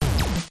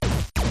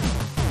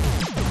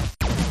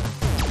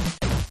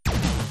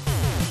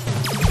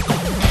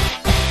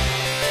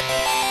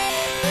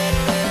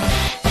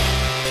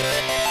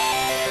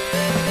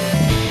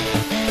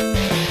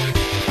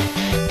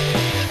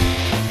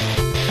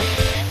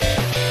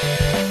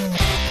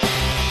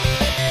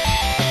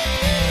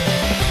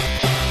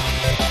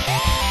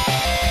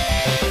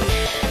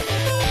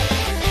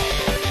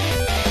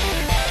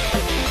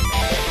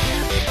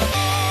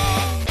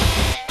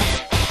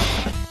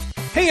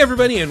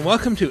everybody, and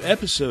welcome to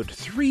episode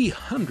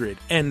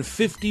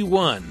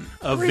 351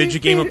 of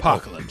Vidjagame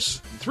Apocalypse.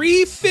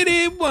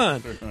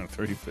 351.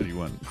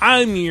 351.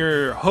 I'm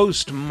your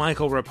host,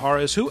 Michael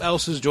Raparas. Who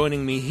else is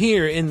joining me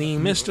here in the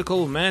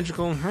mystical,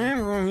 magical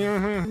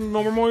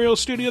Memorial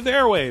Studio of the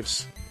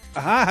Airwaves?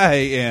 I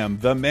am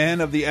the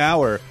man of the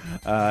hour,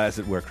 as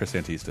it were, Chris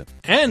Antista.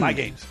 And my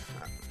games.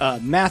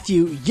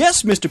 Matthew,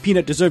 yes, Mr.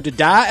 Peanut deserved to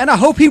die, and I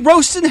hope he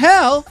roasts in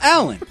hell,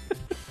 Alan.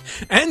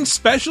 And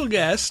special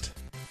guest...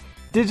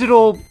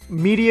 digital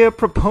media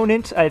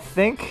proponent, I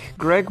think,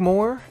 Greg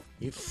Moore.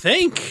 You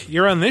think?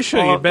 You're on this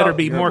show, you better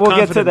be more we'll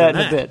confident get to that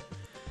than in a bit.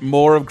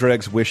 More of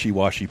Greg's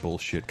wishy-washy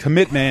bullshit.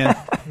 Commit, man.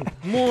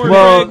 More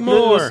Well, Greg,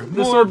 more.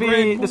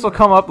 This will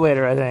come up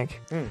later, I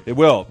think. It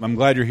will. I'm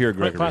glad you're here,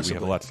 Gregory. We possibly.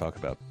 have a lot to talk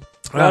about.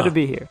 Glad to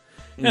be here.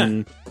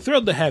 Yeah,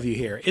 thrilled to have you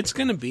here. It's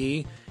going to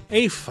be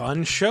a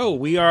fun show.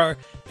 We are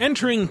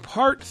entering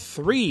part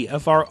 3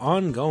 of our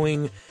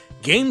ongoing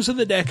Games of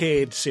the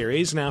Decade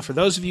series. Now, for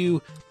those of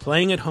you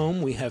playing at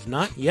home, we have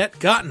not yet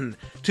gotten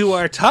to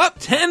our top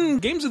 10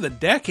 Games of the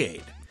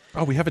Decade.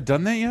 Oh, we haven't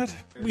done that yet?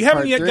 We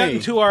haven't yet Part gotten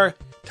 3. to our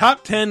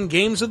top 10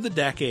 Games of the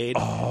Decade,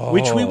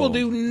 which we will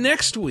do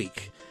next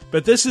week.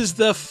 But this is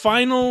the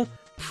final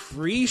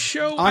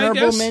pre-show, I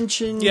Honorable guess.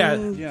 mention. Yeah.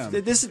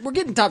 We're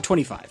getting top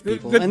 25,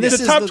 people. The, and this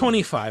the is top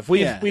 25.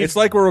 We've It's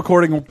like we're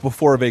recording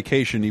before a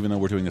vacation, even though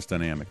we're doing this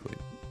dynamically.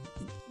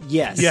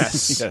 Yes.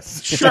 Yes.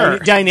 Yes. Sure.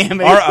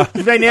 Dynamic. I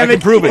Dynamic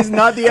can prove it. is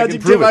not the I can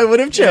adjective prove it. I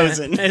would have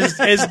chosen.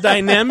 As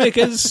dynamic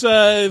as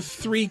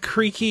 3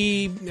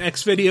 creaky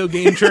X-Video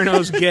game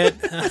journos get.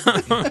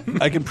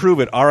 I can prove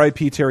it.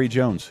 R.I.P. Terry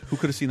Jones. Who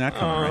could have seen that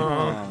coming, right?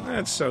 Oh,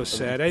 that's so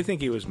sad. I think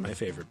he was my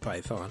favorite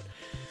Python.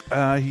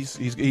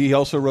 He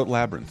also wrote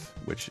Labyrinth,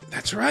 which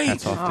That's right.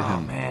 hats off to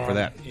him man. for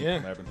that.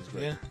 Yeah. Labyrinth is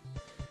great. Yeah.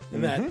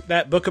 And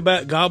that book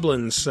about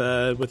goblins he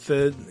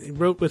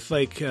wrote with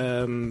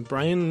Brian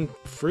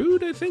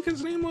Frood, I think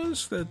his name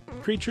was, the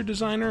creature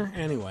designer.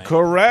 Anyway,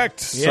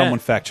 Correct. Yeah. Someone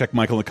fact check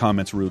Michael in the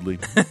comments rudely.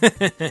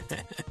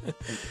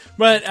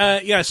 But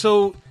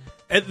so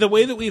the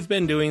way that we've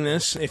been doing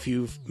this, if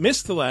you've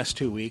missed the last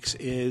 2 weeks,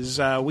 is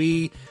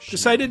we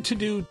decided to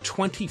do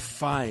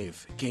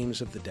 25 games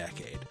of the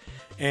decade,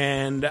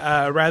 and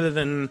rather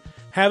than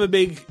have a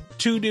big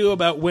to-do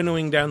about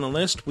winnowing down the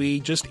list, we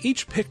just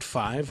each picked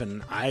 5,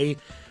 and I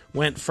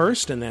went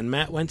first, and then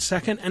Matt went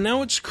second, and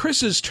now it's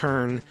Chris's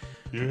turn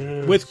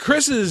with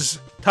Chris's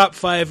top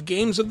 5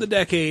 games of the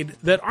decade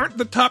that aren't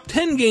the top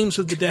 10 games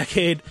of the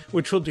decade,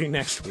 which we'll do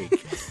next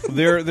week.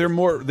 They're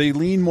more. They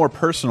lean more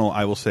personal,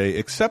 I will say,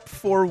 except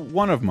for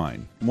one of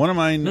mine. One of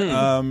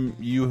mine,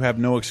 you have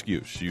no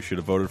excuse. You should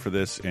have voted for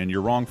this, and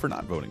you're wrong for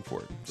not voting for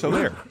it. So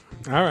there.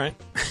 All right.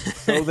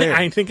 So there.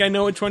 I think I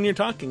know which one you're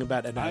talking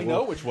about, and I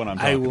know which one I'm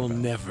talking I will about.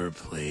 never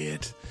play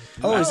it.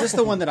 Oh, is this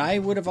the one that I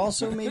would have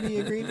also maybe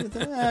agreed with?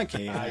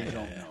 Okay. I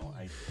don't know.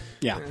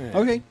 Yeah.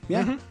 Okay.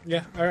 Yeah.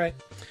 Yeah, all right.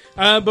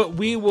 But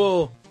we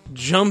will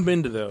jump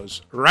into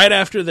those right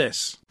after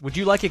this. Would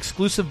you like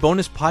exclusive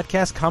bonus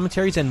podcast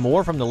commentaries and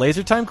more from the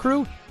LaserTime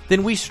crew?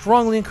 Then we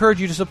strongly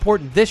encourage you to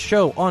support this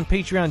show on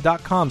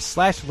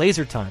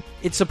patreon.com/lasertime.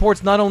 It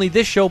supports not only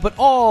this show, but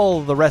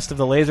all the rest of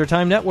the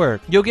LaserTime network.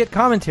 You'll get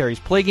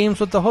commentaries, play games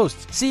with the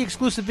hosts, see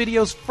exclusive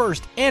videos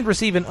first, and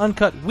receive an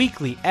uncut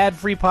weekly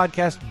ad-free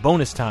podcast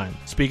bonus time.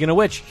 Speaking of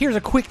which, here's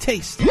a quick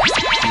taste.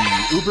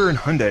 Uber and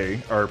Hyundai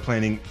are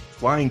planning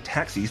flying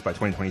taxis by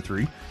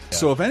 2023.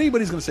 So if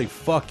anybody's going to say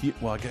fuck you,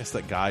 well, I guess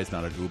that guy's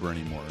not at Uber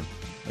anymore,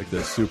 like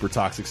the super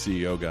toxic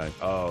CEO guy.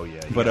 Oh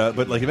yeah,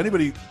 But like if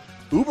anybody,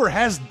 Uber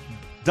has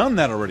done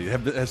that already.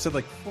 Have said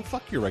like, well,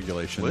 fuck your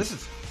regulations. well, this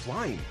is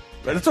flying.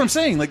 That's what I'm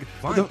saying. Like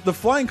the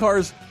flying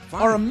cars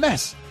are a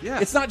mess. Yeah.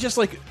 It's not just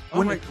like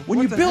when what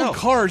you the build hell?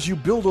 cars, you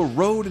build a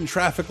road and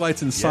traffic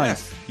lights and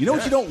signs. Yes. You know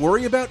what Yes. you don't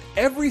worry about?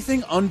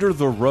 Everything under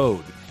the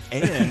road.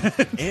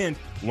 And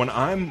when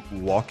I'm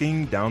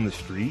walking down the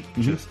street,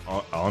 just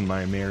on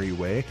my merry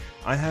way,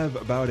 I have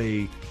about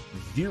a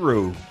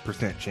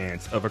 0%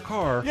 chance of a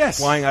car Yes.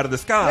 flying out of the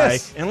sky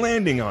Yes. and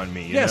landing on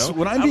me. You Yes, know?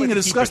 when I'm I being like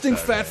a to keep it disgusting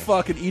that fat way.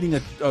 fuck and eating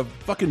a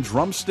fucking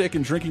drumstick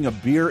and drinking a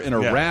beer in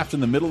a Yeah. raft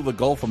in the middle of the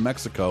Gulf of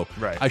Mexico,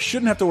 Right. I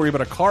shouldn't have to worry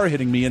about a car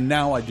hitting me, and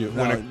now I do.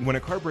 When a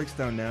car breaks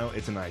down now,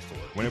 it's an eyesore.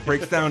 When it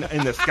breaks down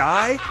in the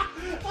sky,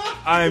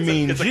 I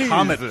mean, it's a Jesus.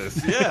 comet.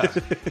 Yeah.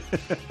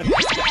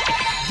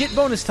 Get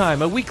Bonus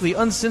Time, a weekly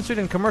uncensored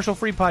and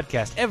commercial-free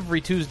podcast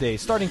every Tuesday,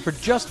 starting for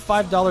just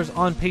 $5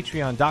 on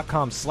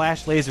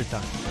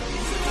patreon.com/lasertime.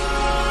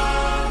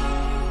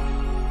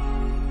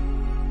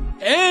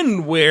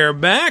 And we're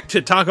back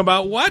to talk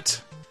about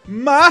what?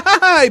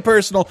 My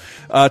personal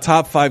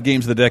top 5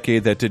 games of the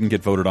decade that didn't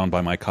get voted on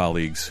by my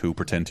colleagues who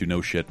pretend to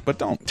know shit, but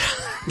don't.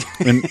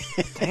 And,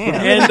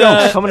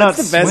 Coming out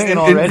That's the best swinging and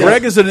already.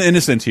 Greg is an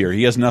innocent here.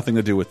 He has nothing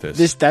to do with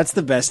this. That's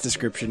the best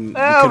description. you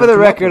Oh, could for the have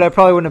come up record, I with.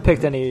 probably wouldn't have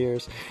picked any of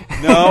yours.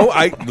 No,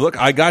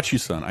 I got you,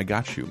 son. I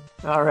got you.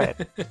 All right.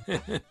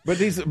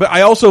 But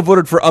I also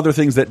voted for other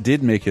things that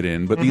did make it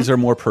in, but these are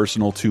more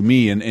personal to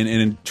me, and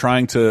in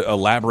trying to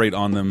elaborate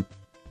on them,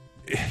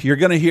 you're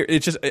going to hear it.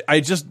 Just I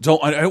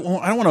don't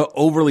want to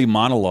overly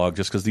monologue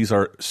just because these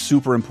are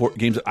super important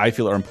games that I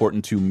feel are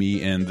important to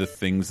me and the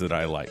things that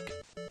I like.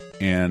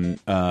 And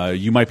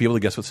you might be able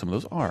to guess what some of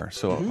those are.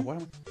 So why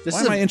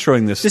am I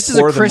introing this? This is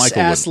a Chris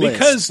ass list.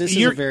 Because this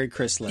is a very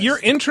Chris list. You're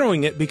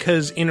introing it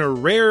because in a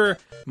rare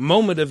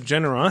moment of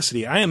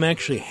generosity, I am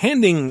actually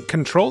handing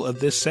control of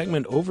this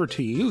segment over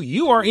to you.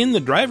 You are in the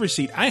driver's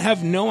seat. I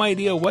have no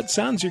idea what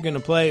sounds you're going to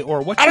play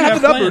or what you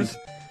have planned.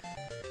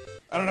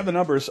 I don't have the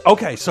numbers.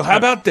 Okay, so how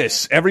about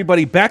this?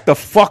 Everybody back the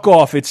fuck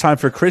off. It's time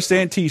for Chris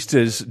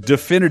Antista's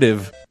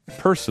definitive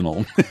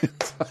personal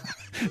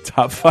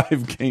top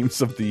 5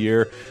 games of the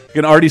year. You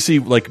can already see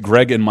like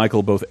Greg and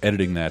Michael both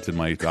editing that in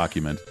my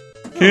document.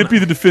 Can't be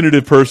the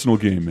definitive personal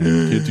game,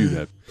 man. Can't do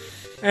that.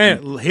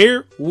 And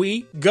here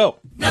we go.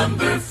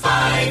 Number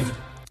 5.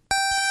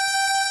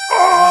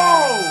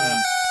 Oh!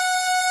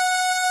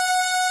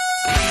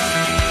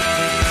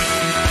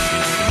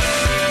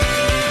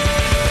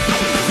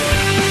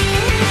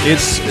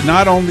 It's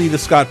not only the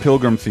Scott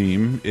Pilgrim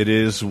theme, it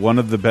is one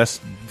of the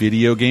best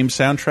video game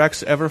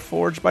soundtracks ever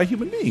forged by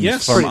human beings.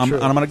 Yes, from pretty true.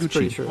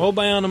 Anamanaguchi. All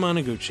by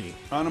Anamanaguchi.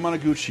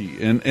 Anamanaguchi.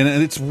 And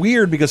it's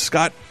weird because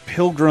Scott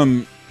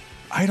Pilgrim,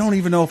 I don't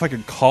even know if I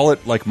could call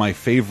it like my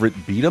favorite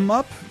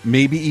beat-em-up,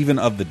 maybe even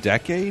of the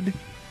decade.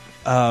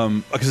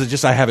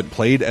 Because I haven't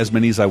played as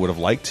many as I would have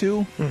liked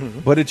to.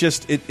 But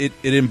it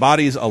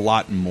embodies a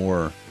lot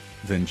more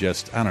than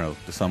just, I don't know,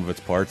 the sum of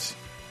its parts.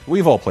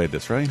 We've all played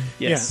this, right?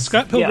 Yes. Yeah,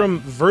 Scott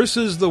Pilgrim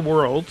versus the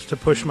World, to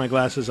push my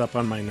glasses up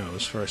on my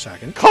nose for a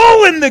second.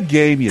 Call in the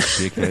game, you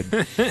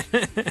dickhead.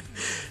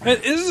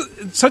 It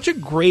is such a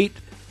great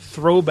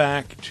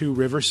throwback to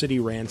River City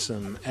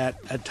Ransom at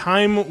a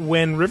time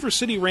when River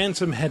City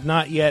Ransom had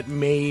not yet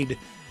made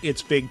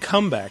its big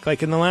comeback.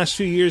 Like in the last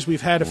few years,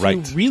 we've had a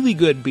few really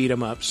good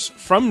beat-em-ups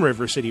from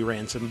River City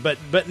Ransom,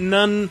 but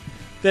none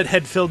that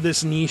had filled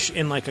this niche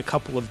in like a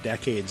couple of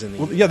decades.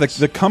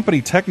 The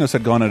company Technos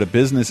had gone out of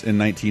business in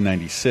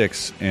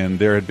 1996, and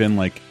there had been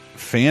like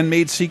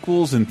fan-made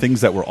sequels and things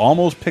that were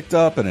almost picked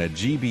up, and a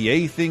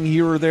GBA thing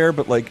here or there.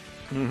 But like,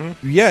 in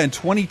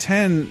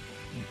 2010,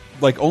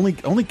 like only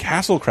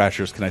Castle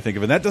Crashers can I think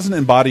of, and that doesn't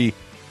embody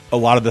a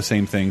lot of the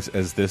same things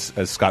as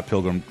Scott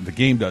Pilgrim the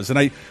game does. And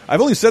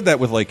I've only said that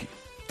with like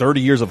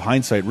 30 years of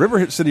hindsight.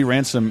 River City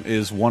Ransom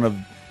is one of,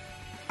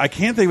 I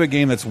can't think of a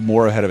game that's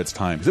more ahead of its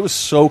time, because it was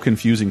so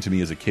confusing to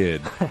me as a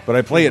kid. But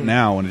I play it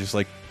now, and it's just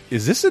like,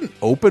 is this an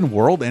open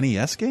world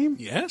NES game?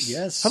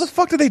 Yes. How the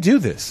fuck do they do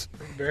this?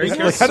 Very Isn't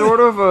good. it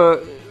sort of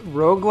a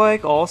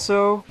roguelike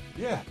also?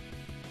 Yeah.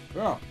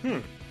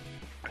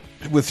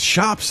 With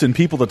shops and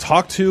people to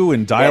talk to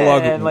and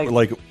dialogue, and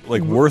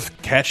like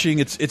worth catching.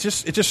 It's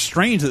just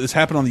strange that this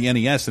happened on the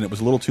NES, and it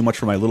was a little too much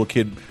for my little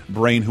kid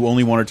brain who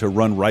only wanted to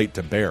run right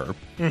to bear.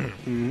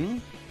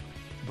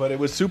 But it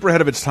was super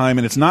ahead of its time,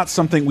 and it's not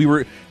something we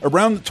were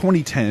around the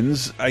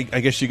 2010s. I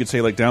guess you could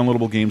say like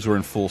downloadable games were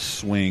in full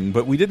swing,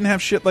 but we didn't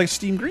have shit like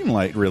Steam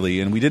Greenlight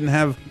really, and we didn't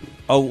have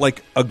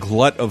a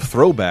glut of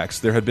throwbacks.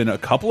 There had been a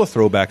couple of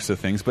throwbacks to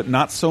things, but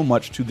not so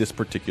much to this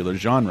particular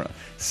genre.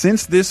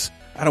 Since this,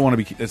 I don't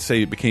want to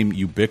say it became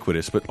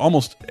ubiquitous, but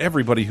almost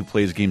everybody who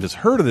plays games has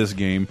heard of this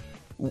game.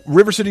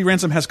 River City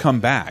Ransom has come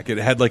back. It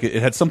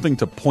had something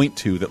to point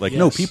to that, like,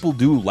 no, people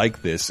do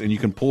like this, and you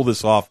can pull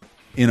this off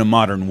in a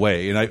modern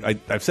way. And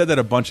I've said that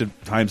a bunch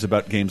of times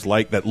about games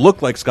like that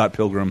look like Scott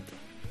Pilgrim.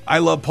 I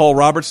love Paul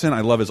Robertson.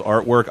 I love his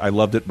artwork. I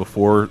loved it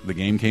before the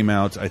game came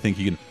out. I think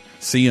you can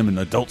see him in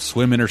Adult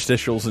Swim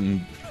interstitials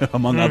and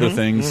among other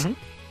things.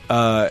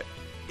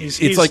 He's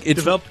it's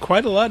developed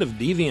quite a lot of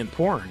deviant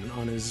porn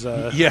on his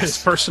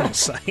personal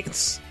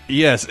sites.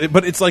 Yes,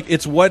 but it's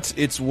what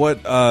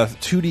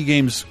 2D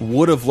games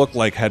would have looked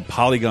like had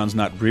polygons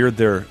not reared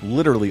their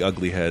literally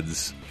ugly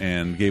heads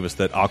and gave us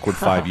that awkward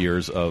 5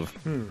 years of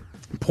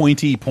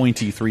pointy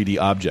 3D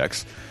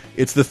objects.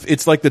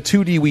 It's like the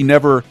 2D we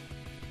never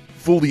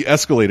fully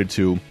escalated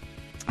to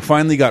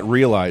finally got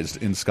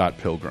realized in Scott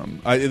Pilgrim.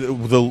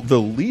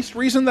 The least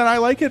reason that I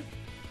like it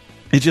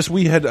is just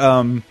we had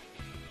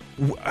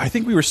I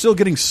think we were still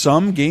getting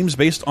some games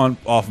based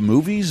off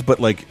movies, but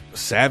like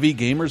savvy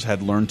gamers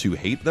had learned to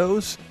hate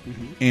those.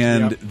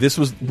 And this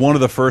was one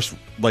of the first,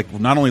 like,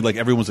 not only like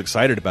everyone was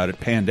excited about it,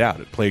 panned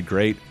out. It played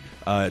great,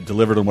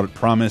 delivered on what it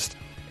promised.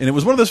 And it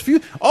was one of those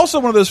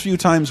few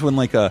times when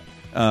like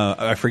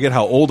I forget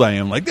how old I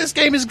am, like, this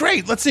game is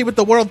great, let's see what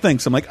the world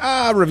thinks. I'm like,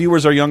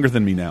 reviewers are younger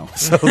than me now,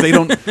 so they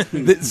don't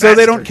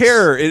they don't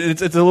care.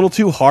 It's a little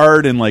too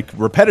hard and like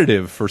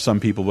repetitive for some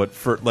people, but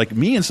for like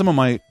me and some of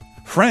my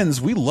friends,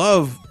 we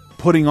love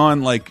putting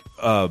on like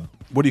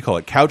what do you call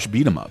it, couch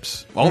beat 'em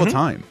ups all the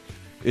time.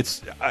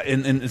 It's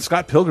and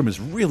Scott Pilgrim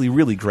is really,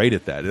 really great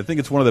at that. I think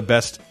it's one of the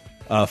best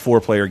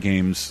 4-player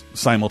games,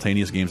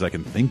 simultaneous games I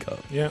can think of.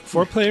 Yeah,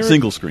 4-player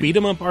single screen beat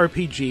 'em up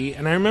RPG.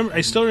 And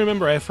I still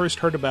remember I first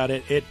heard about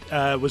it. It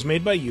was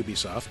made by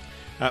Ubisoft.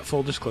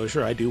 Full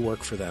disclosure, I do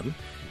work for them.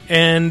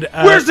 And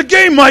where's the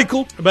game,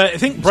 Michael? But I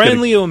think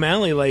Brian Lee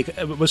O'Malley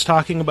was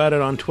talking about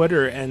it on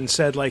Twitter and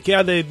said, like,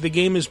 yeah, the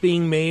game is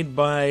being made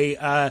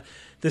by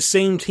the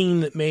same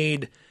team that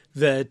made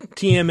the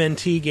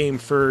TMNT game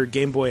for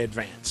Game Boy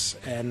Advance,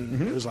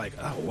 and it was like,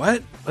 oh,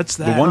 what? What's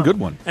that? The one good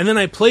one. And then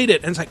I played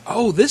it, and it's like,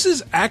 oh, this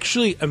is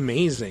actually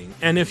amazing.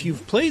 And if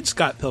you've played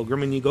Scott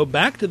Pilgrim and you go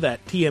back to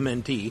that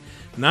TMNT,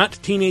 not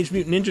Teenage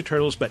Mutant Ninja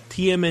Turtles, but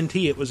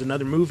TMNT, it was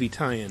another movie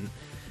tie-in.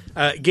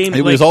 Game.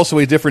 It was also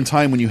a different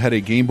time when you had a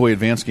Game Boy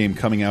Advance game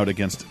coming out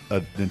against a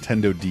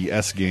Nintendo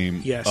DS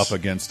game up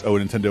against a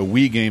Nintendo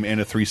Wii game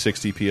and a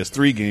 360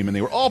 PS3 game, and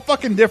they were all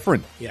fucking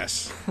different.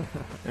 Yes.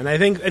 And I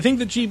think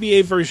the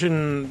GBA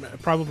version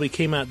probably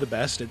came out the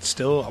best. It's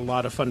still a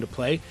lot of fun to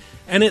play.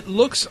 And it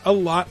looks a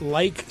lot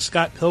like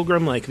Scott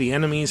Pilgrim, like the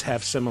enemies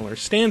have similar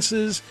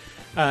stances.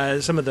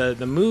 Some of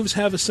the moves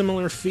have a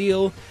similar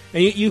feel.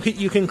 And you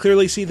can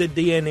clearly see the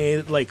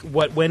DNA, like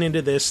what went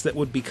into this that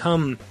would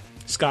become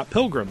Scott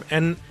Pilgrim.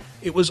 And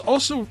it was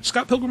also,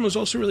 Scott Pilgrim was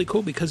also really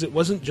cool because it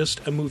wasn't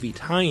just a movie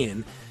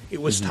tie-in.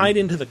 It was tied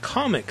into the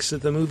comics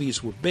that the movie was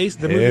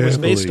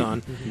based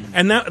on.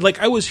 And that, like,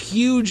 I was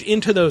huge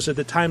into those at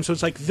the time, so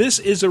it's like, this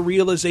is a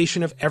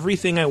realization of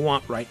everything I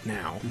want right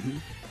now.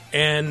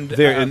 And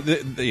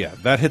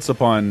that hits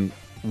upon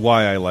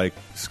why I like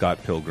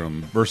Scott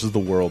Pilgrim versus the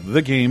world.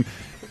 The game,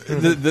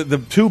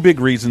 the two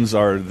big reasons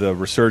are the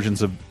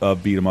resurgence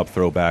of beat-em-up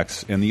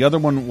throwbacks, and the other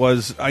one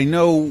was, I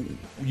know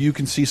you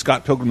can see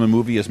Scott Pilgrim the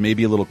movie as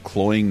maybe a little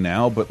cloying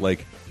now, but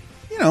like,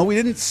 you know, we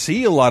didn't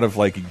see a lot of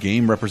like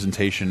game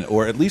representation,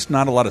 or at least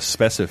not a lot of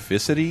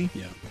specificity.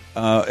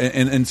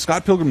 And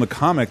Scott Pilgrim the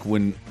comic,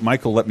 when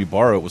Michael let me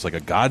borrow it, was like a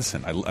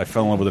godsend. I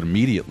fell in love with it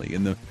immediately.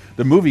 And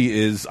the movie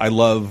is, I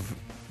love,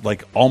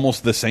 like,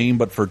 almost the same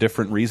but for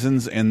different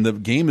reasons, and the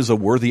game is a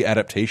worthy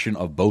adaptation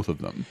of both of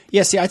them.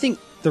 Yeah, see, I think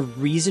the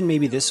reason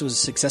maybe this was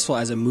successful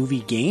as a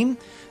movie game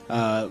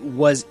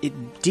was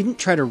it didn't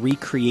try to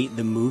recreate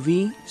the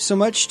movie so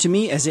much, to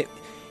me, as it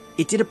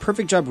did a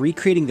perfect job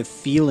recreating the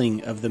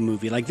feeling of the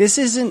movie. Like, this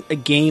isn't a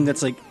game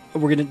that's like,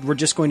 we're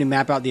just going to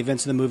map out the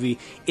events of the movie.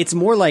 It's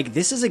more like,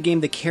 this is a game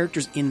the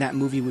characters in that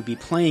movie would be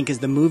playing, because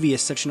the movie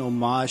is such an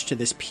homage to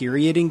this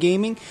period in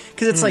gaming.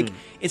 Because it's like,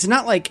 it's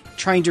not like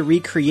trying to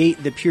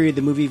recreate the period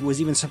the movie was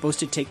even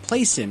supposed to take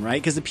place in,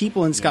 right? Because the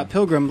people in Scott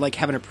Pilgrim like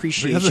have an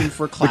appreciation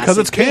for classic because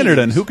it's Canada, games.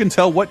 and who can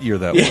tell what year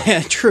that was?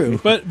 Yeah, true.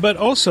 But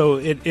also,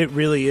 it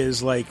really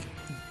is like,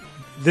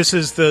 this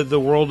is the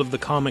world of the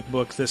comic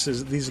book. This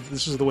is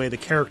the way the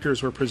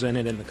characters were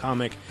presented in the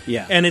comic.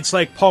 Yeah. And it's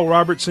like Paul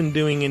Robertson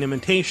doing an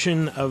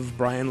imitation of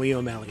Brian Lee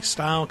O'Malley's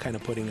style, kind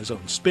of putting his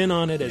own spin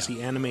on it as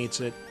he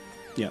animates it.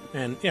 Yeah.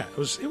 And yeah, it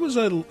was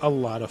a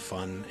lot of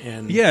fun.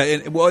 And yeah,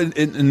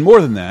 and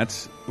more than that,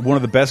 one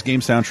of the best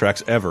game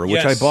soundtracks ever,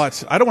 which I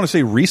bought, I don't want to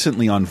say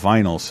recently on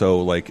vinyl,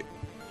 so like,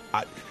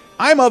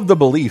 I'm of the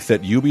belief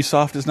that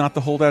Ubisoft is not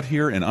the holdout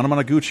here, and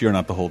Anamanaguchi are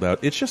not the holdout.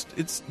 It's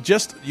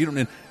just you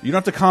don't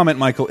have to comment,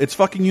 Michael. It's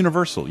fucking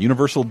Universal.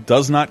 Universal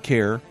does not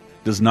care,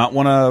 does not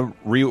want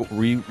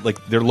to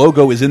like, their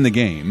logo is in the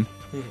game.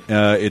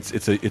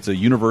 It's a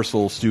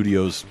Universal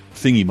Studios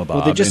thingy-mabob.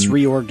 Well, they just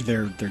reorged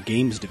their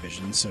games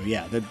division, so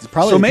yeah,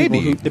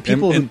 probably the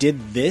people who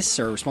did this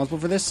or are responsible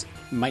for this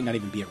might not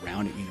even be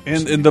around at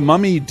Universal. And the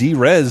Mummy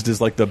de-resed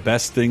is like the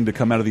best thing to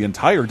come out of the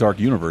entire Dark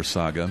Universe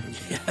saga.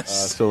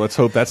 Yes. So let's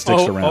hope that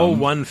sticks around.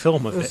 One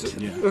film of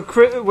it. Yeah.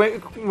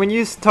 When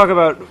you talk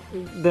about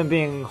them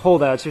being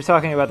holdouts, you're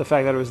talking about the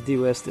fact that it was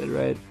delisted,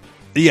 right?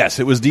 Yes,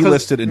 it was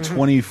delisted in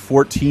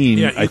 2014.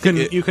 Yeah,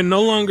 you can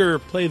no longer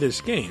play this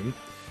game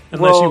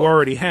unless you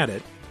already had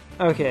it.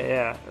 Okay,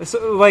 yeah.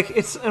 So, like,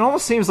 it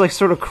almost seems like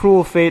sort of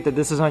cruel fate that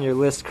this is on your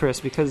list, Chris,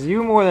 because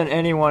you, more than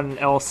anyone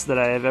else that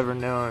I have ever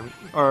known,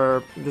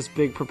 are this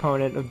big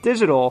proponent of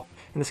digital,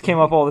 and this came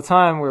up all the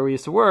time where we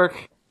used to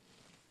work.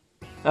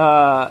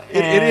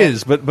 It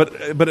is, but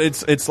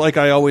it's like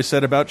I always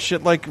said about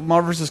shit like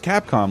Marvel vs.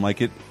 Capcom. Like,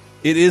 it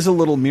is a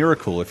little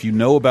miracle if you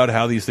know about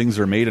how these things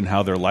are made and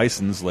how they're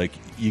licensed. Like,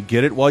 you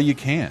get it while you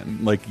can.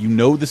 Like, you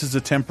know this is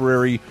a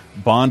temporary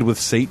bond with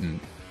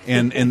Satan.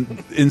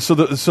 And so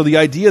the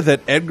idea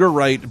that Edgar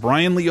Wright,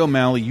 Brian Lee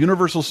O'Malley,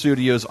 Universal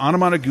Studios,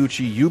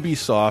 Anamanaguchi,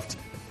 Ubisoft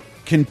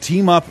can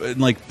team up and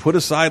like put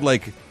aside,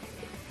 like,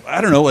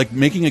 I don't know, like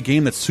making a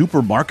game that's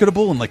super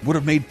marketable and like would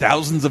have made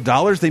thousands of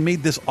dollars. They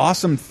made this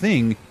awesome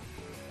thing,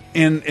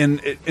 and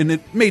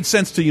it made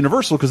sense to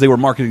Universal because they were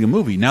marketing the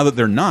movie. Now that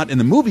they're not, and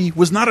the movie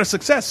was not a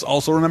success.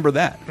 Also remember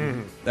that.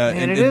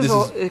 And it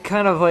is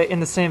kind of like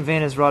in the same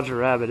vein as Roger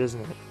Rabbit, isn't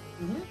it?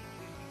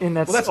 And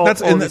all these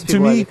people to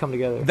me, come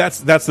together. That's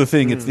the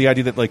thing. It's the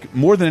idea that, like,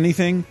 more than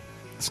anything,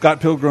 Scott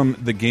Pilgrim,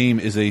 the game,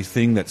 is a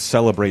thing that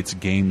celebrates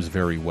games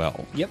very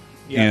well. Yep.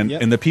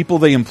 And the people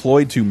they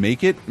employed to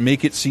make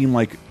it seem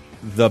like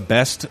the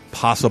best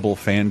possible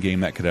fan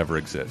game that could ever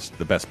exist.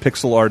 The best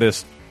pixel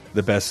artist,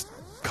 the best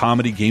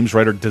comedy games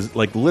writer,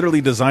 like literally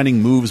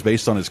designing moves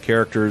based on his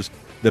characters,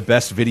 the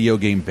best video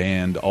game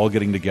band, all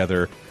getting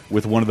together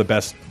with one of the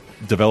best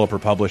developer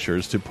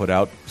publishers to put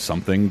out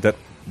something that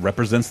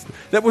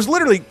was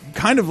literally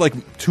kind of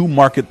like to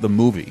market the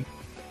movie.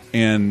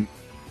 And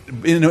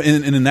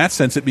in that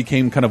sense, it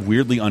became kind of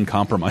weirdly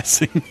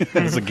uncompromising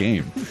as a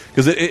game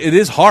because it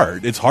is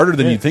hard. It's harder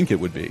than you'd think it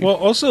would be. Well,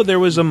 also there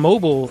was a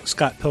mobile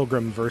Scott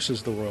Pilgrim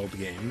versus the World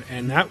game,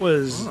 and that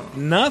was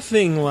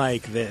nothing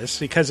like this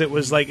because it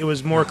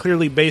was more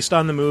clearly based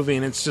on the movie,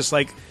 and it's just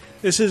like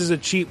this is a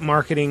cheap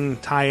marketing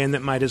tie-in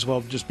that might as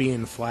well just be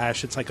in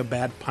Flash. It's like a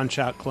bad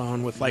Punch-Out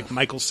clone with like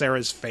Michael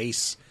Cera's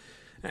face.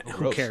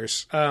 Who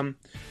cares?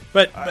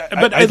 But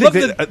I love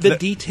the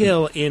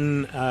detail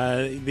in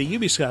the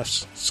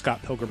Ubisoft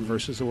Scott Pilgrim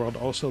versus the World.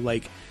 Also,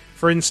 like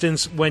for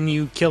instance, when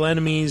you kill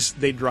enemies,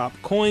 they drop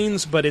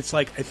coins, but it's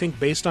like I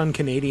think based on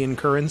Canadian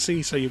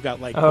currency, so you've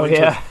got like coins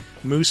with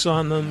moose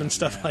on them and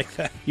stuff like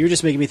that. You were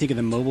just making me think of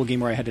the mobile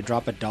game where I had to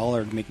drop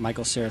 $1 to make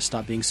Michael Cera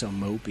stop being so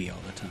mopey all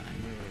the time.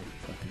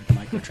 Fucking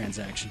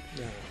microtransaction.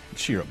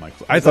 Cheer up,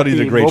 Michael. I thought he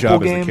did a great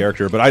job as the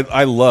character, but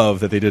I love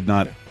that they did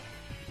not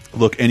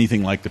look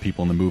anything like the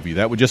people in the movie.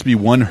 That would just be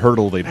one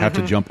hurdle they'd have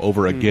to jump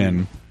over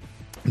again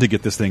to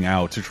get this thing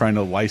out. To trying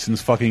to license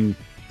fucking,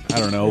 I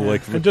don't know,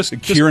 like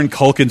Kieran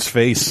Culkin's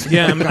face.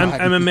 Yeah,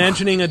 I'm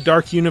imagining a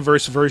Dark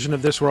Universe version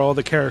of this where all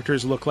the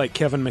characters look like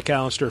Kevin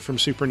McAllister from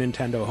Super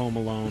Nintendo Home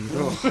Alone.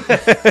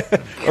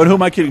 Or who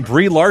am I kidding?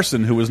 Brie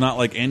Larson, who was not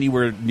like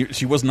anywhere near,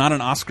 she was not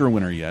an Oscar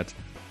winner yet,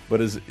 but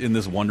is in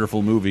this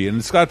wonderful movie.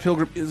 And Scott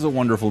Pilgrim is a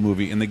wonderful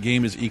movie, and the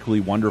game is equally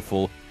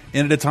wonderful.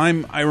 And at a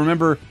time, I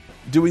remember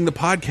doing the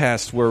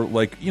podcast where,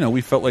 like, you know,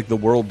 we felt like the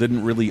world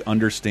didn't really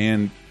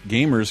understand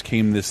gamers,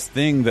 came this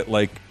thing that,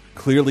 like,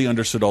 clearly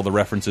understood all the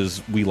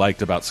references we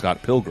liked about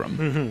Scott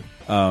Pilgrim.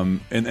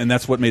 And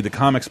that's what made the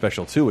comic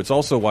special, too. It's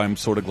also why I'm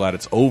sort of glad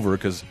it's over,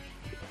 because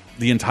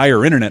the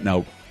entire internet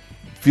now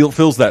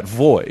fills that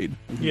void.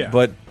 Yeah.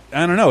 But,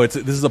 I don't know, this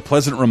is a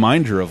pleasant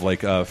reminder of,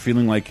 like,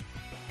 feeling like,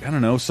 I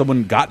don't know,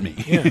 someone got me.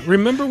 Yeah.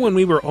 Remember when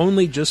we were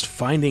only just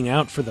finding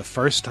out for the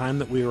first time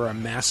that we were a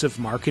massive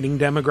marketing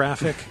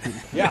demographic?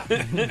 Yeah,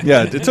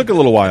 it took a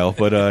little while,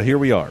 but here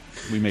we are.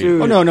 We made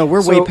it. Oh, no,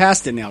 we're way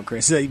past it now,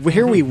 Chris.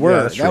 Here we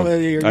were.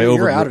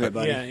 You're out of it,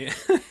 buddy.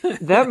 Yeah.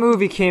 That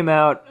movie came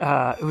out,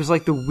 it was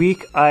like the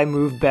week I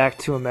moved back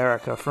to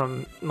America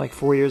from like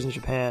 4 years in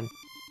Japan.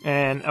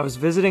 And I was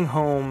visiting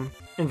home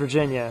in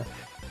Virginia,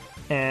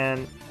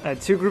 and I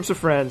had two groups of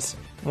friends.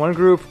 One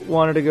group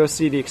wanted to go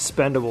see The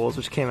Expendables,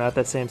 which came out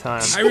that same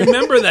time. I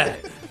remember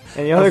that.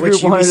 And the other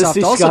group wanted to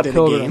see Scott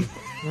Pilgrim.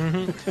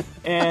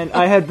 And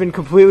I had been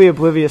completely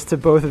oblivious to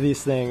both of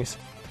these things.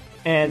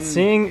 And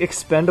seeing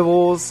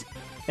Expendables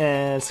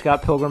and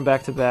Scott Pilgrim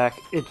back to back,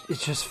 it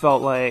just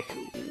felt like,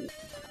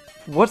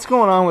 what's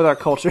going on with our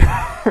culture?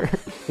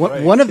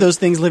 One of those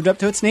things lived up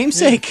to its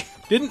namesake.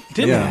 Didn't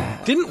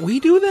we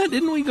do that?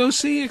 Didn't we go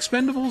see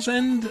Expendables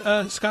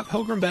and Scott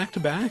Pilgrim back to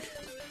back?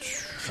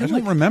 I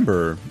don't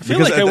remember. I feel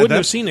like I wouldn't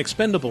have seen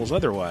Expendables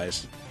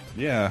otherwise.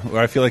 Yeah, or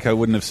I feel like I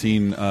wouldn't have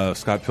seen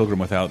Scott Pilgrim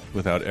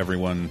without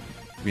everyone.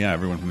 Yeah,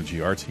 everyone from the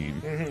GR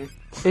team.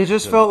 It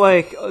just felt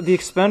like The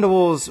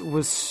Expendables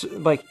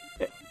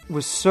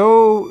was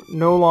so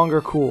no longer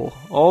cool.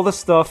 All the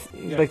stuff,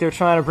 like they're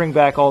trying to bring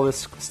back all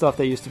this stuff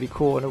that used to be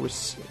cool, and it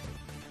was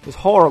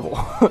horrible.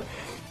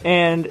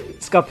 And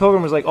Scott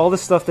Pilgrim was like, all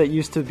this stuff that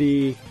used to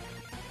be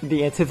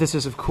the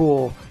antithesis of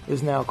cool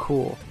is now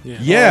cool.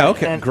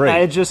 Okay, great. I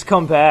had just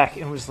come back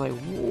and was like,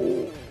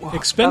 whoa.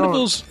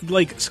 Expendables,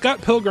 like,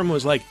 Scott Pilgrim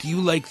was like, do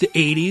you like the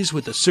 80s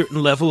with a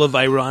certain level of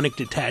ironic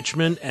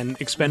detachment? And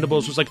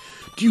Expendables was like,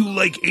 do you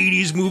like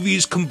 80s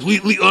movies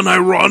completely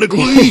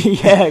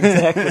unironically? Yeah,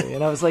 exactly.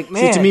 And I was like,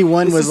 man. See, to me,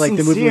 one was like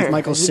sincere. the movie with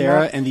Michael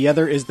Cera, and the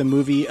other is the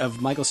movie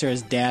of Michael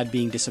Cera's dad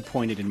being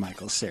disappointed in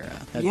Michael Cera.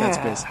 That's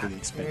basically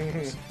the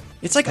Expendables.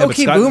 It's like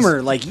OK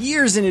Boomer, like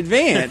years in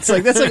advance.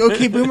 Like that's like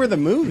OK Boomer the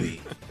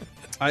movie.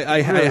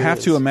 I have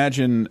to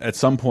imagine at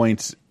some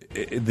point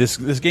this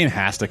game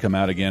has to come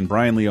out again.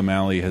 Brian Lee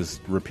O'Malley has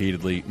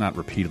not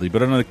repeatedly,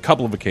 but on a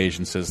couple of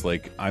occasions says,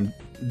 like, I'm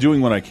doing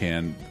what I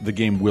can. The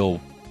game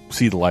will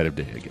see the light of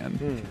day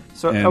again.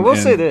 So I will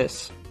say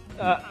this.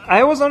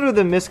 I was under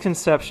the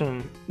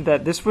misconception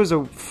that this was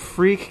a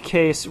freak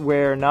case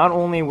where not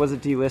only was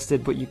it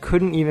delisted, but you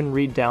couldn't even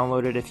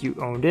re-download it if you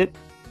owned it.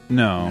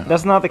 No,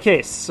 that's not the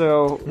case.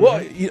 So, well,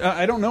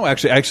 I don't know.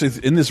 Actually,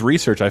 in this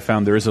research, I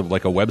found there is a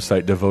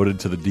website devoted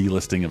to the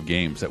delisting of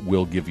games that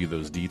will give you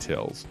those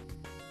details.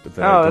 But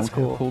that's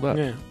cool. Pulled up.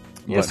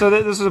 Yeah. So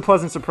this was a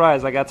pleasant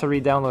surprise. I got to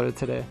re-download it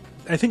today.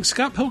 I think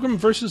Scott Pilgrim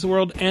vs. the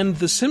World and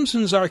The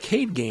Simpsons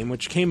arcade game,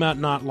 which came out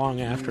not long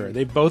after,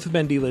 they've both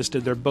been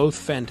delisted. They're both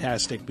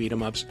fantastic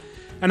beat-em-ups.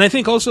 And I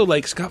think also,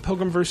 like, Scott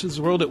Pilgrim vs.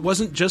 the World, it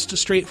wasn't just a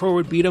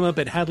straightforward beat-em-up.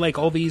 It had, like,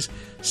 all these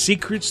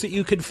secrets that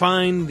you could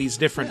find, these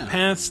different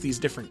paths, these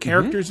different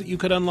characters that you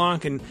could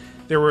unlock, and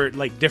there were,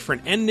 like,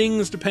 different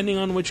endings depending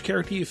on which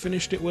character you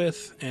finished it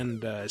with,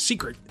 and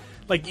secret.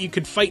 Like, you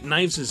could fight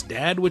Knives'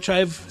 dad, which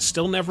I've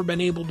still never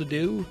been able to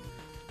do.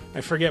 I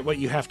forget what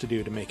you have to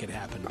do to make it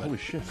happen, but holy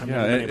shit. I've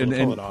never been able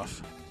to pull it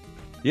off.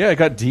 Yeah, it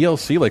got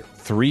DLC like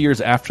 3 years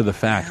after the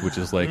fact, which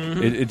is like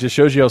it just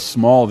shows you how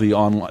small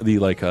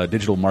the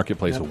digital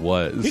marketplace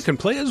was. You can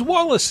play as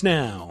Wallace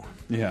now.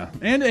 Yeah,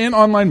 and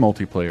online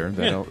multiplayer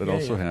that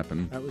also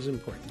happened. That was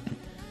important.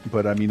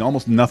 but I mean,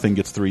 almost nothing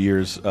gets 3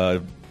 years.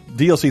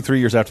 DLC 3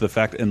 years after the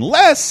fact,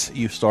 unless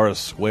you star a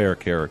Square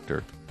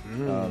character.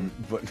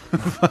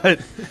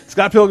 But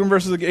Scott Pilgrim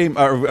versus the game,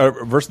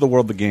 versus the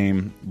World, the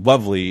game,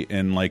 lovely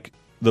and like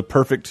the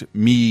perfect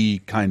me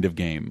kind of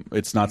game.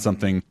 It's not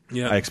something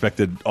I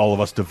expected all of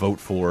us to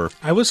vote for.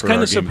 I was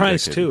kind of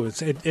surprised too.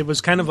 It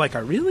was kind of like,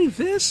 really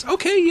this?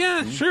 Okay,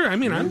 yeah, sure. I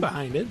mean, I'm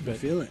behind it, but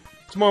feel it.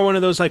 It's more one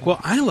of those like, well,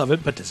 I love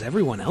it, but does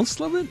everyone else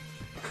love it?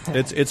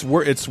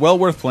 It's well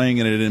worth playing,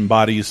 and it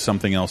embodies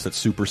something else that's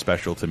super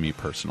special to me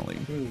personally,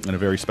 and a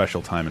very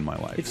special time in my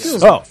life. It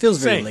feels, feels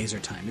very laser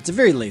time. It's a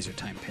very laser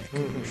time pick.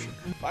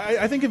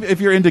 I think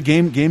if you're into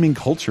gaming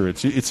culture, it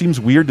seems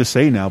weird to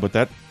say now,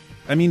 but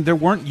I mean, there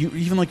weren't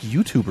even like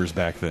YouTubers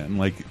back then.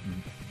 Like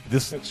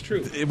this, that's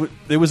true.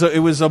 It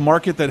was a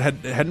market that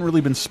hadn't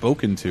really been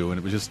spoken to, and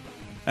it was just.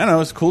 I don't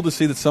know, it's cool to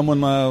see that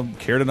someone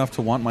cared enough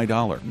to want my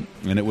dollar,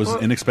 and it was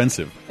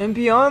inexpensive. And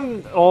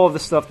beyond all of the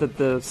stuff that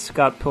the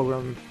Scott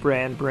Pilgrim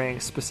brand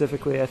brings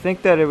specifically, I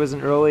think that it was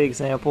an early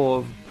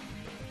example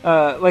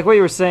of, like what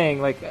you were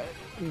saying, like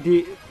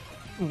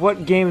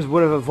what games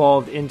would have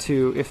evolved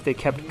into if they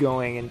kept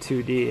going in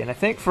 2D. And I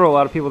think for a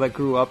lot of people that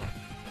grew up,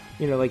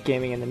 like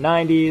gaming in the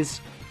 90s,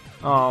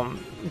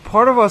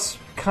 part of us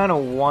kind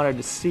of wanted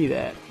to see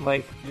that.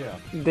 Like,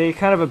 they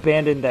kind of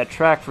abandoned that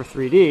track for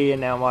 3D,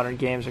 and now modern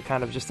games are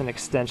kind of just an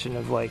extension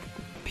of like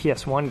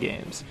PS1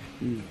 games,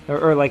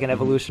 or like an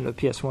evolution of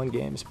PS1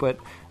 games. But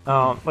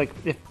like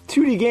if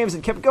 2D games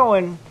had kept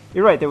going,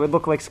 you're right, they would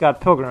look like Scott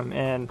Pilgrim.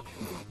 And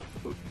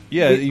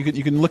you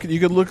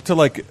could look to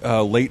like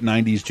late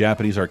 90s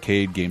Japanese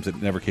arcade games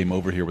that never came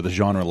over here, where the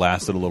genre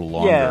lasted a little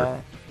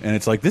longer, and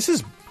it's like, this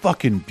is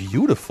fucking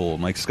beautiful.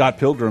 And like Scott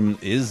Pilgrim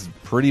is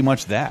pretty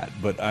much that,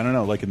 but I don't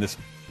know, like in this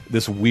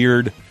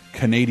weird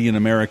Canadian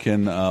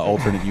American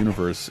alternate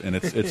universe, and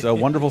it's a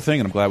wonderful thing,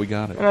 and I'm glad we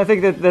got it. And I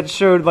think that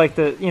showed like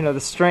the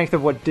strength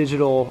of what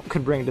digital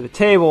could bring to the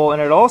table,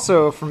 and it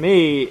also for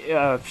me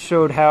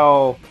showed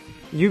how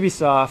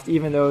Ubisoft,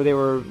 even though they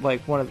were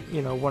like one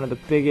of the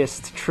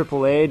biggest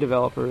AAA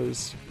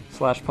developers /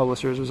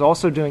 publishers, was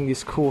also doing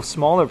these cool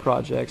smaller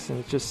projects,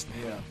 and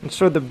it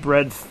showed the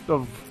breadth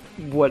of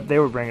what they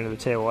were bringing to the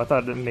table. I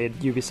thought it made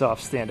Ubisoft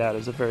stand out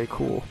as a very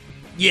cool.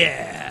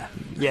 Yeah.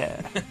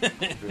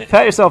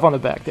 Pat yourself on the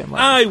back, then,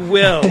 Mike. I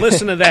will.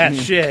 Listen to that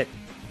shit.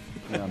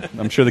 Yeah,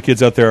 I'm sure the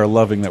kids out there are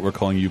loving that we're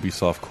calling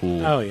Ubisoft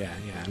cool. Oh, yeah,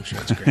 I'm sure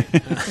it's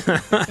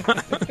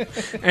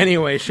great.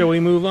 Anyway, shall we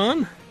move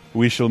on?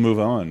 We shall move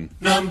on.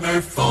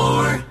 Number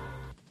 4.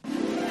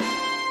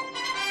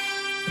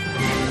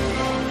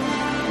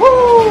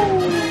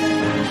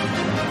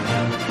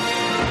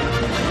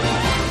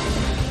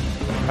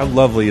 How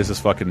lovely is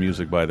this fucking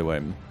music, by the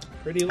way?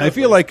 Pretty lovely. I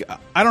feel like,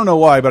 I don't know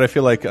why, but I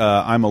feel like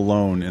I'm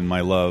alone in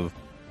my love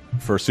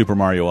for Super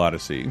Mario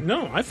Odyssey.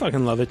 No, I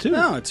fucking love it too.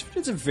 No, it's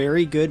a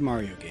very good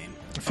Mario game.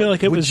 I feel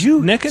like it was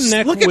neck and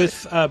neck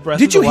with Breath of the Wild.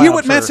 Did you hear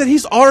what Matt said?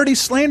 He's already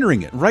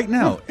slandering it right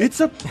now. It's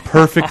a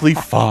perfectly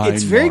fine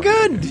It's very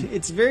Mario good. game.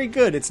 It's very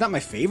good. It's not my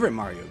favorite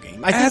Mario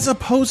game. As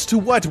opposed to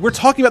what? We're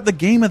talking about the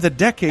game of the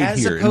decade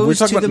here. As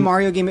opposed to the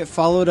Mario game it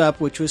followed up,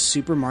 which was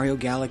Super Mario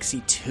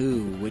Galaxy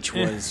 2, which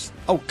was...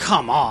 Oh,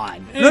 come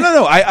on.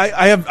 No.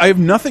 I have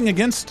nothing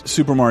against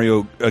Super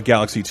Mario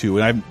Galaxy 2,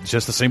 and I'm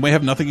just the same way I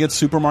have nothing against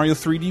Super Mario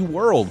 3D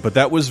World, but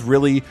that was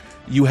really...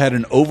 You had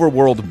an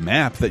overworld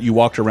map that you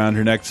walked around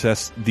and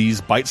accessed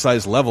these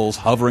bite-sized levels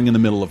hovering in the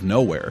middle of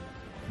nowhere.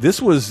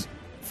 This was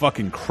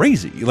fucking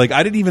crazy. Like,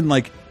 I didn't even,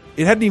 like...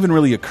 It hadn't even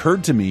really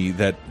occurred to me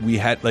that we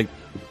had, like...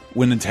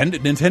 When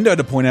Nintendo had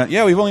to point out,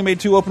 we've only made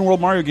 2 open-world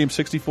Mario games,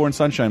 64 and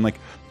Sunshine. Like,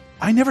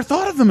 I never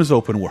thought of them as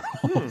open world.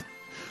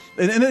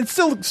 And it's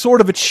still sort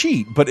of a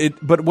cheat, but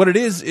what it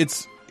is,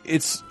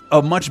 it's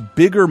a much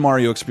bigger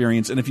Mario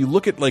experience. And if you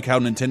look at like how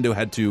Nintendo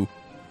had to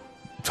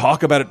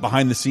talk about it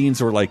behind the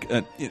scenes, or like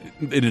in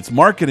its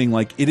marketing,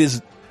 like it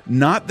is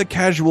not the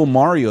casual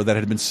Mario that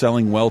had been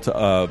selling well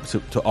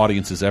to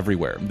audiences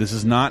everywhere. This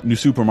is not New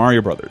Super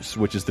Mario Brothers,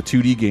 which is the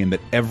 2D game that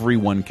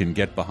everyone can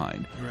get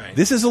behind. Right.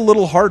 This is a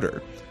little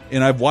harder.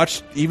 And I've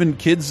watched even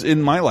kids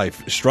in my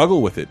life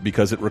struggle with it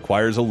because it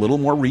requires a little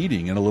more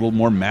reading and a little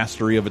more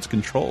mastery of its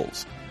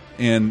controls.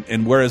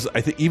 And whereas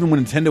I think even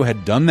when Nintendo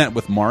had done that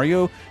with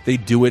Mario, they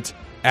do it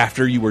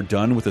after you were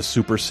done with a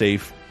super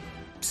safe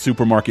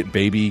supermarket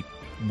baby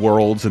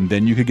worlds, and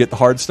then you could get the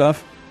hard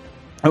stuff.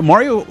 Super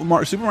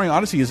Mario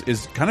Odyssey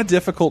is kind of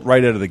difficult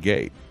right out of the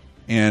gate,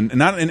 and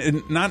not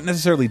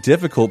necessarily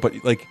difficult,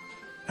 but like,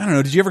 I don't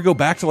know. Did you ever go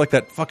back to like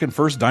that fucking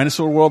first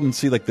dinosaur world and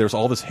see like there's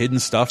all this hidden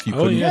stuff you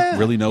couldn't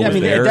really know was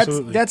there?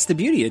 That's the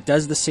beauty. It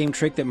does the same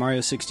trick that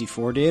Mario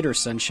 64 did, or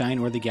Sunshine,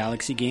 or the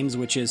Galaxy games,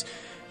 which is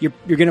you're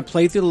going to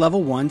play through the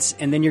level once,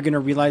 and then you're going to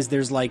realize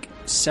there's like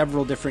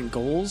several different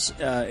goals.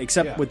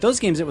 Except with those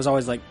games, it was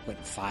always like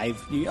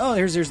 5.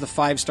 There's the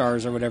 5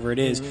 stars or whatever it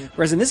is.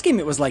 Whereas in this game,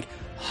 it was like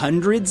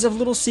hundreds of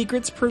little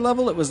secrets per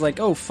level. It was like,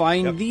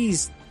 find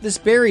this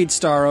buried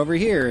star over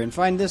here, and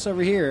find this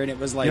over here, and it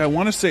was like... I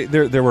want to say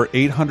there were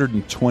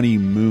 820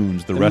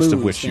 moons, the rest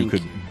of which you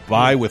could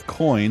buy with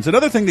coins.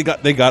 Another thing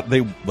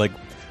they like,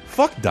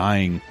 fuck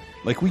dying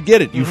Like, we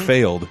get it, you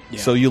failed,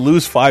 so you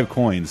lose 5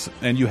 coins,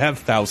 and you have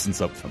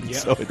thousands of them,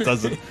 so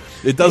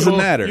it doesn't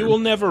matter. You will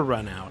never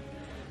run out.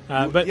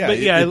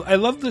 I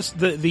love this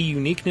the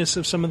uniqueness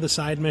of some of the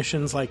side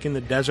missions, like in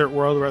the desert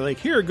world, where like,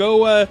 here,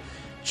 go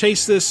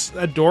chase this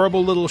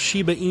adorable little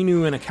Shiba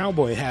Inu in a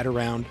cowboy hat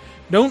around.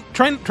 Don't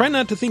try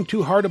not to think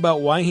too hard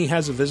about why he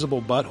has a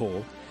visible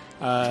butthole.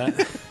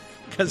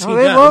 Because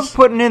they love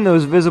putting in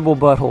those visible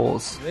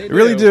buttholes. They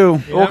really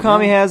do. Old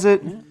Kami has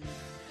it.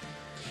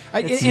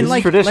 And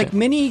like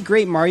many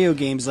great Mario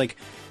games, like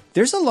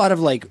there's a lot of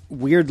like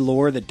weird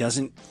lore that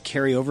doesn't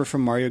carry over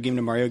from Mario game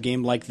to Mario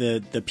game, like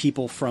the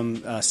people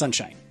from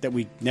Sunshine that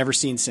we've never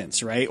seen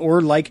since, right?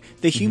 Or like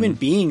the human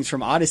beings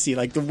from Odyssey,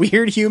 like the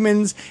weird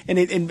humans, and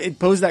it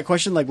posed that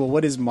question, like, well,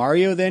 what is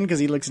Mario then? Because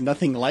he looks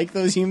nothing like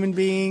those human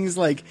beings.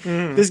 Like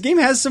this game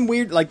has some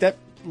weird, like that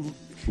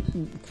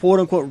quote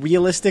unquote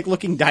realistic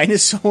looking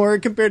dinosaur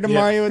compared to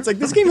Mario. It's like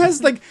this game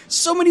has like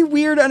so many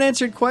weird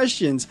unanswered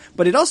questions,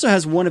 but it also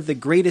has one of the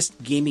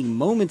greatest gaming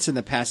moments in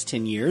the past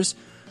 10 years,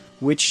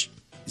 which,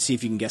 see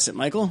if you can guess it,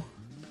 Michael.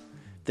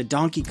 The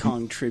Donkey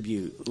Kong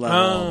tribute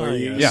level.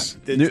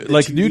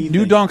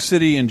 New Donk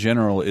City in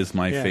general is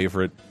my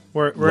favorite.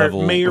 Where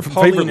level, Mayor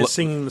Pauline is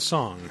singing the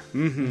song.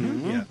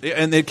 Yeah,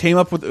 and it came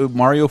up with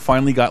Mario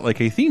finally got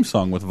like a theme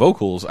song with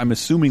vocals. I'm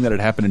assuming that it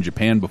happened in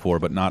Japan before,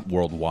 but not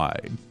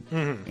worldwide.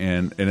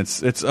 And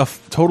it's a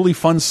totally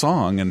fun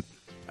song, and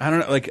I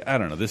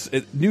don't know.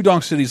 New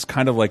Donk City is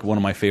kind of like one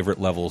of my favorite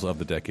levels of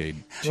the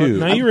decade too.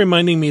 Well, now you're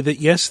reminding me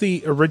that yes,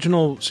 the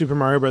original Super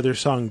Mario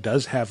Brothers song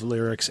does have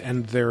lyrics,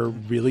 and they're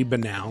really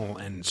banal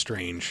and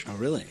strange. Oh,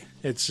 really?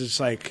 It's just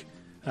like.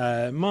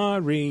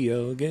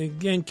 Mario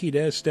Genki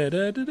des da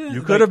da da da.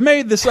 You could have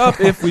made this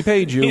up if we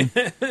paid you.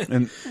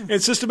 And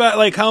it's just about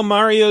like how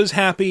Mario's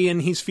happy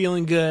and he's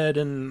feeling good,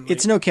 and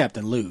it's no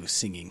Captain Lou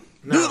singing.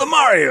 No. Do the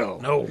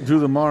Mario. No, do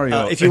the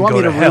Mario. If you want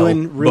me to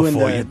ruin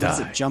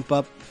the jump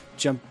up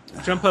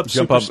Superstar. Jump up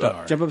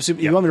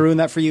super. Yeah. You want me to ruin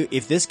that for you?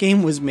 If this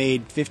game was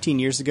made 15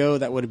 years ago,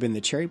 that would have been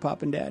the Cherry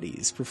Poppin'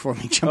 Daddies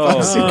performing Jump Up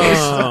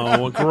Superstar.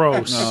 Oh,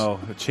 gross. No,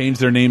 change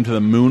their name to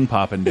the Moon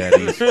Poppin'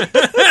 Daddies.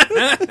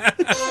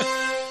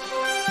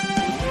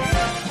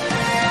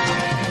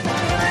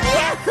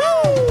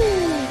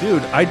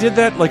 Dude, I did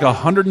that like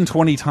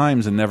 120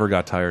 times and never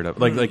got tired of.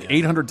 Like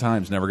 800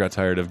 times, never got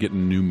tired of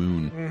getting New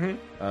Moon.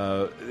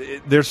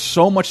 There's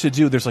so much to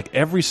do. There's like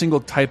every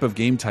single type of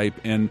game type,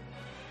 and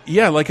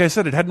yeah, like I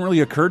said, it hadn't really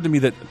occurred to me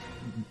that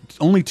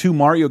only 2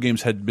 Mario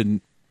games had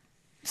been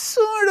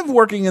sort of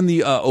working in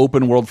the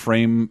open world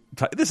frame.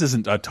 This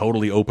isn't a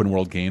totally open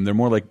world game. They're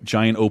more like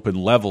giant open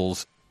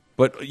levels.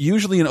 But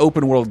usually in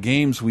open world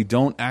games, we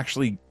don't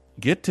actually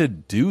get to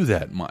do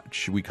that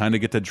much. We kind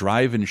of get to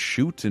drive and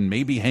shoot and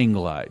maybe hang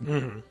glide.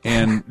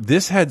 And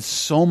this had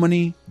so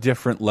many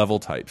different level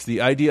types.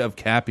 The idea of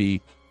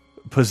Cappy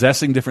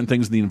possessing different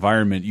things in the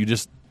environment,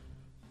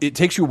 it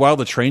takes you a while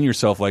to train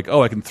yourself, like,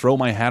 oh, I can throw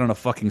my hat on a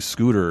fucking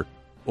scooter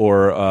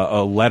or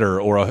a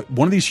letter or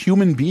one of these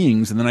human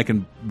beings, and then I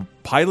can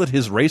pilot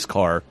his race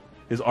car,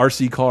 his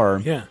RC car,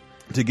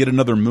 to get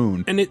another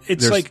moon. And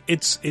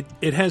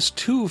it has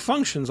 2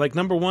 functions. Like,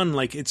 number one,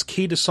 like, it's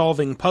key to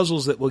solving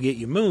puzzles that will get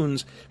you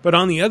moons, but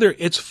on the other,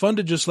 it's fun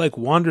to just like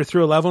wander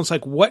through a level. It's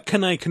like, what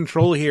can I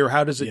control here?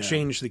 How does it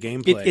change the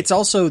gameplay? It's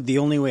also the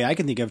only way I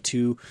can think of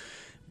to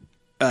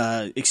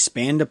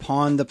expand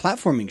upon the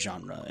platforming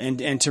genre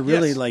and to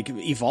really like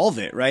evolve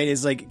it, right?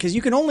 Is like, because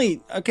you can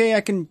only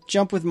I can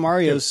jump with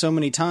Mario so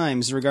many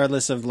times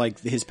regardless of like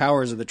his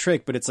powers or the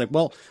trick, but it's like,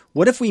 well,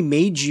 what if we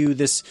made you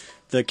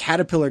the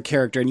caterpillar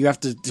character and you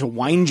have to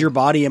wind your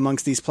body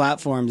amongst these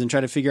platforms and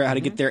try to figure out how to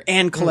get there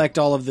and collect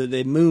all of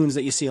the moons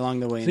that you see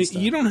along the way. And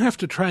stuff. You don't have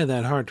to try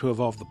that hard to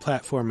evolve the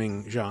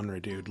platforming genre,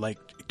 dude. Like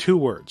 2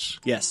 words.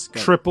 Yes.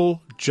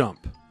 Triple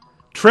jump.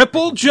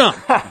 Triple jump.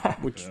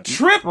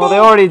 Triple. Well, they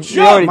already did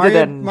Mario,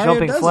 that in Mario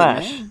Jumping does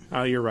Flash. it,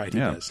 Oh, you're right. He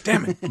does.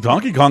 Damn it.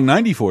 Donkey Kong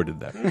 94 did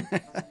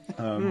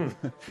that.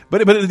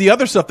 But the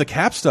other stuff, the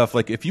Cap stuff,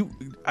 like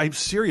I'm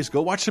serious,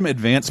 go watch some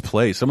advanced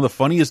play. Some of the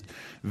funniest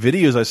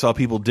videos I saw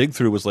people dig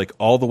through was like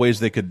all the ways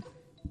they could,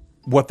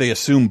 what they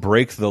assume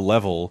break the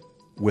level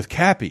with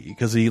Cappy,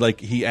 because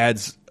he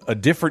adds a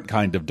different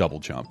kind of double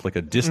jump, like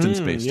a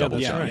distance-based double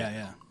jump.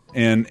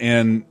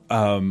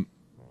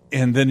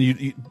 And then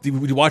you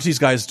watch these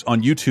guys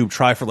on YouTube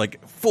try for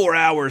like 4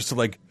 hours to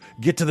like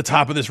get to the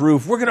top of this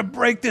roof. We're gonna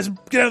break this,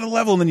 get out of the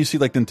level, and then you see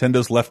like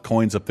Nintendo's left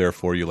coins up there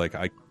for you. Like,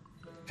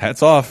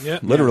 hats off,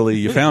 literally,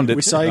 you found it.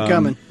 We saw you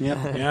coming.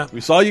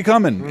 We saw you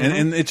coming,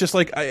 and it's just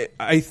like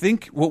I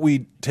think what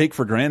we take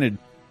for granted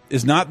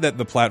is not that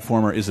the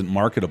platformer isn't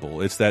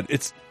marketable. It's that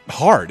it's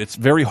hard. It's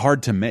very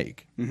hard to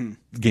make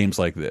games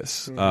like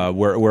this,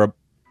 where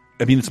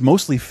I mean, it's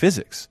mostly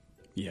physics,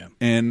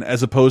 and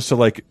as opposed to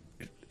like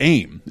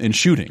aim and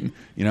shooting,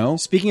 you know.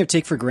 Speaking of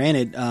take for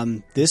granted,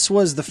 this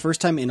was the first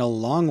time in a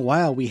long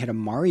while we had a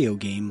Mario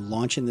game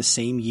launch in the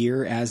same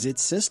year as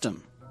its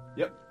system.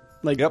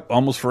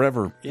 Almost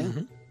forever.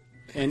 And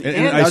I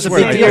that was a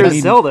swear, big year of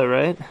Zelda,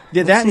 right?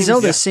 That and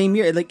Zelda same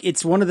year. Like,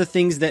 it's one of the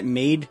things that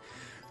made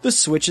the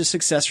Switch's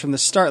success from the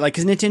start. Like,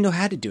 because Nintendo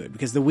had to do it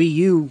because the Wii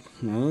U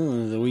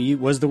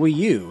was the Wii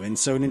U, and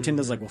so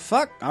Nintendo's like, well,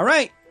 fuck, all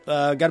right,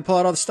 got to pull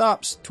out all the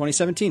stops.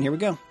 2017, here we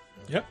go.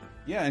 Yep.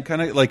 Yeah, and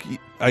kind of like,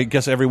 I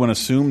guess everyone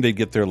assumed they'd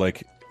get their,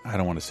 like, I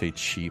don't want to say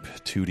cheap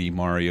 2D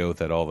Mario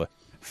that all the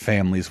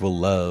families will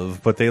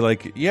love, but they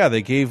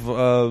they gave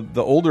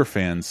the older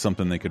fans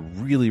something they could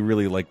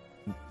really like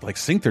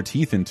sink their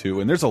teeth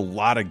into, and there's a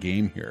lot of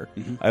game here.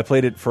 I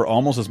played it for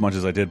almost as much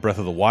as I did Breath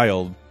of the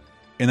Wild,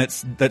 and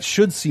that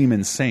should seem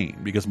insane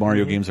because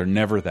Mario games are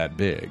never that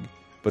big,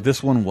 but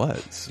this one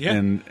was. Yeah.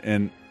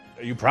 And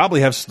you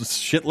probably have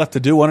shit left to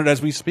do on it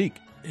as we speak.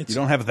 You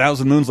don't have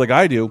 1,000 moons like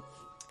I do.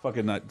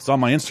 Fucking, it's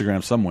on my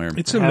Instagram somewhere.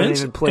 It's I haven't immense.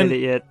 even played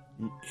it yet.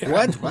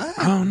 What?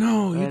 Oh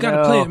no, you I got to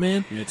know. play it,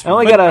 man. I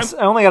only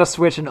got a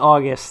Switch in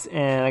August,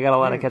 and I got a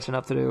lot of catching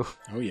up to do.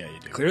 Oh yeah, you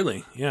do.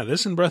 Clearly, yeah.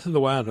 This and Breath of the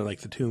Wild are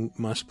like the two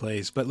must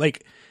plays. But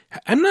like,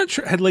 I'm not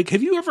sure. Have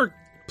you ever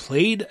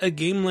played a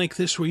game like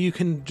this where you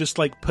can just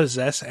like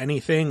possess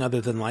anything other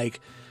than like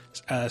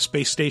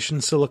Space Station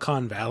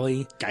Silicon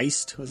Valley?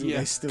 Geist wasn't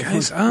Geist still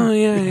Geist. Oh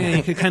yeah.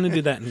 You could kind of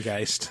do that in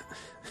Geist.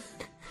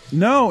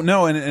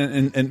 No,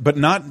 and but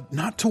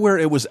not to where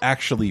it was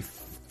actually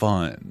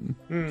fun.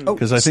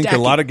 Because I think stacking.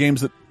 a lot of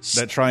games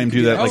that try and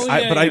do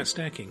that, like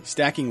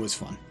Stacking was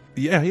fun.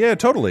 yeah,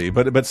 totally.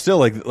 But still,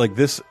 like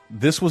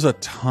this was a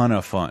ton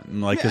of fun.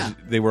 Like 'cause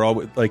they were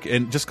always like,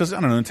 and just because I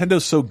don't know,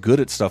 Nintendo's so good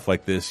at stuff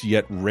like this,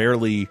 yet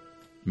rarely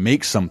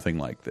makes something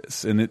like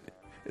this. And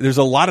there's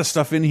a lot of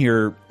stuff in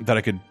here that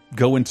I could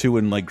go into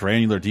in like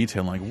granular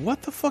detail. Like,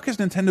 what the fuck has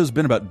Nintendo's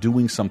been about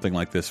doing something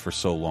like this for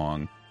so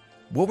long?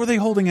 What were they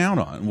holding out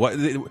on? Why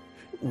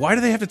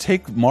do they have to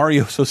take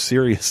Mario so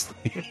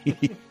seriously?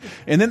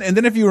 and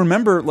then if you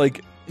remember,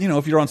 like, you know,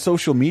 if you're on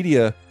social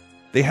media,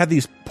 they had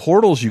these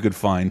portals you could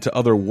find to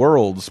other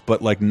worlds,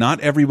 but like not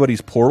everybody's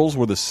portals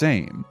were the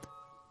same.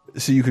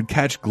 So you could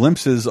catch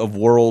glimpses of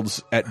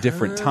worlds at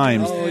different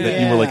times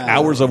that you were like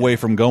hours away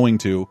from going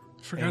to.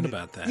 Forgot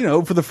about that. You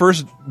know, for the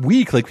first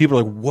week, like people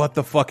are like, "What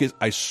the fuck is?"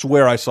 I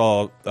swear I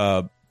saw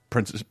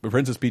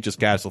Princess Peach's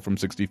castle from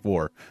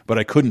 '64, but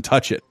I couldn't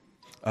touch it.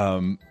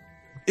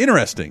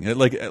 Interesting.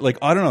 Like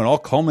I don't know. It all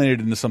culminated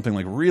into something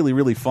like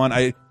really fun.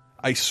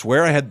 I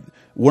swear I had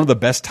one of the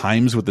best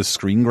times with the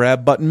screen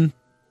grab button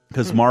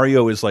because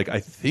Mario is like,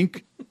 I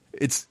think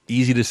it's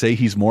easy to say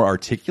he's more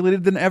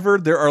articulated than ever.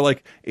 There are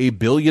like a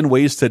billion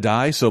ways to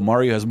die, so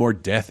Mario has more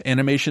death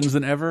animations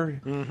than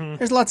ever.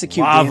 There's lots of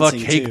cute lava,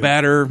 dancing, cake too.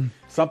 batter.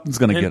 Something's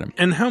gonna get him.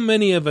 And how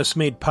many of us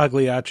made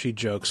Pagliacci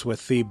jokes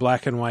with the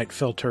black and white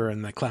filter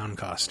and the clown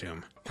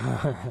costume?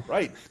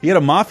 Right. He had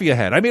a mafia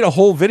hat. I made a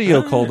whole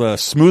video called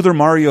 "Smoother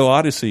Mario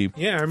Odyssey."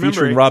 Yeah, I remember.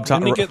 Featuring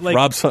Didn't it get like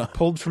Rob's.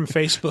 pulled from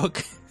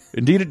Facebook?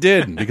 Indeed, it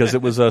did because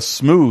it was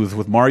Smooth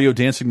with Mario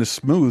dancing to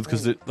Smooth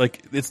because it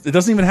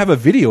doesn't even have a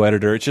video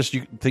editor. It's just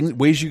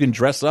ways you can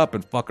dress up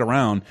and fuck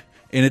around,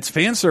 and it's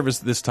fan service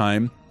this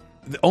time.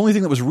 The only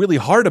thing that was really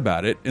hard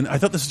about it, and I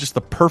thought this was just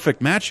the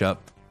perfect matchup,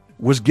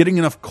 was getting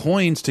enough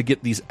coins to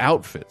get these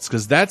outfits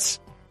because that's.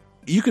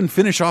 You can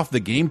finish off the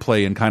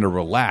gameplay and kind of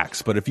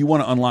relax, but if you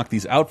want to unlock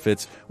these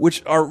outfits,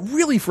 which are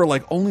really for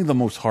like only the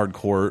most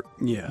hardcore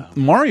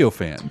Mario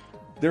fan,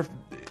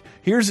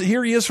 here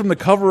he is from the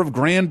cover of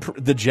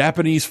the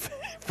Japanese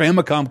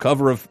Famicom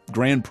cover of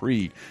Grand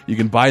Prix. You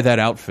can buy that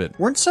outfit.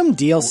 Weren't some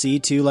DLC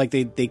too? Like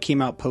they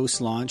came out post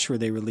launch where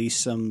they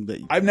released some.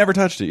 I've never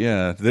touched it.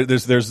 Yeah,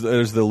 there's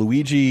the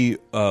Luigi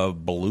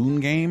balloon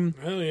game.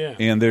 Oh yeah,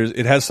 and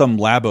it has some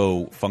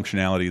Labo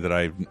functionality that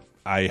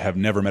I have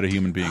never met a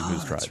human being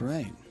who's tried. That's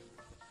right.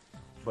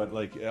 But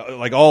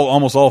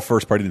almost all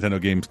first party Nintendo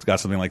games got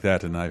something like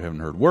that, and I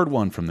haven't heard word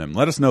one from them.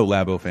 Let us know,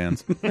 Labo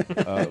fans.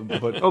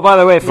 Oh, by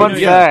the way, fun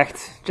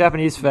fact,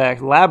 Japanese fact: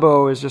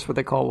 Labo is just what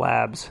they call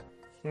labs.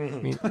 I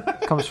mean,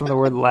 it comes from the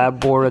word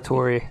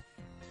laboratory.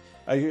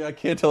 I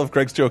can't tell if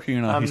Greg's joking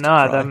or not. I'm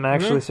not. I'm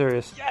actually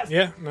serious. Yes.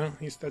 Yeah, no,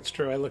 that's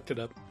true. I looked it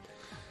up.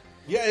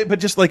 Yeah, but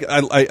just like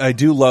I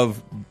do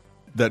love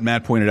that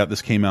Matt pointed out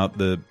this came out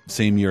the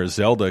same year as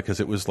Zelda because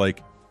it was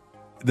like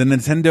the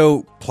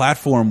Nintendo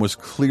platform was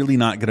clearly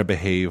not going to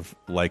behave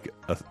like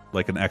an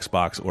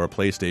Xbox or a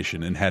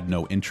PlayStation and had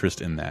no interest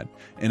in that.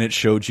 And it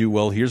showed you,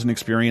 well, here's an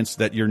experience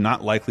that you're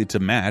not likely to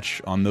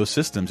match on those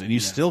systems, and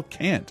you still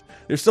can't.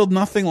 There's still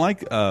nothing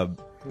like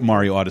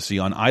Mario Odyssey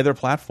on either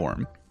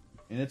platform.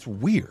 And it's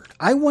weird.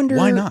 I wonder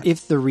Why not?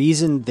 if the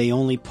reason they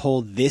only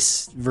pull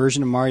this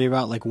version of Mario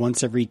out like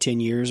once every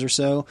 10 years or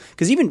so,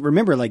 because even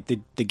remember, like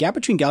the gap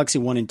between Galaxy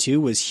 1 and 2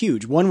 was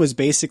huge. One was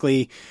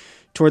basically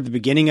toward the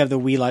beginning of the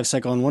Wii life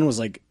cycle, and one was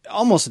like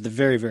almost at the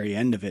very, very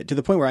end of it, to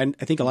the point where I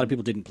think a lot of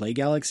people didn't play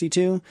Galaxy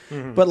 2.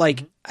 But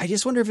like, I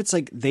just wonder if it's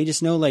like they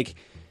just know like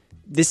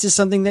this is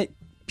something that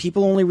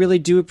people only really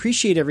do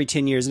appreciate every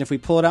 10 years. And if we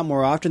pull it out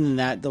more often than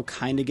that, they'll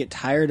kind of get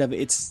tired of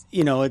it.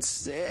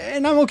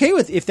 And I'm okay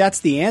with if that's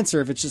the answer.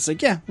 If it's just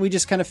like, yeah, we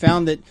just kind of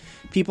found that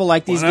people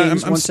like these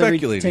games once every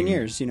 10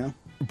 years, you know?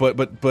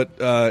 But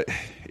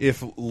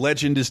if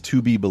legend is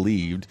to be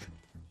believed,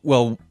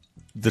 well,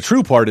 the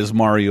true part is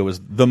Mario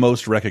is the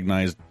most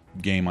recognized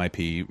game IP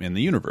in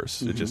the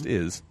universe. It just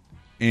is.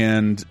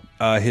 and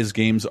his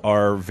games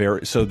are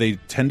they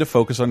tend to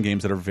focus on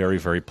games that are very,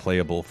 very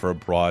playable for a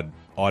broad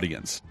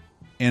audience.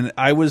 And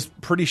I was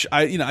pretty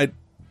I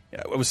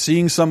was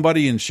seeing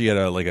somebody, and she had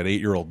an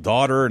 8-year-old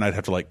daughter, and I'd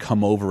have to like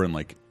come over and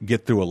like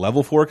get through a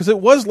level for her, because it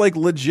was like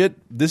legit.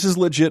 This is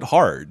legit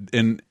hard,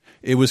 and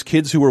it was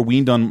kids who were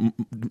weaned on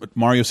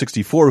Mario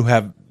 64 who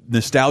have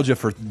nostalgia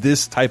for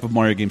this type of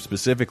Mario game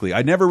specifically.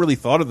 I never really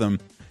thought of them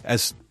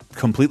as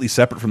completely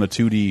separate from the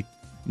 2D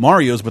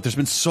Marios, but there's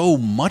been so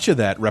much of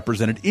that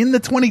represented in the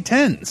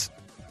 2010s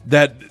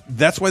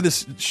that's why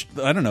this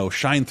I don't know,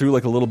 shined through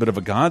like a little bit of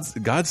a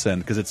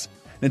godsend, because it's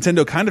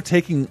Nintendo kind of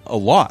taking a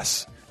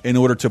loss in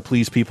order to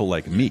please people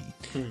like me.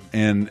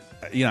 And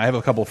I have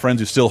a couple of friends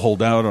who still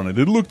hold out on it.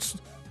 It looks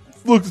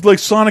like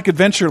Sonic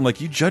Adventure. I'm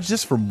like, you judge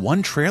this from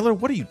one trailer?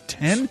 What are you,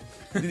 10?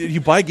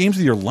 You buy games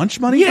with your lunch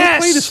money? Yes!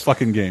 Go play this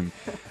fucking game.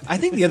 I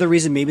think the other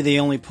reason maybe they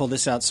only pull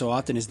this out so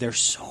often is there's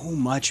so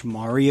much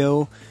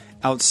Mario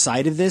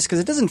outside of this, because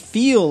it doesn't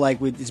feel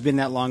like it's been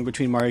that long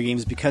between Mario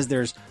games, because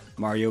there's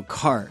Mario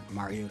Kart,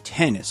 Mario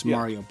Tennis,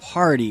 Mario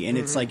Party, and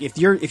it's like if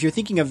you're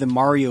thinking of the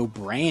Mario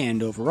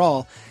brand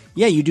overall,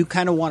 yeah, you do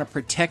kind of want to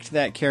protect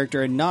that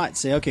character and not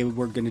say, okay,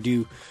 we're going to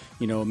do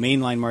a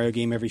mainline Mario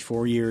game every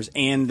 4 years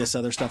and this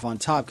other stuff on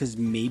top, because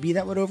maybe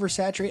that would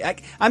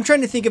oversaturate. I'm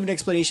trying to think of an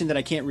explanation that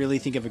I can't really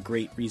think of a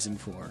great reason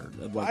for.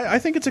 I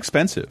think it's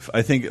expensive.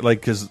 I think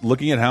because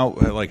looking at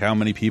how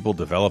many people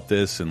developed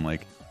this, and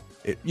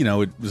it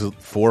was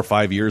 4 or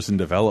 5 years in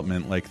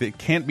development. Like, it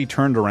can't be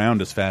turned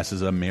around as fast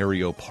as a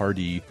Mario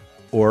Party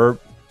or,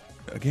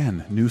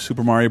 again, new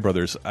Super Mario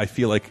Brothers. I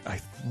feel like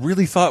I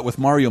really thought with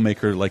Mario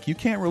Maker, like, you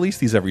can't release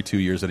these every 2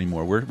 years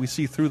anymore. We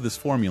see through this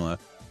formula.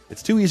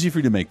 It's too easy for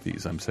you to make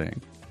these, I'm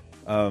saying.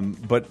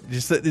 But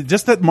just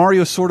that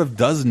Mario sort of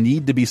does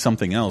need to be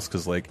something else,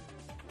 because,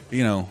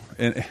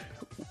 and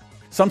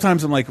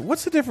sometimes I'm like,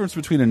 what's the difference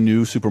between a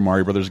new Super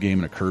Mario Brothers game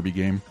and a Kirby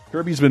game?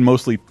 Kirby's been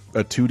mostly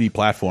a 2D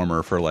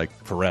platformer for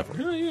forever.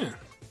 Oh yeah.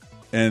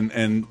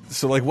 And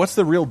so what's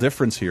the real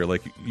difference here?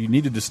 Like, you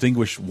need to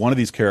distinguish one of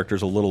these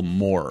characters a little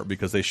more,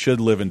 because they should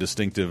live in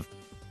distinctive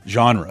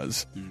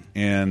genres.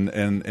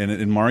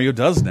 And Mario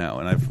does now.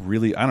 And I've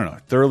really, I don't know,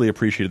 thoroughly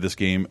appreciated this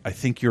game. I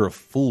think you're a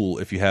fool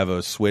if you have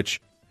a Switch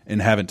and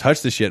haven't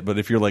touched this yet. But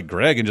if you're like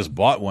Greg and just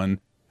bought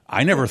one,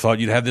 I never thought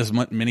you'd have this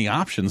many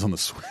options on the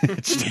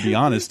Switch, to be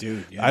honest.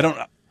 Dude,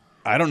 yeah.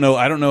 I don't know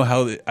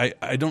how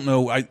I don't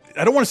want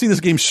to see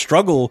this game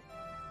struggle,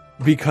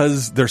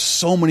 because there's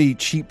so many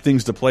cheap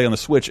things to play on the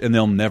Switch, and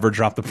they'll never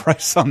drop the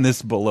price on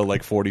this below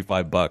like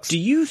 $45. Do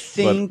you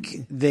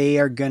think they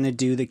are going to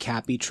do the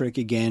Cappy trick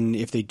again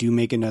if they do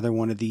make another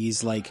one of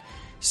these? I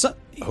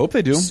hope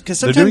they do. Because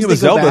They're sometimes doing it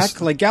with they go Zelda.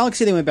 back. Like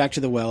Galaxy, they went back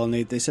to the well, and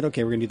they said,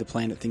 okay, we're going to do the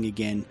planet thing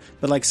again.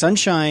 But like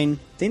Sunshine,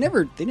 they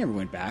never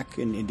went back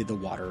and did the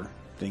water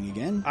thing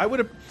again. I would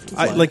have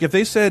if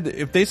they said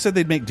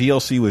they'd make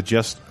DLC with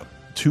just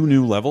 2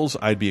 new levels,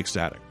 I'd be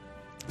ecstatic.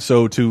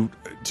 So to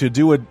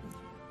do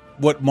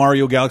what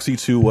Mario Galaxy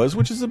 2 was,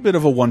 which is a bit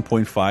of a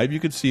 1.5, you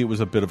could see it was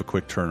a bit of a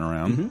quick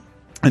turnaround,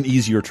 an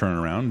easier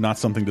turnaround, not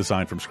something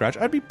designed from scratch.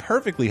 I'd be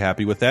perfectly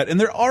happy with that, and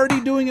they're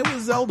already doing it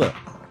with Zelda.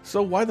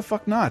 So why the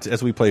fuck not,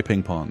 as we play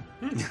ping pong?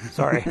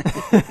 Sorry.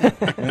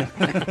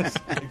 It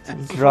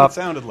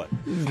sounded like.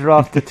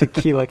 Drop the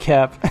tequila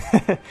cap.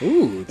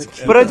 Ooh,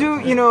 But I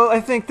do, I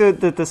think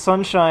that the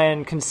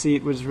Sunshine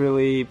conceit was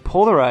really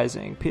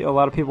polarizing. A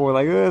lot of people were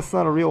like, it's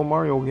not a real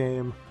Mario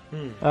game.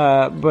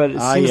 But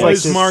it seems like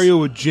this,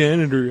 Mario a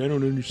janitor? I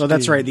don't understand. well,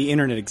 that's right. The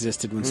internet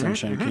existed when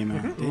Sunshine came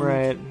out.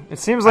 right. It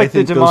seems like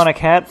the demonic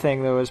hat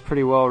thing, though, is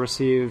pretty well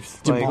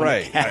received.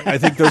 Right. I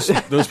think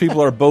those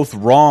people are both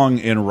wrong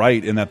and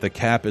right in that the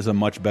cap is a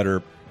much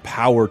better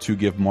power to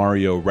give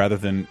Mario, rather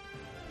than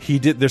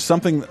there's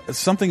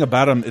something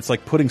about him. It's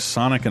like putting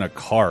Sonic in a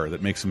car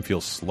that makes him feel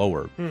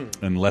slower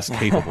and less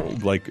capable.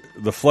 Like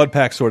the Flood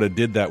Pack sort of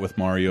did that with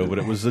Mario, but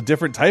it was a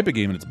different type of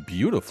game, and it's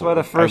beautiful.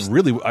 That's why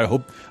I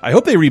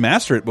hope they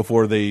remaster it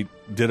before they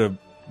did a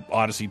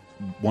Odyssey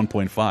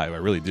 1.5. I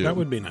really do. That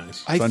would be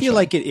nice. I feel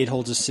like it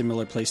holds a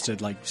similar place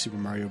to like Super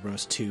Mario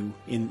Bros. 2,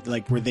 in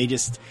like where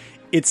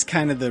it's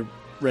kind of the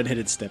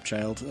redheaded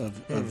stepchild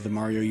of the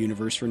Mario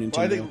universe for Nintendo.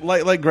 Well, I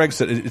think, like Greg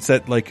said, it's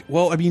that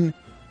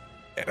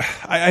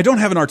I don't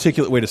have an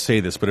articulate way to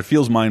say this, but it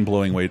feels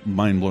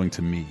mind-blowing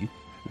to me,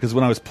 because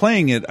when I was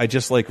playing it, I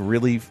just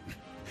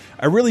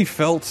I really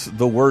felt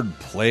the word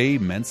play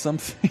meant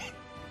something.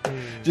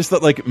 Just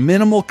that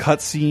minimal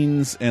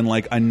cutscenes, and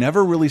I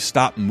never really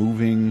stopped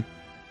moving,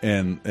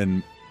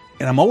 and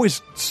I'm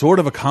always sort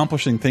of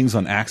accomplishing things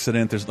on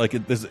accident.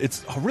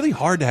 It's really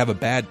hard to have a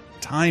bad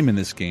time in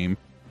this game,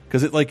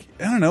 because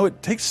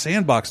it takes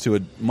Sandbox to a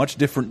much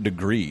different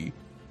degree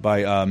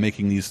by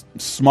making these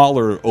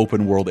smaller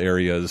open world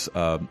areas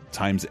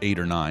times 8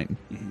 or 9,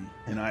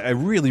 and I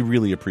really,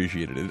 really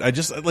appreciated it. I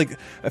felt like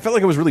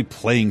I was really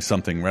playing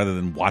something rather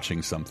than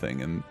watching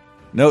something, and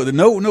No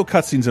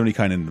cutscenes of any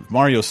kind. And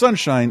Mario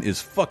Sunshine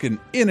is fucking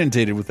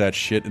inundated with that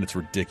shit, and it's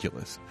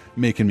ridiculous,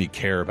 making me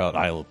care about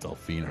Isle of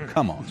Delfino.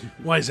 Come on.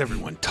 Why is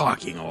everyone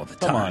talking all the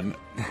time? Come on.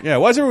 Yeah,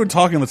 why is everyone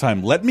talking all the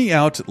time? Let me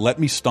out. Let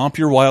me stomp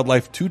your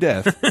wildlife to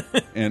death,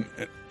 and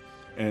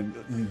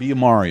be a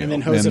Mario, and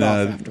then hose it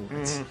off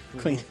afterwards.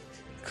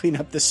 Clean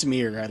up the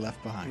smear I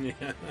left behind.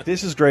 Yeah.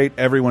 This is great.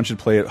 Everyone should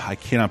play it. I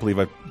cannot believe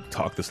I've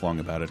talked this long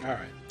about it. All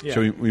right. Yeah.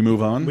 Shall we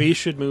move on? We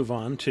should move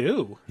on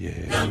too.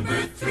 Yeah.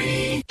 Number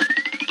 3.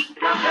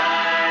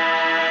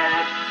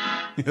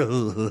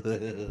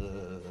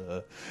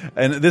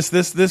 And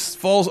this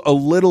falls a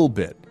little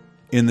bit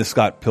in the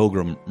Scott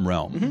Pilgrim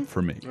realm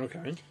for me.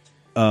 Okay.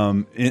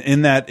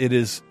 In that it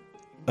is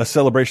a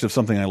celebration of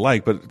something I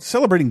like, but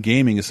celebrating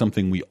gaming is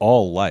something we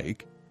all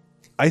like.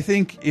 I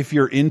think if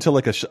you're into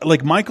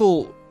like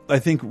Michael, I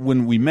think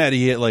when we met,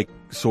 he had like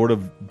sort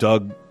of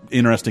dug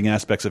interesting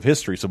aspects of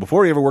history. So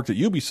before he ever worked at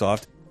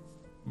Ubisoft,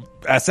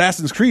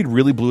 Assassin's Creed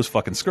really blew his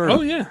fucking skirt. Oh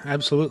yeah,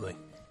 absolutely.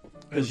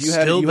 Because you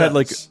had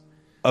like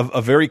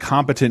a very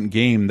competent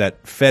game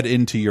that fed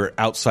into your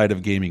outside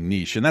of gaming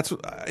niche, and that's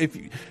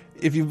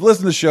if you've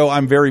listened to the show,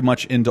 I'm very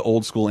much into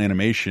old school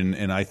animation,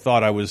 and I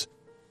thought I was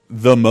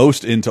the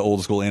most into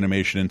old school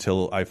animation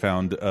until I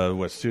found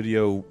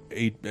Studio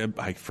 8,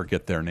 I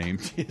forget their name,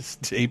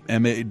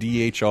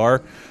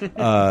 MDHR,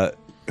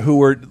 who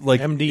were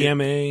like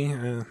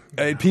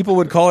MDMA. People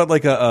would call it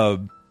like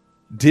a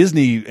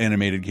Disney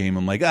animated game.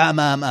 I'm like,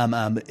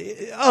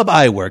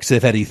 iWorks,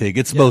 if anything.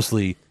 It's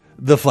mostly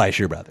the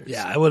Fleischer brothers.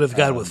 Yeah, I would have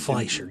gone with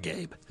Fleischer,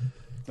 Gabe.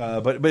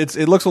 But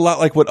it looks a lot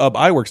like what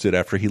iWorks did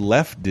after he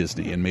left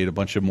Disney and made a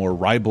bunch of more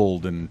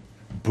ribald and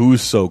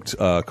booze-soaked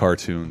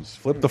cartoons.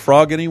 Flip the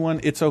Frog, anyone?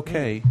 It's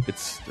okay.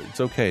 It's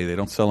okay. They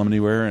don't sell them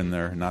anywhere, and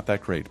they're not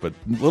that great. But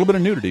a little bit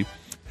of nudity.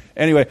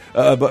 Anyway,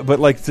 but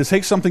like to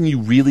take something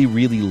you really,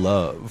 really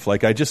love.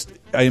 Like I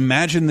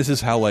imagine this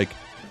is how like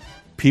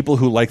people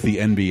who like the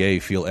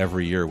NBA feel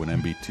every year when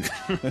NBA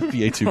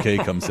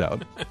 2K comes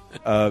out.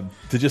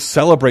 To just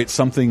celebrate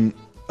something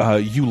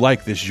you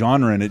like, this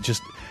genre, and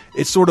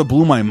it sort of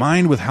blew my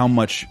mind with how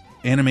much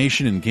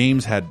animation and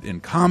games had in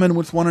common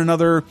with one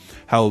another,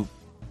 how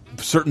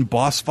certain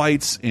boss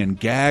fights and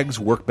gags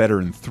work better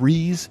in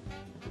threes.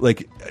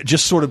 Like,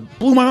 just sort of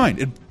blew my mind.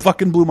 It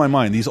fucking blew my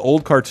mind. These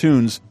old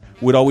cartoons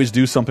would always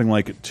do something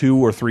like 2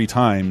 or 3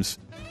 times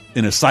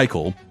in a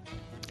cycle,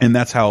 and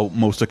that's how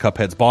most of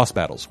Cuphead's boss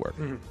battles work.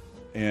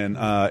 And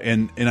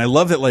I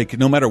love that, like,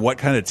 no matter what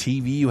kind of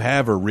TV you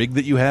have or rig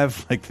that you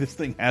have, like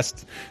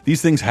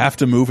these things have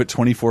to move at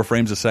 24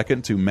 frames a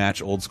second to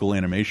match old school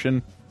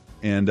animation.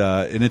 And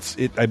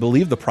I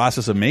believe the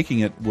process of making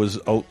it was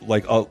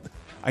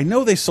I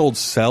know they sold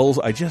cells.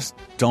 I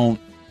don't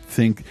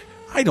think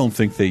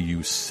they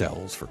use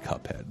cells for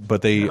Cuphead,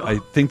 but I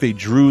think they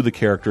drew the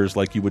characters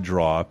like you would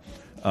draw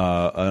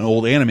an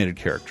old animated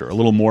character, a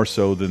little more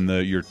so than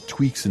your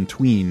tweaks and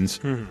tweens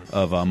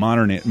of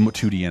modern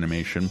 2D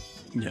animation.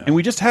 Yeah. And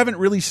we just haven't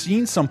really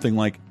seen something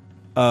like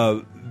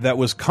that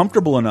was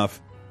comfortable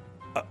enough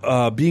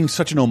being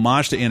such an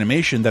homage to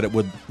animation that it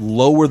would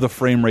lower the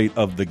frame rate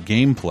of the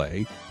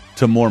gameplay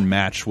to more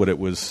match what it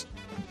was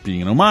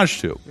being an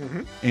homage to.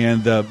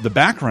 And the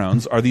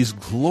backgrounds are these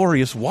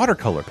glorious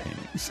watercolor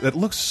paintings that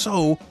look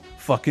so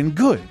fucking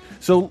good.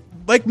 So,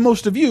 like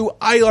most of you,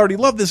 I already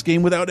love this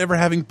game without ever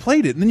having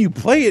played it. And then you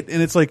play it,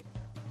 and it's like,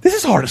 this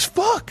is hard as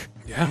fuck.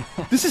 Yeah.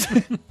 This is...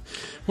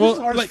 Well, this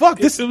is hard as like, fuck.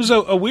 It was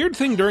a weird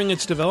thing during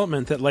its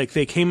development that, like,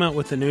 they came out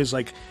with the news,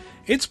 like,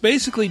 it's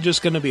basically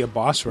just going to be a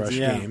boss rush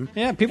game.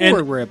 Yeah,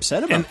 people were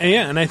upset about it.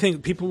 And I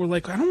think people were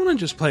like, I don't want to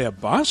just play a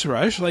boss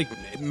rush. Like,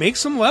 make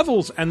some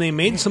levels. And they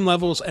made some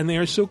levels, and they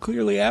are so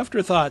clearly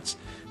afterthoughts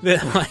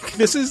that, like,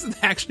 this is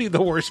actually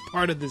the worst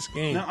part of this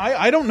game. Now,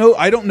 I don't know.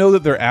 I don't know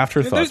that they're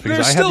afterthoughts They're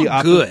because I still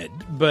have good,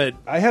 but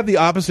I have the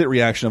opposite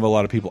reaction of a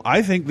lot of people.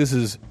 I think this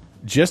is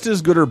just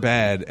as good or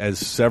bad as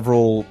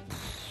several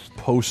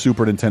post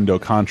Super Nintendo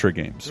Contra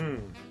games.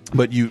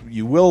 But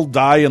you will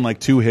die in like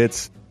 2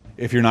 hits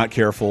if you're not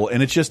careful,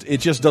 and it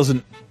just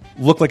doesn't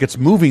look like it's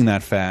moving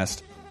that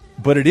fast.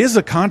 But it is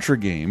a Contra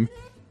game.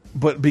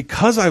 But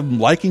because I'm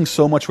liking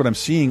so much what I'm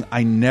seeing,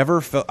 I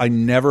never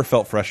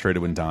felt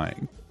frustrated when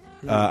dying.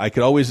 I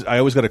always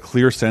got a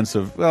clear sense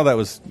of, well, that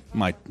was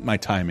my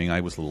timing.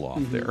 I was a little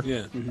off there.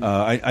 Yeah.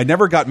 I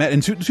never got mad,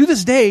 and to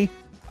this day,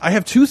 I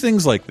have 2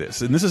 things like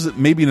this, and this is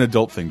maybe an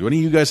adult thing. Do any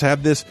of you guys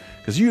have this?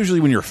 Because usually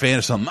when you're a fan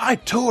of something, I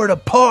tore it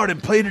apart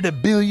and played it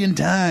 1 billion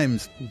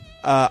times.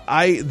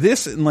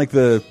 This and like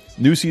the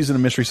new season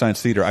of Mystery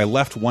Science Theater, I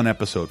left 1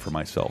 episode for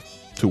myself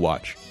to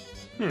watch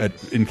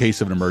in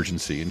case of an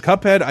emergency. And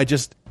Cuphead,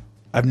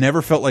 I've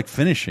never felt like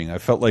finishing. I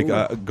felt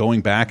like going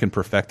back and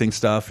perfecting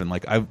stuff, and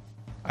like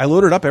I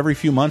load it up every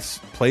few months,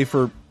 play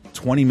for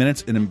 20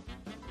 minutes, and am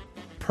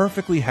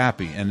perfectly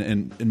happy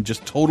and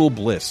just total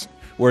bliss.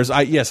 Whereas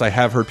I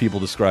have heard people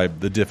describe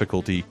the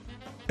difficulty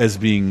as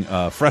being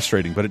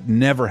frustrating, but it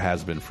never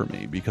has been for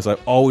me because I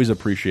always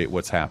appreciate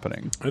what's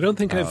happening. I don't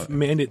think I've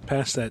made it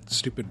past that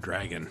stupid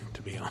dragon,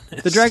 to be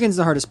honest. The dragon's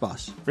the hardest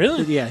boss.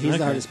 Really? Yeah, he's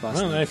the hardest boss.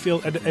 Well, I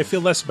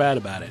feel less bad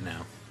about it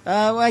now.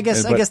 Well, I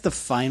guess But- the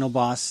final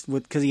boss,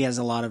 because he has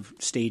a lot of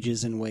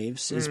stages and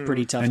waves, is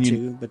pretty tough And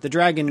too. But the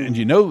dragon, And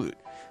you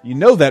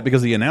know that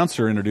because the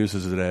announcer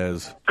introduces it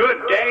as Good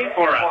day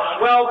for a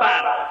swell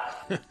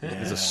battle.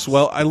 it's a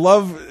swell. I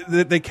love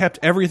that they kept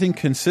everything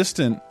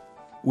consistent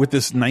with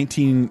this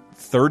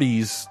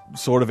 1930s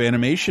sort of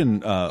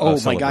animation. oh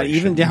my god!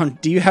 Even down,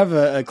 do you have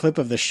a clip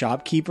of the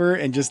shopkeeper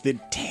and just the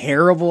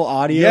terrible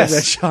audio? Of that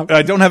Yes, shop.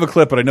 I don't have a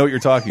clip, but I know what you're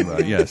talking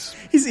about. Yes,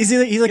 He's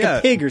like Yeah.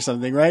 a pig or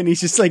something, right? And he's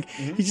just like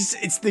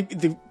it's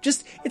the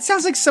just. It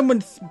sounds like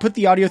someone put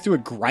the audio through a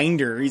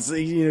grinder. He's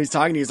he's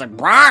talking. He's like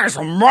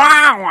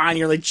and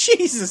you're like,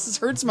 Jesus, this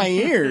hurts my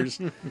ears.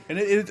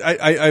 and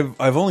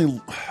I've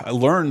only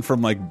learned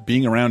from like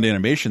being around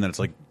animation that it's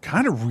like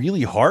kind of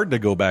really hard to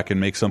go back and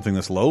make something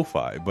that's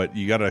lo-fi, but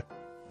you got to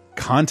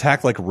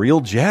contact like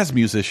real jazz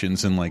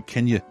musicians and like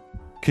can you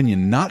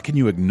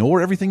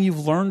ignore everything you've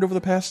learned over the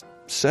past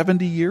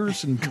 70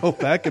 years and go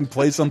back and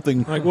play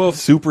something Like, well,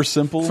 super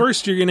simple?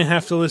 First, you're going to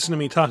have to listen to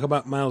me talk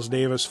about Miles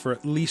Davis for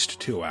at least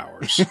 2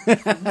 hours.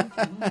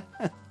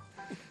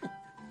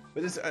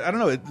 But I don't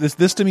know.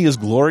 This to me is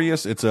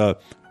glorious. It's a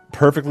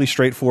perfectly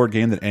straightforward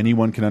game that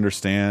anyone can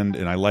understand,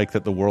 and I like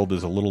that the world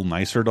is a little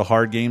nicer to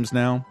hard games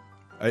now.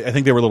 I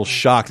think they were a little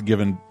shocked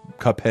given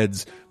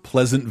Cuphead's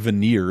pleasant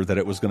veneer that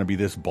it was going to be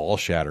this ball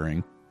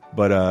shattering.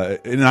 But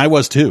and I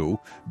was too.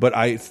 But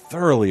I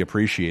thoroughly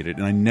appreciate it,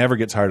 and I never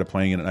get tired of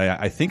playing it. And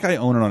I think I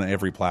own it on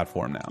every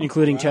platform now,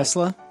 Including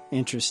Tesla.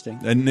 Interesting.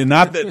 and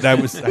not that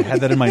was I had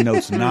that in my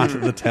notes. Not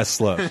the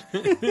Tesla.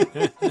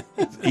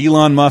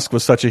 Elon Musk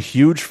was such a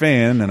huge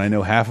fan, and I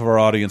know half of our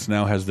audience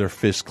now has their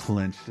fist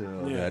clenched.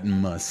 Oh, that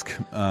Musk.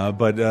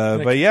 But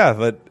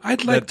yeah,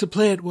 I'd like to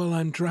play it while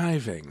I'm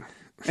driving.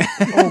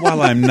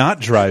 while I'm not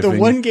driving. The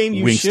one game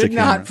you winks to should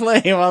not camera.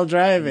 play while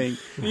driving.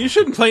 You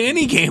shouldn't play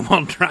any game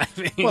while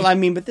driving. Well, I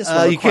mean, but this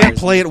one You can't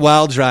play it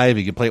while driving.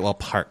 You can play it while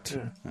parked.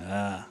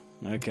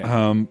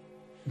 Okay,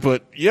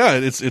 But yeah,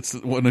 it's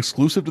an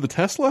exclusive to the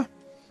Tesla.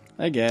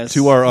 I guess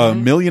To our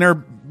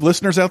millionaire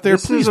listeners out there,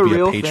 This please is a be a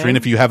real patron thing.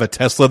 if you have a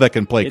Tesla that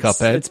can play it's,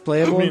 Cuphead. it's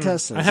playable in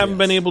Tesla. I haven't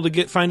been able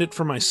to find it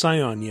for my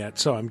Scion yet,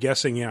 so I'm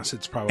guessing yes,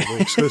 it's probably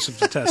exclusive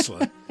to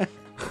Tesla.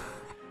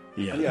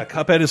 Yeah,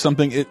 Cuphead is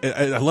something.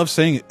 I love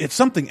saying it. It's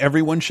something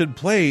everyone should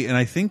play, and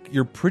I think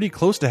you're pretty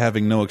close to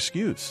having no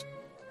excuse.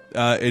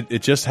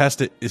 It just has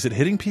to. Is it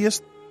hitting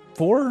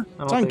PS4?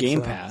 It's on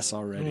Game Pass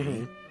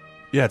already.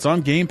 Yeah, it's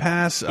on Game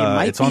Pass. It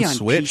might it's be on on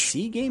Switch.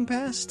 PC Game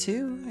Pass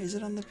too. Is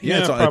it on the PC?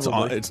 Yeah,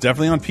 probably. it's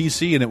definitely on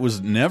PC, and it was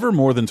never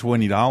more than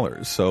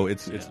 $20. So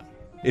it's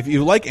if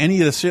you like any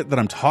of the shit that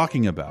I'm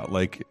talking about,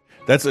 like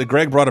that's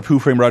Greg brought up Who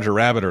Framed Roger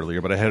Rabbit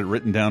earlier, but I had it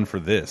written down for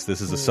this. This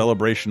is a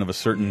celebration of a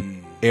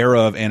certain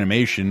era of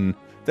animation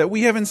that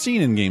we haven't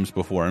seen in games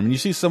before. I mean, you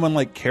see someone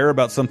like care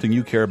about something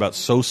you care about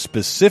so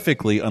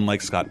specifically,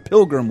 unlike Scott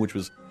Pilgrim, which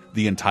was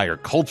the entire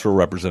culture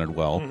represented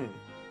well.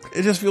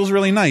 It just feels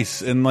really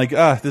nice and like,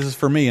 this is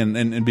for me.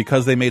 And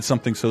because they made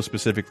something so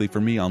specifically for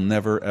me, I'll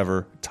never,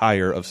 ever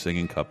tire of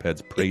singing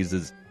Cuphead's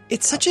praises.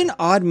 It's such an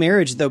odd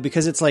marriage, though,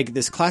 because it's like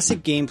this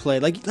classic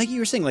gameplay, like you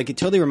were saying, like it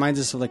totally reminds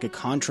us of like a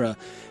Contra,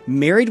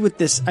 married with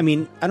this. I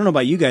mean, I don't know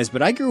about you guys,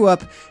 but I grew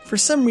up, for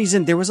some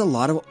reason, there was a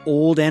lot of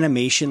old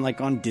animation,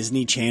 like on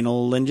Disney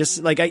Channel, and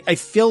just like I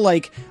feel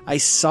like I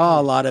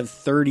saw a lot of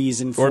 30s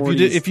and 40s. Or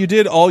if you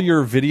did all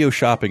your video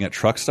shopping at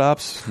truck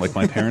stops, like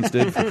my parents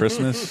did for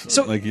Christmas,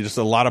 So- like you just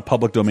a lot of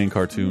public domain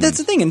cartoons. That's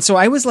the thing, and so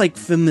I was like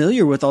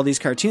familiar with all these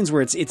cartoons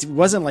where it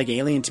wasn't like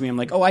alien to me. I'm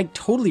like, oh, I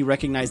totally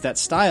recognize that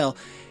style.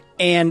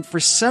 And for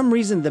some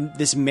reason,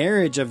 this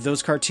marriage of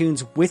those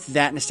cartoons with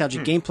that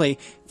nostalgic gameplay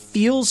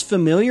feels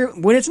familiar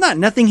when it's not.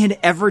 Nothing had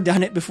ever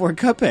done it before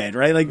Cuphead,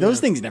 right? Like those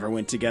things never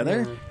went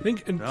together.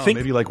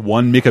 Maybe like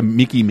one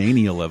Mickey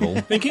Mania level.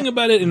 Thinking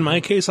about it, in my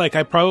case, like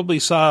I probably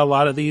saw a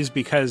lot of these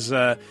because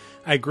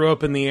I grew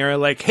up in the era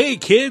like, hey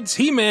kids,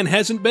 He-Man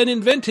hasn't been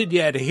invented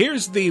yet.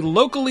 Here's the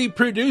locally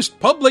produced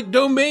public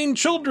domain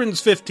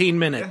children's 15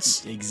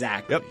 minutes.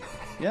 Exactly. Yep.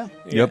 Yeah.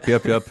 Yep.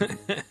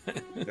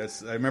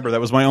 I remember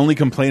that was my only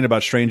complaint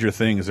about Stranger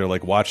Things. They're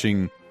like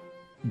watching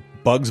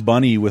Bugs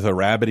Bunny with a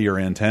rabbit ear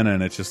antenna,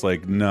 and it's just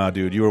like, nah,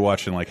 dude, you were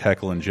watching like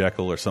Heckle and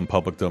Jekyll or some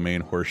public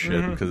domain horse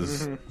shit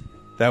because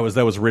that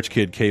was rich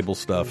kid cable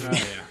stuff. Oh,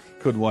 yeah.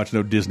 Couldn't watch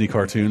no Disney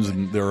cartoons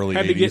in the early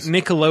Had 80s. to get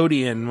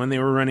Nickelodeon when they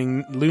were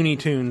running Looney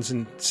Tunes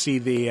and see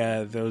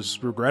the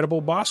those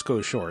regrettable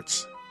Bosco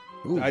shorts.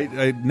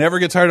 I never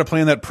get tired of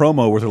playing that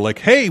promo where they're like,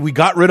 "Hey, we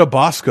got rid of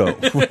Bosco.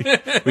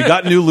 we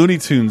got new Looney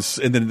Tunes,"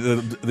 and then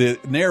the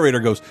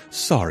narrator goes,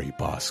 "Sorry,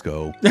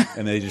 Bosco,"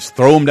 and they just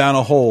throw him down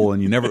a hole,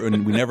 and we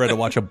never had to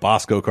watch a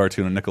Bosco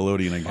cartoon on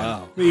Nickelodeon again.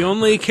 Wow. The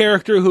only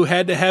character who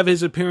had to have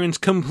his appearance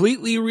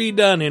completely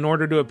redone in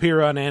order to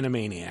appear on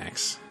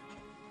Animaniacs.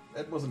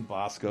 That wasn't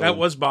Bosco. That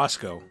was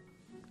Bosco.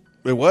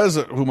 It was.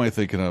 Who am I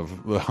thinking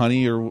of? The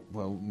Honey or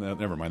no,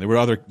 never mind.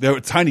 There were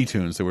Tiny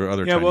Toons. There were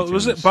other. Yeah, Tiny well, Toons.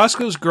 was it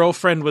Bosco's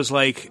girlfriend was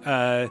like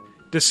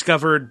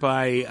discovered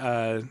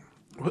by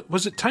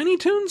was it Tiny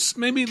Toons?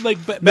 Maybe like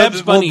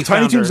Babs Bunny.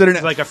 Tiny found Toons her,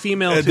 didn't like a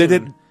female. They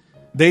toon.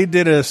 They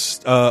did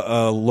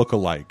a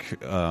look-alike,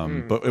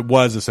 but it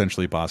was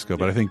essentially Bosco.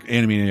 But I think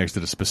Animaniacs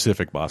did a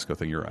specific Bosco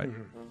thing. You're right.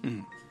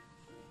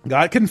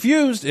 Got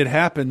confused. It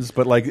happens,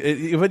 but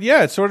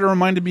it sort of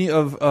reminded me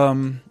of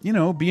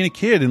being a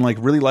kid and like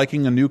really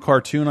liking a new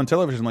cartoon on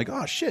television. Like,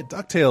 oh shit,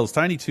 DuckTales,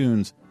 Tiny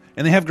Toons,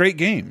 and they have great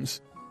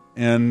games.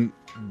 And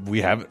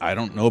I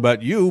don't know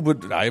about you,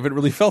 but I haven't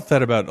really felt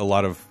that about a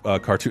lot of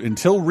cartoon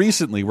until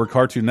recently, where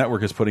Cartoon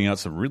Network is putting out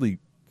some really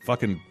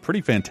fucking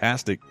pretty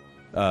fantastic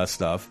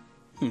stuff.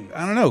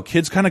 I don't know.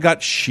 Kids kind of got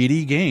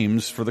shitty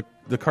games for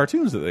the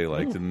cartoons that they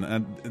liked,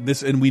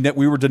 and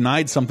we were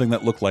denied something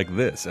that looked like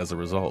this as a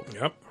result.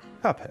 Yep.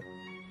 Cuphead.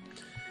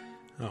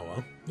 Oh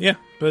well, yeah,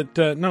 but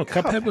no,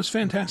 Cuphead was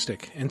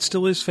fantastic and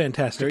still is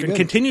fantastic Very and good.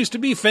 continues to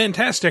be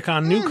fantastic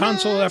on new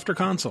console after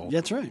console.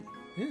 That's right.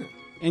 Yeah.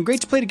 And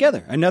great to play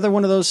together. Another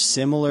one of those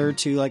similar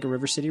to like a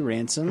River City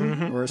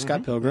Ransom or a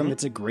Scott Pilgrim.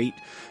 It's a great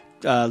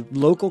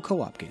local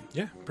co-op game.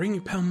 Yeah, bring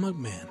your pal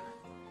Mugman.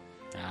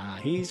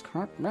 He's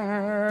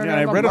Yeah,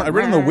 I read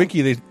on the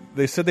wiki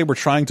they said they were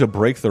trying to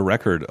break the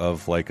record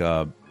of like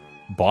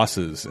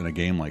bosses in a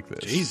game like this.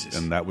 Jesus.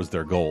 And that was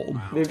their goal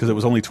because it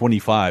was only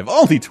 25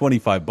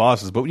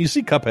 bosses. But when you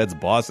see Cuphead's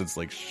boss, it's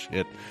like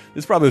shit.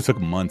 This probably took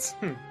months,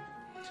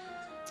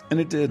 and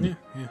it did.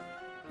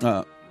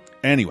 Yeah.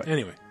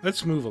 Anyway,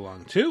 let's move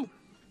along to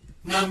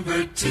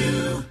Number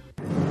 2.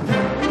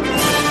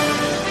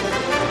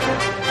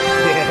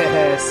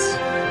 Yes.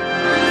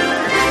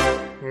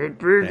 It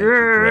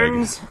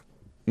begins.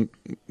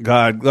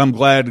 God, I'm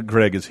glad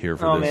Greg is here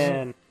for Oh this.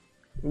 man,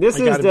 this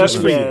I is got it just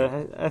for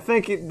definitely. I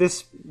think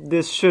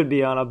this should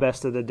be on a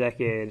best of the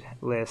decade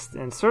list,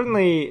 and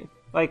certainly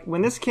like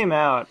when this came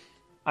out,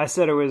 I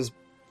said it was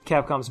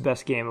Capcom's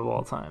best game of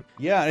all time.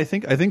 Yeah, I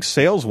think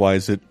sales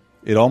wise, it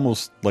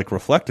almost like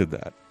reflected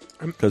that.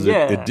 Because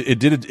Yeah. it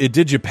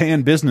did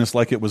Japan business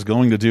like it was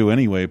going to do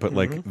anyway, but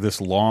like this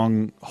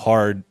long,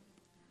 hard,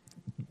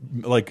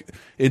 like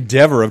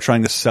endeavor of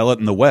trying to sell it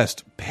in the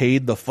West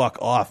paid the fuck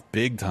off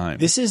big time.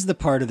 This is the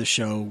part of the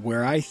show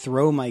where I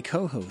throw my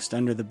co-host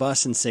under the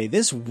bus and say,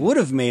 this would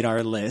have made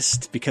our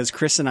list because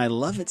Chris and I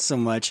love it so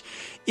much,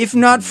 if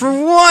not for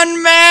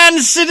one man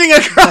sitting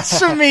across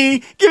from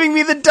me giving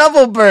me the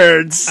double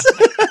birds.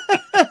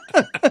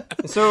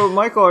 So,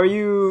 Michael, are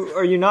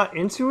you not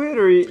into it,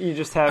 or you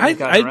just haven't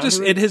gotten around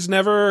to it? It has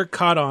never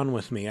caught on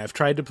with me. I've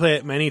tried to play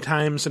it many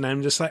times, and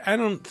I'm just like, I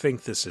don't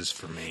think this is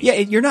for me. Yeah,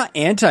 you're not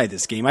anti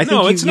this game. I think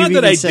No, it's not you've that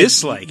even I said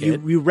dislike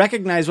it. You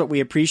recognize what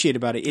we appreciate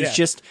about it. It's Yeah.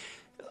 just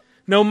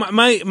No,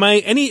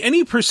 my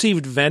any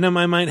perceived venom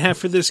I might have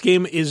for this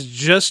game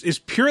is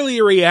purely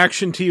a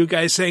reaction to you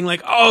guys saying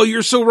like, "Oh,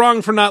 you're so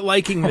wrong for not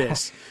liking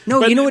this." No,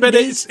 but, you know what but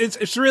it is?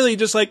 It's really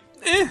just like,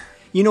 eh.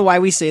 You know why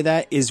we say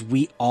that is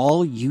we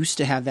all used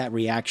to have that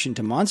reaction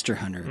to Monster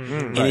Hunter,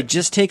 and it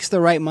just takes the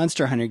right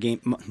Monster Hunter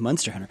game,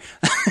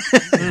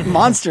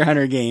 Monster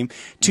Hunter game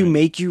to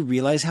make you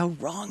realize how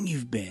wrong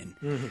you've been.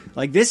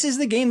 Like this is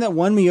the game that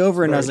won me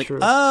over, and I was like, true.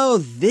 oh,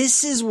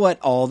 this is what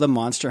all the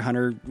Monster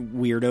Hunter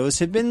weirdos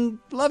have been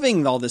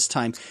loving all this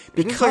time It's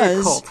like a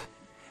because. cult.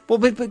 Well,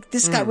 but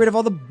this got rid of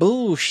all the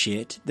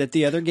bullshit that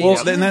the other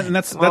games. Well, and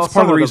that's Well, part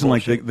some of the of the reason.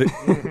 Like,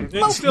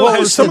 It still well,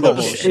 has some of the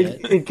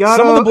bullshit. It got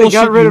Some of the it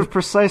got bullshit rid you- of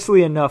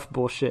precisely enough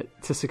bullshit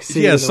to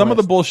succeed. yeah, in some of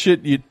the West.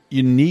 bullshit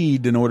you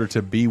need in order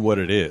to be what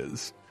it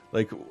is.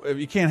 Like,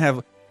 you can't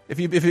have if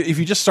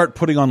you just start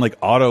putting on like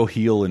auto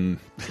heal and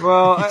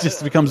Well, it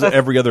just becomes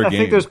every other I game.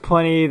 think there's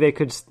plenty they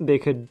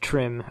could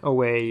trim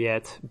away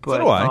yet, but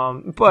So do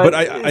I. but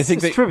I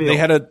think it's trivial. they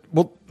had a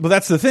well.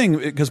 That's the thing,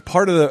 because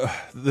part of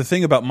the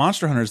thing about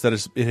Monster Hunter is that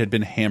it had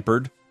been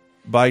hampered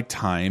by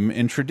time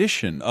and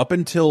tradition up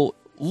until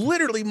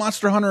literally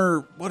Monster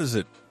Hunter. What is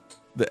it?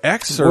 The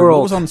X or World.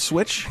 what was on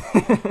Switch?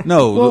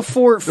 No, well,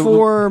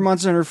 for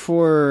Monster Hunter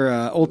 4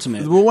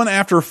 Ultimate. the one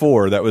after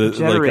 4 that was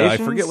like I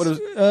Generations? forget what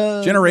it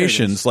was.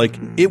 Generations. Like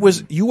it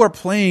was. You are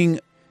playing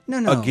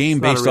No. a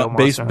game It's not a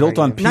based real Monster built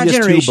on Hunter Not PS2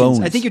 Generations. bones.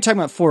 I think you're talking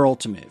about 4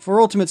 Ultimate. 4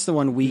 Ultimate's the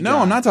one we No,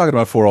 got. I'm not talking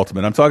about 4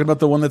 Ultimate. I'm talking about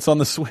the one that's on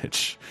the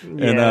Switch.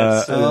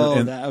 Yes.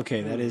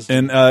 Okay, that is.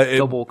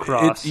 Double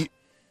cross.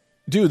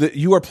 Dude,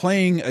 you are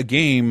playing a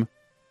game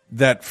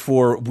that,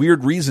 for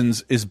weird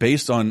reasons, is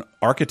based on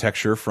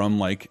architecture from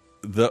like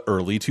the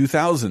early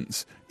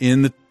 2000s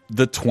in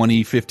the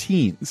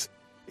 2015s.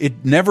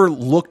 It never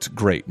looked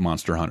great,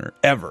 Monster Hunter,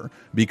 ever,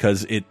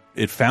 because it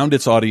found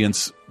its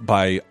audience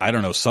by, I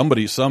don't know,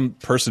 some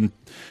person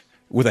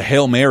with a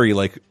Hail Mary,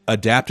 like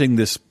adapting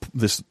this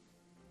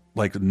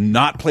like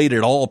not played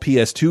at all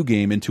PS2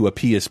 game into a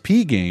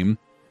PSP game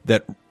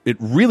that it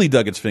really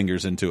dug its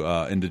fingers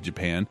into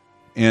Japan.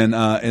 And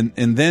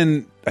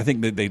then I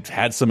think that they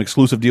had some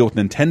exclusive deal with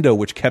Nintendo,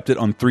 which kept it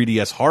on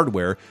 3DS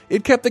hardware.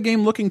 It kept the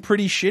game looking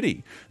pretty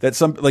shitty. That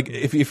some like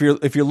if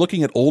you're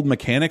looking at old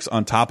mechanics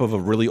on top of a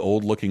really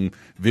old looking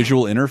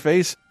visual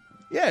interface,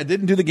 yeah, it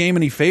didn't do the game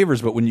any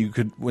favors. But when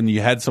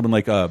you had someone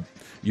like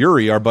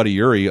Yuri, our buddy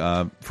Yuri,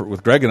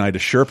 with Greg and I to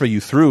Sherpa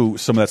you through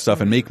some of that stuff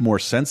and make more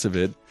sense of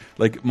it,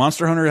 like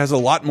Monster Hunter has a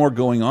lot more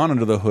going on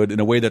under the hood in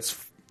a way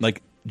that's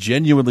like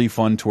genuinely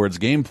fun towards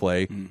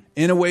gameplay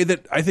in a way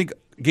that I think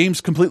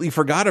games completely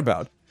forgot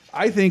about.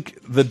 I think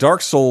the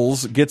Dark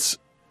Souls gets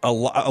a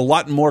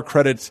lot more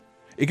credit.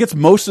 It gets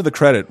most of the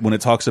credit when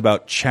it talks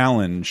about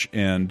challenge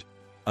and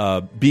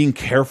being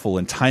careful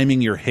and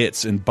timing your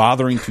hits and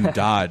bothering to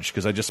dodge,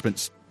 because I just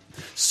spent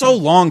so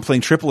long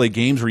playing AAA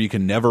games where you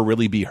can never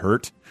really be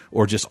hurt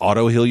or just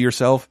auto heal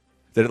yourself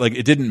that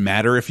it didn't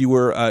matter if you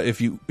were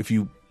if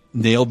you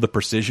nailed the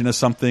precision of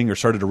something or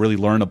started to really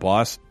learn a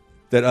boss.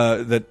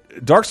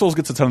 That Dark Souls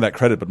gets a ton of that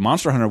credit, but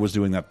Monster Hunter was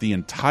doing that the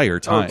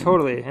entire time. Oh,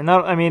 totally. And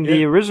that, I mean,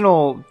 the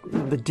original,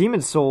 the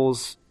Demon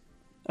Souls,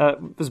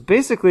 was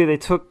basically they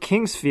took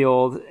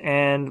Kingsfield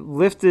and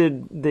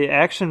lifted the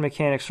action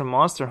mechanics from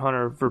Monster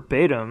Hunter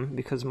verbatim,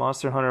 because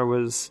Monster Hunter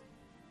was,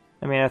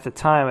 I mean, at the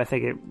time, I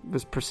think it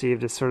was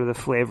perceived as sort of the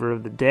flavor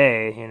of the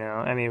day, you know?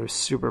 I mean, it was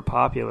super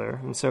popular,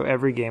 and so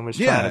every game was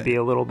trying to be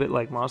a little bit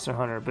like Monster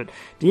Hunter, but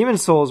Demon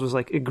Souls was,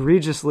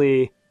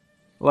 egregiously,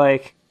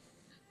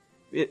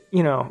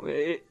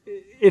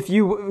 if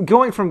you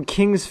going from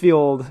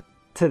Kingsfield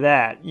to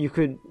that, you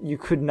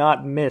could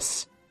not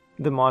miss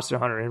the Monster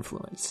Hunter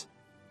influence.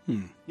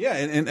 Yeah,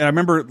 and I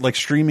remember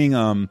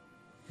streaming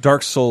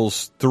Dark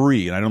Souls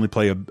 3, and I'd only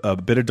play a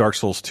bit of Dark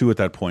Souls 2 at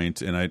that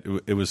point,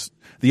 and it was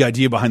the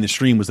idea behind the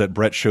stream was that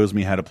Brett shows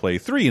me how to play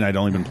 3, and I'd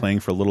only been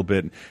playing for a little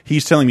bit.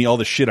 He's telling me all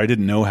the shit I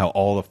didn't know, how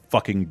all the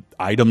fucking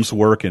items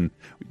work, and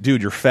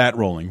dude, you're fat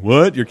rolling.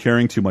 What? You're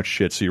carrying too much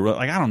shit, so you're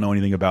like, I don't know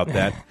anything about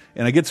that.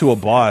 And I get to a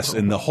boss,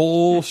 and the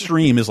whole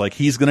stream is like,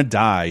 he's gonna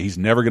die, he's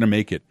never gonna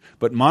make it.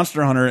 But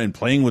Monster Hunter and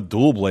playing with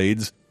dual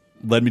blades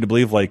led me to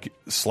believe,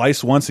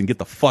 slice once and get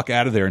the fuck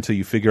out of there until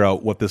you figure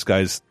out what this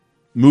guy's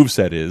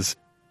moveset is.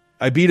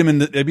 I beat him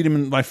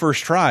in my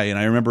first try, and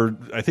I remember,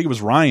 I think it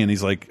was Ryan.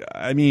 He's like,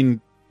 I mean,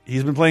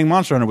 he's been playing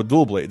Monster Hunter with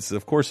dual blades.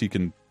 Of course he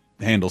can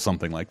handle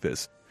something like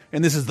this.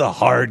 And this is the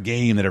hard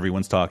game that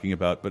everyone's talking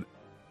about. But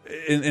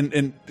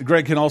and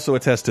Greg can also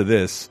attest to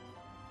this.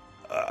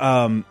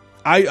 I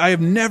have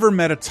never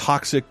met a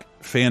toxic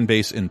fan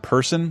base in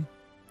person,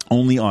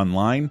 only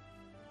online.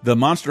 The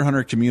Monster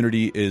Hunter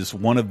community is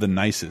one of the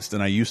nicest,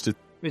 and I used to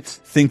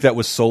think that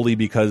was solely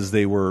because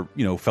they were,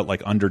 felt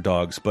like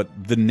underdogs.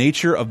 But the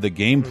nature of the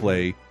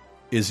gameplay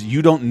is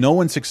no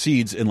one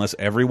succeeds unless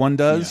everyone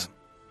does. Yeah.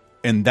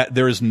 And that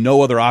there is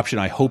no other option.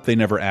 I hope they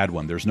never add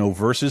one. There's no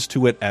verses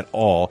to it at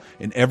all.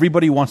 And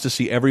everybody wants to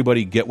see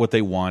everybody get what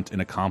they want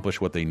and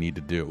accomplish what they need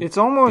to do. It's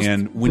almost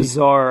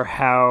bizarre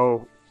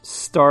how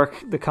stark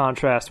the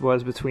contrast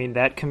was between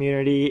that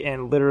community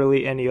and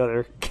literally any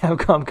other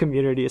Capcom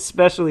community,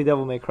 especially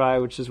Devil May Cry,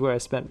 which is where I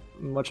spent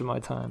much of my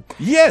time.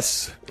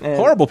 Yes!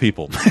 Horrible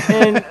people.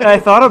 And I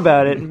thought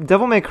about it.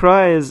 Devil May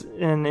Cry is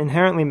an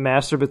inherently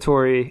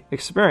masturbatory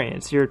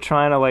experience. You're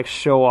trying to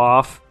show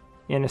off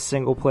in a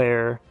single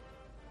player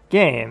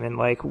game and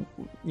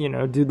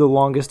do the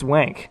longest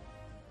wank.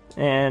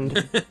 And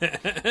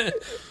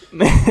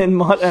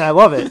and I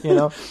love it,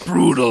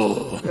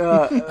 Brutal.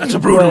 That's a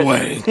brutal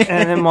wank.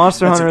 And then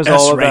Monster Hunter is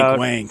all about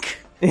wank.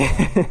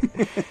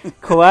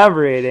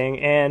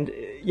 Collaborating, and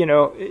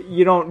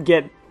you don't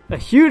get a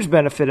huge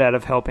benefit out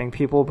of helping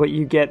people, but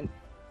you get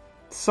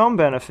some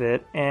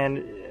benefit.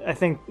 And I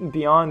think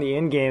beyond the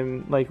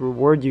in-game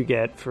reward you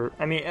get for,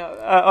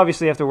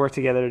 obviously you have to work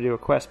together to do a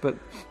quest, but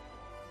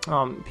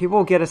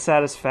people get a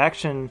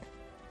satisfaction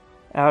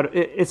out.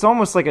 It's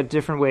almost like a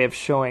different way of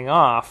showing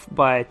off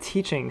by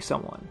teaching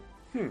someone.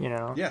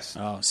 Yes.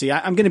 Oh, see,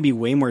 I'm going to be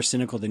way more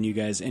cynical than you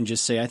guys and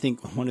just say I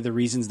think one of the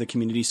reasons the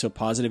community is so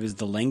positive is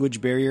the language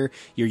barrier.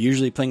 You're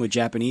usually playing with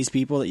Japanese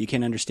people that you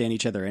can't understand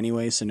each other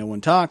anyway, so no one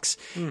talks.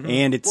 Mm-hmm.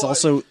 And it's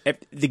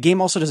the game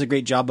also does a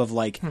great job of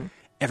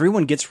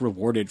everyone gets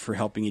rewarded for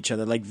helping each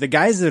other. The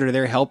guys that are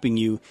there helping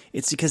you,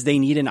 it's because they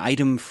need an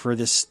item for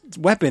this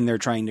weapon they're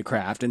trying to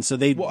craft, and so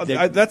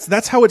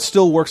that's how it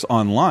still works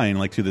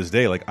online. To this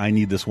day, I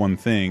need this one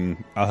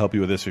thing. I'll help you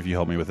with this if you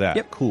help me with that.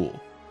 Yep.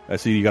 Cool. I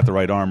see you got the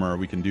right armor.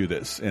 We can do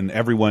this. And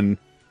everyone,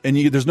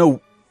 there's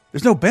no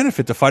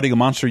benefit to fighting a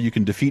monster you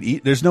can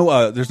defeat. You're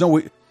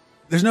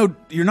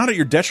not at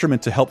your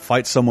detriment to help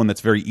fight someone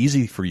that's very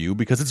easy for you,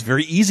 because it's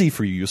very easy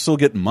for you. You'll still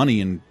get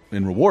money and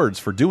rewards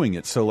for doing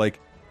it. So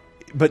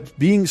but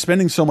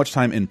spending so much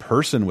time in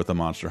person with a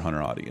Monster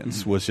Hunter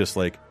audience was just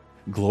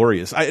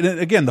glorious. And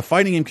again, the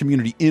fighting game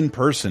community in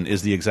person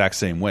is the exact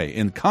same way.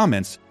 In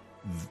comments,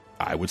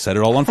 I would set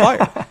it all on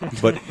fire.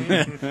 But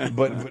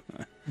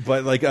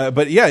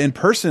yeah, in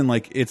person,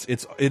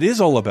 it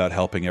is all about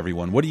helping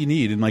everyone. What do you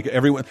need? And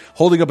everyone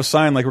holding up a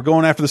sign we're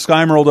going after the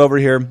Skymerald over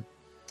here.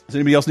 Does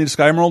anybody else need a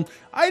Skymerald?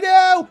 I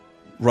do.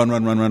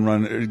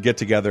 Run, get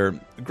together.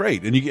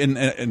 Great.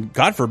 And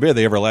God forbid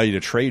they ever allow you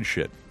to trade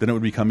shit. Then it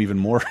would become even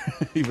more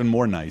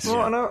nice.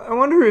 Well, and I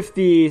wonder if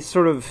the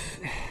sort of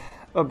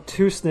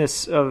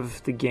obtuseness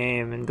of the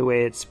game and the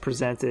way it's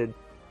presented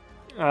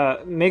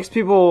makes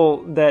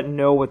people that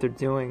know what they're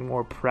doing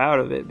more proud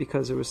of it,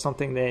 because it was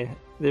something they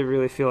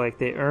really feel like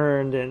they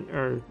earned,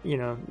 or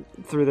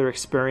through their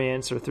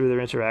experience or through their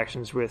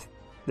interactions with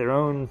their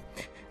own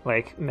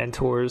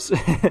mentors.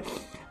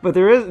 But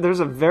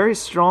there's a very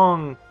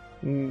strong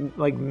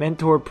like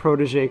mentor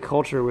protege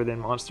culture within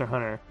Monster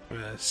Hunter.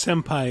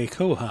 Senpai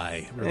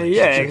Kohai Yeah,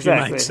 relationship,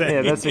 exactly. you might say.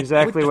 Yeah, that's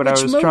exactly what I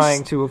Which was most-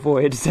 trying to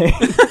avoid saying.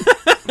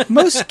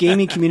 Most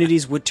gaming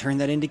communities would turn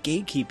that into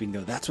gatekeeping,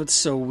 though. That's what's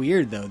so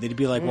weird, though. They'd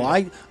be like,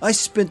 "Well, I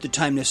spent the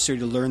time necessary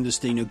to learn this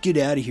thing. Get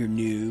out of here,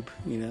 noob."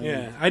 You know?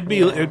 Yeah,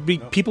 it'd be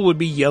people would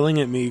be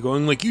yelling at me,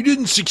 going like, "You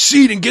didn't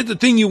succeed and get the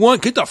thing you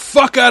want. Get the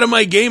fuck out of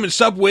my game and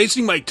stop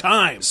wasting my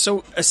time."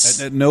 So,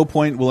 At no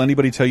point will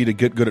anybody tell you to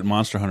get good at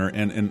Monster Hunter.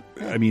 And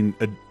I mean,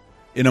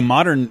 in a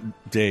modern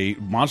day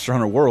Monster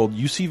Hunter world,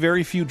 you see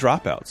very few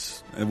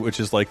dropouts, which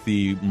is like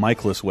the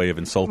Mikeless way of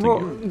insulting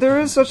you. There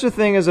is such a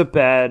thing as a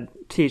bad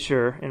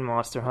teacher in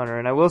Monster Hunter,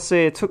 and I will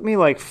say it took me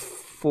like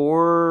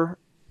 4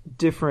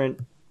 different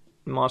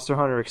Monster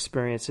Hunter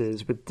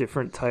experiences with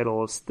different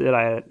titles that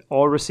I had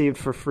all received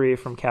for free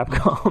from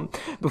Capcom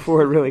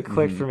before it really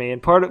clicked for me.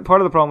 And part of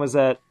the problem was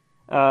that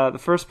the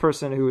first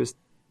person who was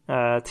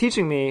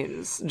teaching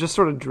me just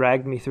sort of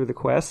dragged me through the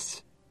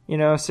quests. You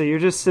know, so you're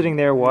just sitting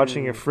there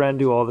watching your friend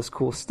do all this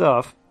cool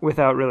stuff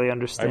without really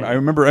understanding. I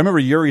remember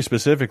Yuri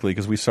specifically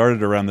because we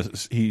started around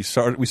this. We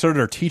started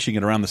our teaching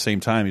it around the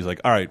same time. He's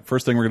like, "All right,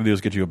 first thing we're gonna do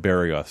is get you a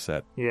Barioth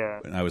set." Yeah.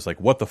 And I was like,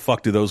 "What the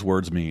fuck do those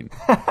words mean?"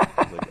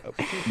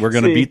 We're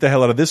gonna beat the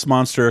hell out of this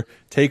monster,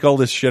 take all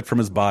this shit from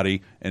his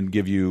body, and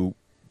give you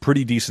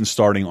pretty decent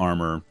starting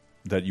armor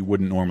that you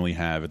wouldn't normally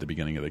have at the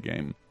beginning of the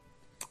game.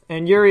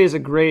 And Yuri is a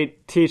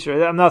great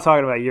teacher. I'm not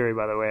talking about Yuri,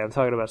 by the way. I'm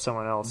talking about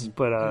someone else.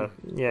 But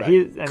yeah,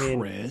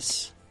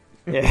 Chris.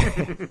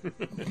 yeah.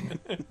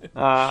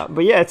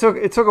 But yeah, it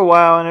took a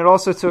while, and it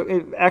also took.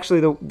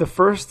 Actually, the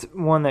first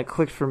one that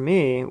clicked for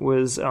me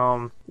was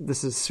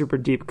this is super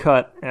deep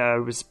cut.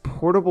 It was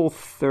Portable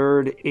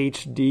Third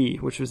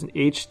HD, which was an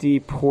HD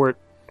port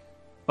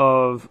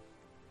of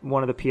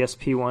one of the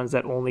PSP ones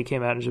that only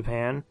came out in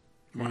Japan.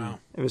 Wow.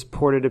 It was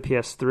ported to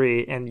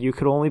PS3, and you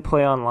could only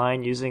play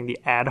online using the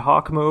ad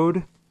hoc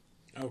mode.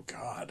 Oh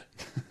God!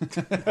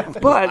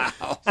 But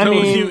I So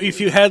mean, if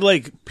you had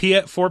like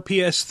 4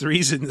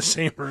 PS3s in the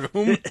same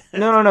room,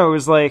 no. It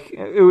was like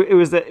it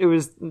was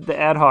the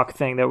ad hoc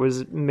thing that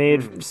was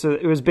made. So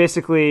it was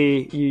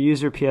basically you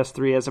use your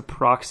PS3 as a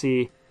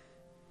proxy,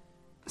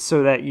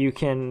 so that you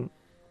can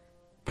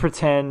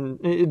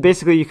pretend.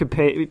 Basically, you could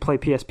play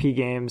PSP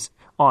games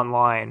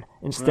online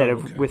instead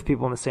of with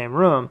people in the same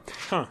room.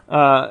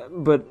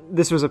 But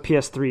this was a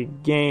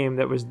PS3 game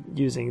that was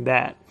using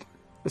that.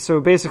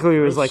 So basically,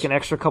 it was like an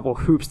extra couple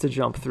hoops to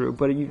jump through.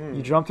 But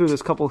you jump through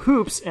this couple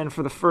hoops, and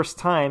for the first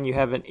time, you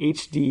have an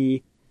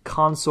HD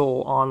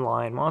console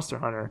online Monster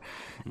Hunter,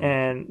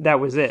 and that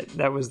was it.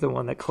 That was the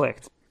one that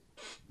clicked.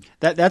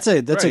 That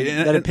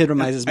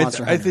epitomizes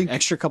Monster Hunter. I think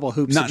extra couple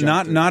hoops. to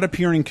jump through. not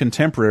appearing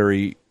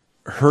contemporary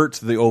hurt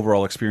the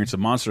overall experience of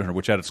Monster Hunter,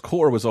 which at its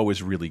core was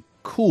always really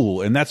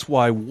cool, and that's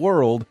why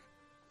World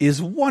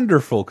is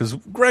wonderful, because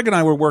Greg and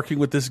I were working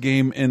with this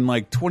game in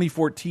like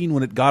 2014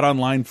 when it got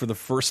online for the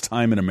first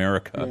time in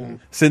America.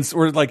 Since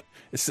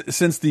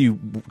the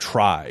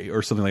try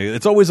or something like that.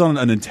 It's always on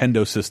a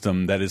Nintendo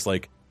system that is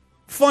like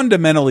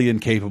fundamentally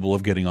incapable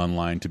of getting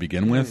online to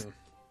begin with.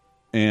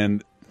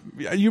 And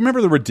you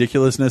remember the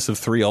ridiculousness of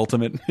 3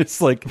 Ultimate?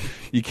 It's like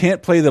you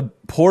can't play the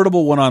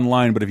portable one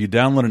online, but if you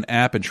download an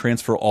app and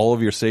transfer all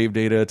of your save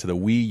data to the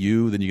Wii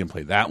U, then you can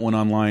play that one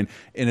online.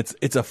 And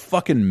it's a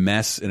fucking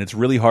mess, and it's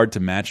really hard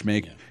to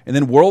matchmake. And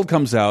then World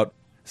comes out.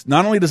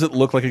 Not only does it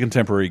look like a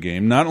contemporary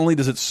game, not only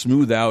does it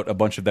smooth out a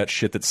bunch of that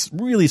shit that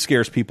really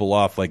scares people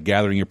off, like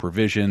gathering your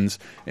provisions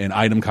and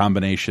item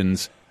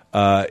combinations,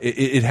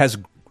 it has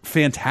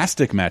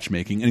fantastic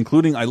matchmaking,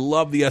 including, I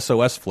love the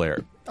SOS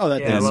flare. Oh,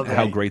 and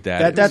how great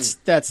that is.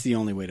 That's the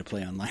only way to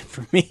play online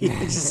for me.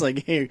 It's just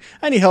like, hey,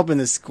 I need help in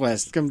this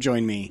quest. Come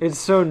join me. It's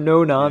so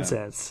no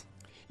nonsense.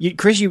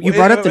 Chris, you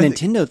brought up the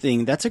Nintendo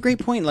thing. That's a great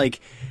point. Like,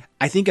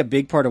 I think a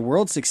big part of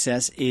World's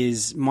success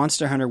is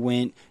Monster Hunter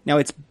went. Now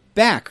it's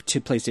back to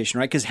PlayStation,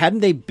 right? Because hadn't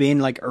they been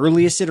like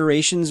earliest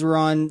iterations were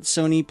on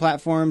Sony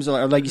platforms,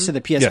 or like you said,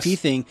 the PSP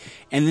thing,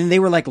 and then they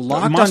were like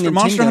locked on Nintendo.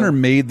 Monster Hunter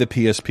made the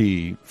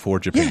PSP for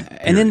Japan. Yeah,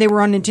 and then they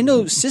were on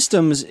Nintendo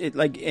systems,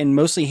 and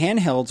mostly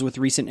handhelds with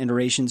recent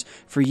iterations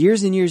for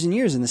years and years and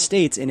years in the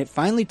States, and it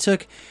finally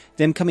took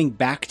them coming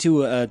back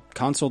to a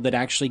console that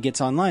actually gets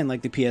online,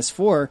 like the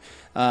PS4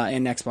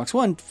 and Xbox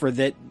One, for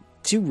that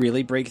to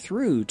really break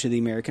through to the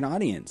American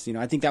audience. You know,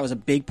 I think that was a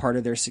big part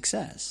of their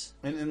success.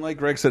 And like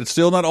Greg said, it's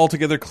still not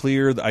altogether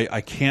clear.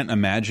 I can't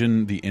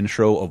imagine the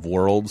intro of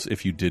Worlds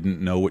if you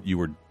didn't know what you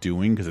were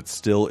doing, because it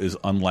still is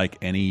unlike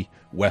any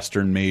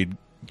Western-made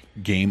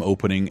game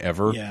opening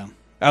ever. Yeah.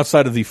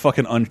 Outside of the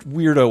fucking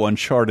weirdo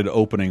Uncharted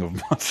opening of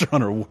Monster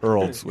Hunter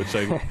Worlds, which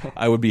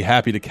I would be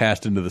happy to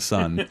cast into the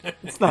sun.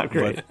 It's not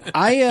great.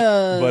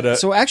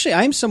 So actually,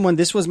 I'm someone,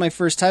 this was my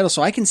first title,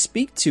 so I can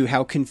speak to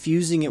how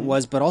confusing it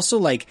was, but also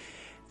like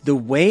the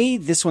way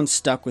this one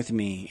stuck with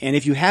me. And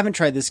if you haven't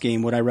tried this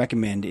game, what I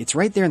recommend, it's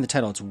right there in the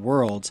title, it's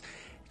Worlds.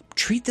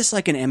 treat this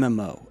like an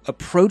MMO.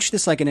 Approach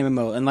this like an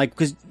MMO, and like,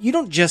 because you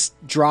don't just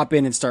drop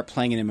in and start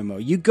playing an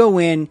MMO. You go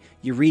in,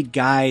 you read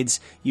guides,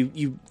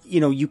 you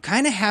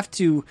kind of have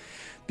to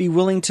be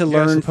willing to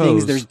learn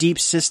things. There's deep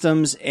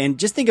systems, and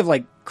just think of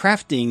like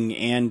crafting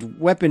and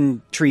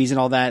weapon trees and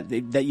all that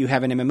you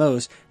have in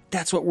MMOs.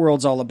 That's what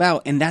World's all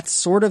about, and that's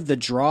sort of the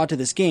draw to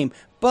this game.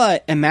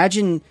 But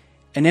imagine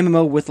an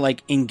MMO with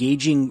like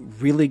engaging,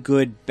 really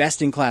good,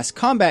 best-in-class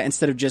combat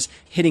instead of just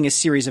hitting a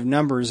series of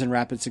numbers in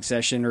rapid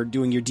succession or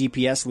doing your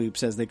DPS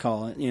loops, as they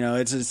call it. You know,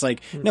 it's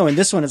like, no, in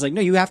this one, it's like,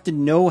 no, you have to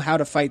know how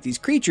to fight these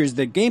creatures.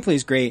 The gameplay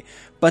is great,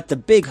 but the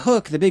big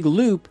hook, the big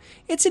loop,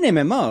 it's an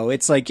MMO.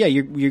 It's like, yeah,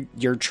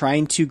 you're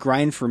trying to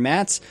grind for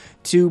mats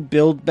to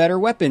build better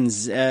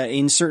weapons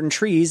in certain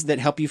trees that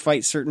help you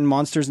fight certain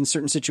monsters in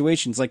certain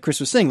situations. Like Chris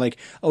was saying, like,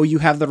 oh, you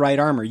have the right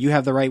armor, you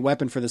have the right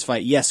weapon for this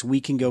fight. Yes,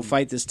 we can go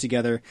fight this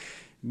together.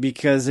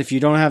 Because if you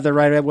don't have the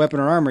right weapon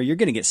or armor, you're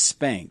going to get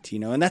spanked, you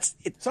know, and that's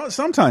it. So,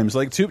 sometimes,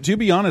 like to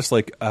be honest,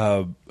 like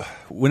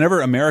whenever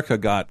America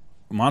got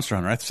Monster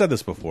Hunter, I've said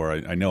this before,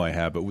 I know I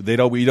have, but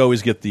we'd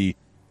always get the,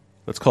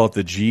 let's call it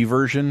the G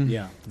version,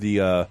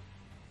 the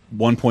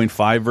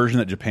 1.5 version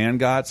that Japan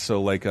got.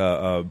 So like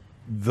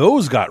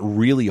those got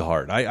really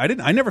hard.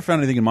 I never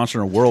found anything in Monster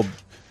Hunter World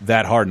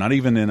that hard, not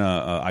even in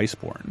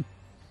Iceborne.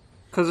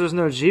 Because there's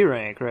no G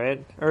rank,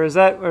 right? Or does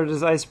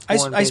Iceborne?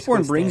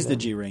 Iceborne brings the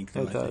G rank,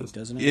 though. I think,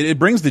 doesn't it? It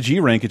brings the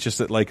G rank. It's just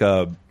that like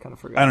I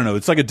don't know.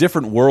 It's like a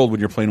different world when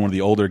you're playing one of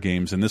the older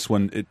games, and this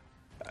one,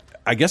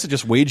 I guess it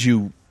just weighed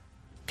you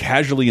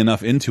casually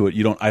enough into it.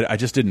 You don't. I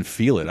just didn't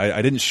feel it.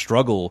 I didn't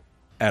struggle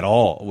at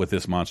all with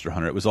this Monster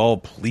Hunter. It was all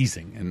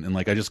pleasing, and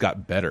like I just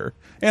got better.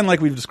 And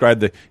like we've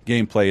described the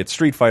gameplay, it's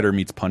Street Fighter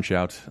meets Punch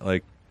Out.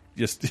 Like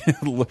just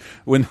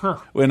when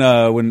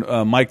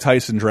Mike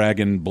Tyson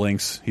Dragon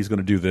blinks, he's going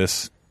to do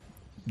this.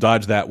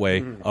 Dodge that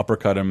way,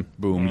 uppercut him,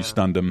 boom, you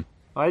stunned him,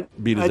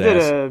 beat his ass. I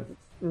did a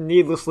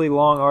needlessly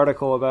long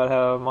article about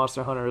how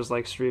Monster Hunter is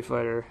like Street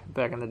Fighter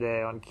back in the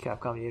day on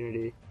Capcom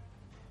Unity.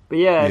 But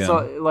yeah, it's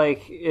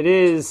like it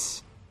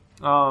is.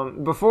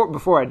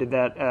 Before I did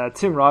that,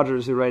 Tim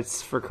Rogers, who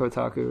writes for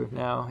Kotaku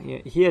now,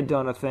 he had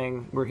done a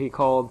thing where he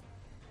called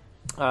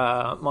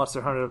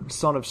Monster Hunter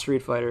Son of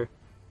Street Fighter,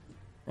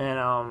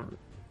 and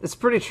it's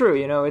pretty true.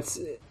 You know,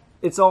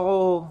 it's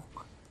all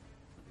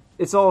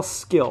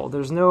skill.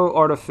 There's no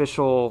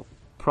artificial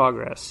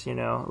progress, you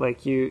know.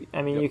 Like you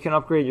can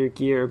upgrade your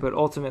gear, but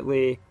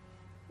ultimately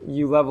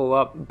you level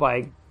up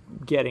by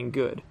getting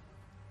good.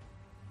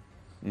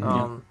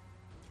 And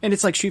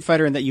it's like Street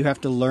Fighter in that you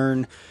have to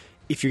learn,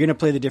 if you're going to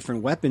play the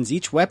different weapons,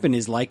 each weapon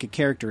is like a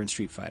character in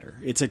Street Fighter.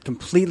 It's a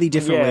completely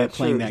different way of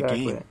playing that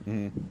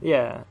game.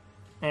 Yeah.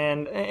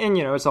 And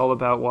you know, it's all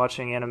about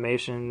watching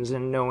animations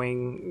and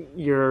knowing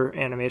your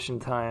animation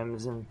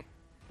times, and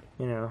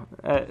you know,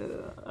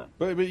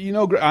 but you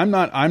know, I'm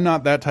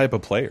not that type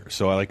of player.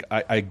 So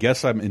I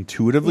guess I'm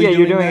intuitively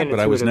doing that, but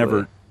I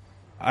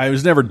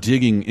was never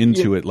digging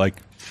into it like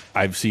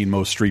I've seen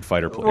most Street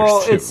Fighter players.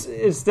 Well, do.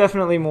 it's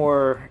definitely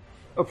more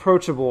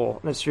approachable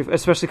than Street,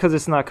 especially because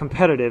it's not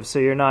competitive. So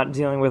you're not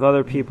dealing with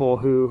other people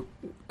who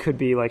could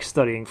be like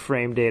studying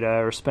frame data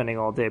or spending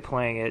all day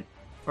playing it.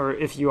 Or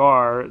if you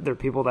are, they're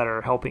people that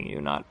are helping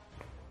you, not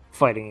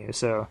fighting you.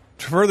 So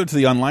further to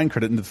the online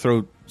credit, and to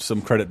throw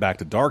some credit back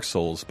to Dark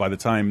Souls, by the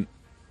time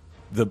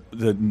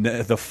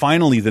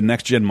finally the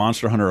next gen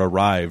Monster Hunter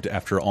arrived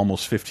after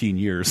almost 15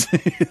 years,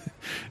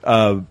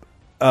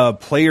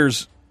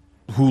 players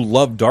who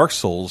loved Dark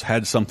Souls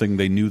had something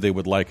they knew they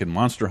would like in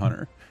Monster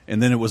Hunter,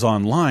 and then it was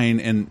online,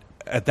 and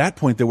at that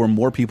point there were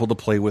more people to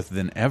play with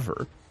than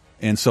ever.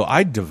 And so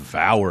I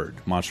devoured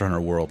Monster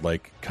Hunter World,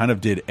 like kind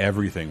of did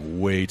everything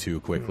way too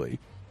quickly.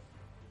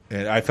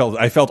 And I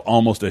felt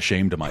almost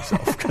ashamed of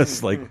myself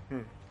because, like,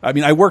 I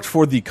mean, I worked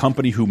for the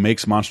company who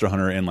makes Monster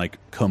Hunter, and like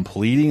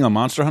completing a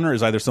Monster Hunter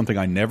is either something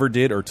I never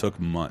did or took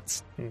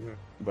months.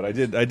 But I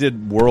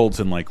did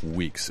Worlds in like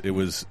weeks. It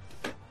was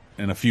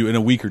in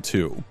a week or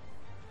two.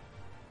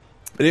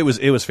 But it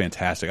was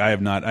fantastic. I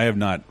have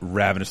not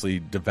ravenously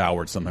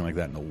devoured something like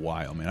that in a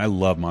while, man. I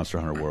love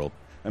Monster Hunter World.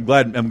 I'm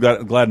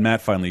glad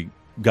Matt finally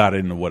got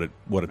into what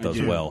it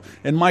does well.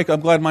 And Mike,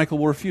 I'm glad Michael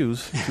will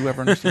refuse to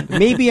ever understand it.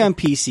 Maybe on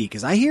PC,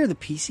 because I hear the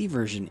PC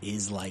version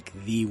is like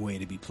the way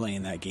to be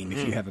playing that game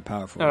if you have a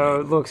powerful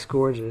it looks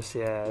gorgeous.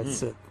 Yeah,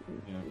 it's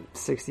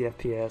 60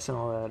 FPS and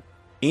all that.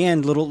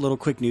 And little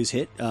quick news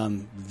hit.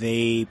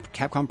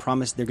 Capcom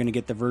promised they're going to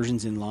get the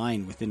versions in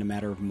line within a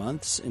matter of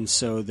months, and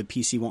so the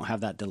PC won't have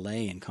that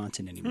delay in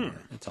content anymore.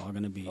 It's all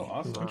going to be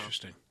awesome.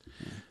 Interesting.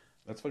 Yeah.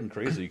 That's fucking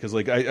crazy, because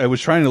like I was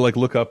trying to like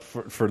look up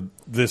for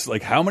this,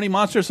 like how many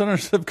Monster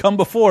Hunters have come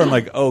before. I'm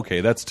like,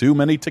 okay, that's too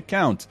many to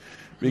count,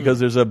 because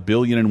there's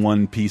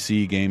 1,000,000,001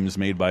 PC games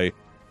made by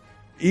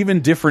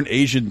even different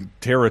Asian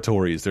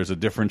territories. There's a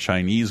different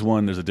Chinese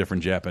one, there's a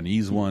different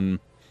Japanese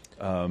one,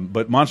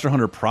 but Monster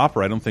Hunter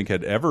proper, I don't think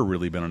had ever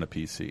really been on a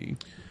PC.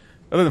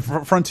 Other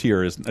than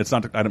Frontier is, it's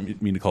not. I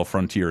don't mean to call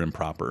Frontier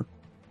improper,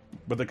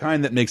 but the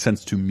kind that makes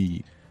sense to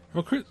me.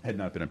 Well, Chris, had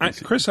not been a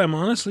PC. Chris, I'm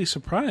honestly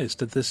surprised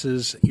that this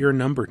is your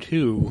number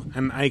 2,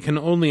 and I can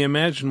only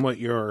imagine what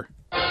your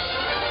number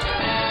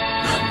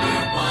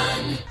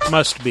 1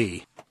 must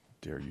be.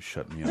 Dare you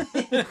shut me up?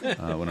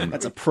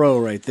 That's a pro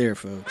right there,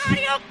 folks.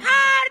 Mario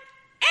Kart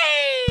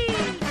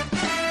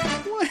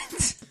 8!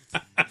 What?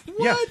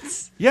 Yeah.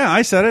 What? Yeah,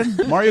 I said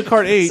it. Mario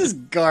Kart 8. This is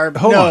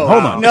garbage. Hold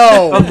on.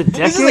 No. Of the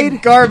This is a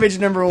decade? garbage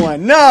number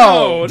 1.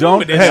 No.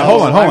 Don't. it isn't. Hey,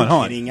 hold I'm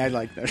on. kidding. I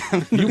like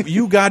that.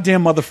 You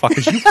goddamn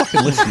motherfuckers. You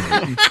fucking listen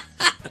to me.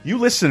 You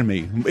listen to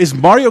me. Is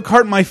Mario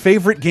Kart my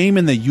favorite game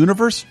in the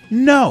universe?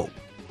 No.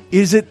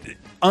 Is it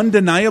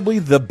undeniably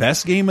the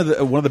best game one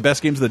of the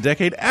best games of the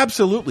decade?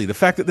 Absolutely. The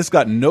fact that this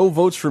got no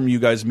votes from you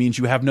guys means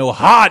you have no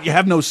heart, you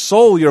have no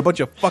soul, you're a bunch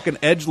of fucking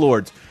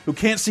edgelords who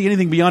can't see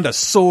anything beyond a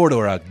sword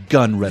or a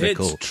gun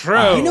reticle. It's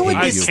true. You know what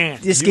I this,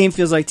 can't. this game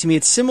feels like to me?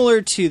 It's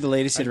similar to the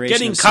latest iteration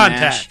getting of Smash.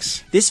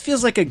 contacts. This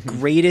feels like a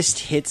greatest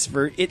hits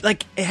it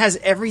has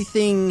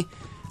everything,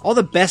 all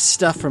the best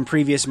stuff from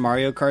previous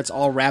Mario Karts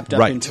all wrapped up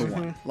Right. into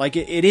one. Like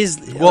it is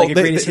Well, like a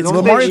greatest hits. the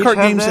Don't Mario they Kart each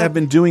have games that? have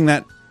been doing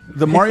that.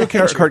 The Mario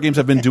Kart games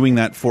have been doing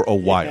that for a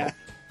while. Yeah.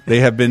 They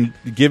have been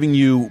giving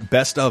you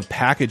best of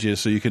packages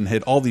so you can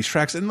hit all these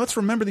tracks. And let's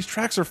remember, these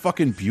tracks are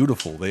fucking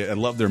beautiful. I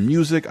love their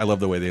music. I love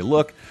the way they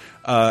look.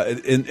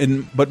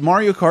 But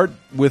Mario Kart,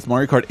 with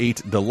Mario Kart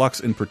 8 Deluxe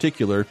in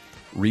particular,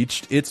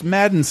 reached its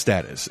Madden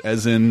status,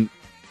 as in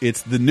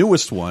it's the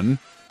newest one.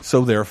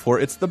 So therefore,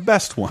 it's the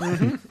best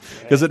one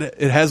because it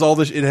has all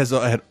this.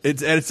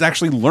 It's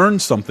actually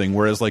learned something.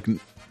 Whereas like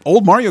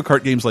old Mario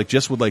Kart games, like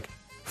just would like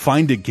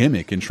find a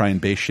gimmick and try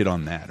and base shit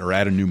on that or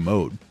add a new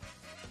mode.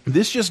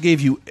 This just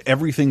gave you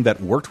everything that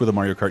worked with a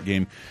Mario Kart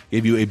game.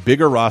 Gave you a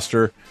bigger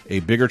roster,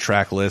 a bigger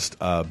track list,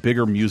 a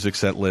bigger music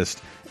set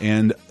list,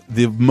 and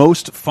the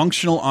most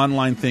functional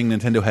online thing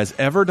Nintendo has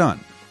ever done.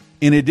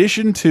 In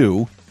addition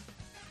to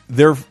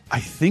I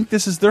think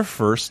this is their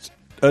first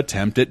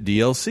attempt at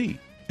DLC.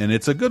 And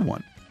it's a good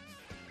one.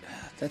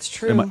 That's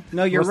true.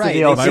 No, you're What's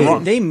the right. DLC? Am I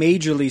wrong? They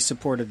majorly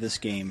supported this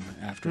game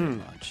after it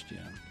launched. Yeah.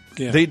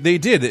 Yeah. They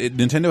did.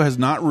 Nintendo has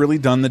not really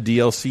done the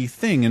DLC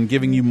thing and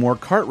giving you more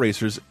kart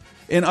racers,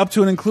 and up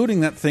to and including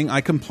that thing I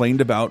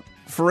complained about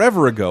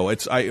forever ago.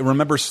 I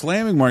remember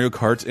slamming Mario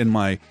Kart in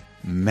my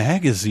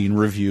magazine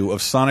review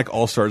of Sonic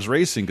All-Stars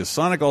Racing, because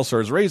Sonic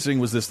All-Stars Racing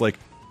was this like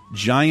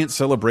giant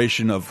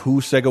celebration of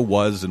who Sega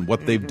was and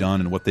what they've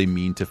done and what they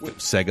mean to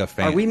Sega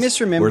fans. Are we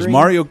misremembering? Whereas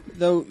Mario,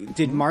 though,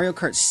 did Mario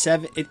Kart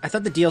 7? I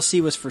thought the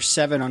DLC was for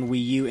 7 on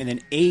Wii U, and then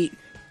 8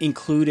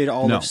 included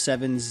all No. of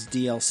 7's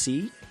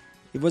DLC.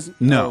 It wasn't.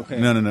 no, oh, okay.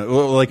 no.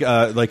 Well,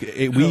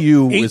 Wii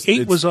U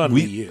Eight was on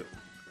Wii U.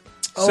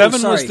 Oh, 7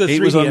 was sorry. the 3DS.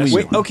 8 was on Wii U.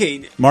 Wait,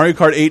 okay, Mario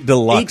Kart 8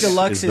 Deluxe. 8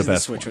 Deluxe is is the the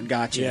best Switch one. one.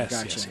 Gotcha. Yes,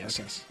 gotcha. yes, yes,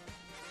 Okay. yes.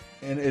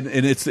 And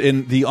it's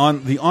in the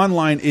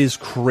online is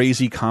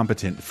crazy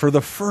competent for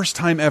the first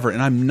time ever, and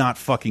I'm not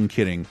fucking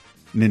kidding.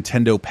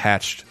 Nintendo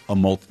patched a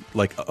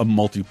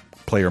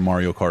multiplayer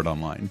Mario Kart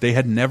Online. They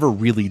had never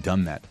really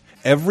done that.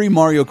 Every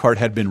Mario Kart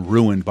had been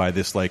ruined by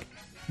this like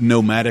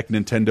nomadic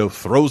Nintendo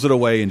throws it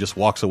away and just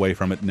walks away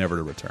from it, never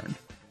to return.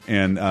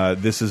 And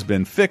this has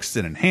been fixed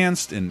and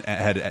enhanced and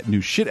had new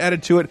shit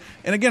added to it.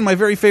 And again, my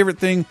very favorite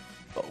thing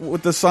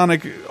with the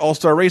Sonic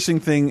All-Star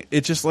Racing thing,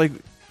 it's just like,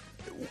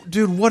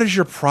 dude, what is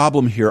your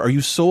problem here? Are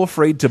you so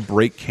afraid to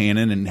break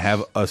canon and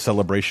have a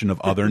celebration of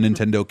other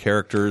Nintendo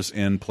characters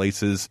and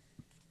places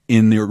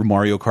in your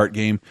Mario Kart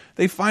game?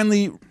 They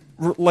finally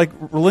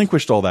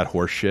relinquished all that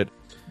horse shit,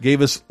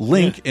 gave us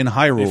Link in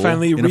Hyrule They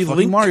finally in a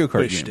fucking Mario Kart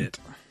relinquished game. it.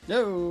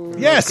 No.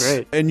 Yes,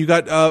 Great. and you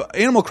got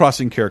Animal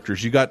Crossing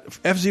characters. You got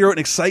F-Zero and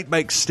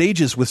Excitebike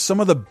stages with some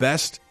of the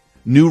best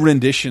new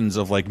renditions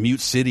of like Mute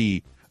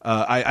City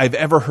I've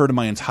ever heard in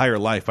my entire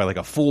life by like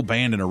a full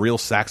band and a real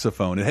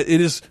saxophone. It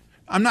is.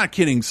 I'm not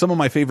kidding. Some of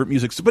my favorite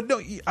music, but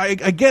no, I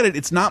get it.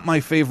 It's not my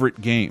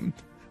favorite game,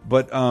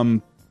 but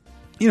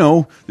you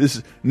know,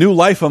 this new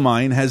life of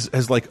mine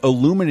has like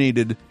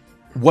illuminated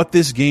what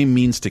this game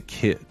means to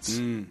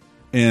kids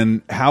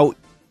and how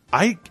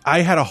I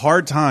had a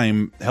hard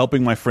time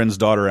helping my friend's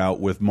daughter out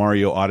with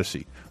Mario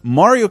Odyssey.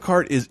 Mario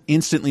Kart is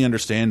instantly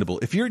understandable.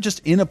 If you're just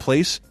in a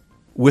place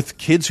with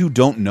kids who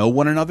don't know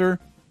one another,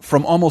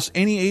 from almost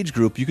any age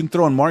group, you can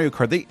throw in Mario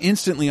Kart. They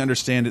instantly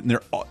understand it, and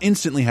they're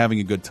instantly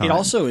having a good time. It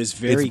also is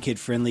very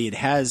kid-friendly. It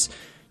has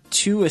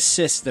 2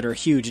 assists that are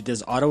huge. It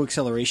does auto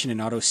acceleration and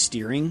auto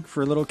steering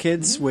for little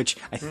kids, which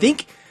I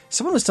think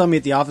someone was telling me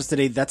at the office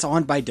today that's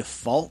on by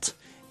default.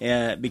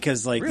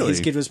 Because like Really? his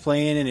kid was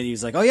playing and he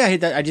was like, "Oh yeah, I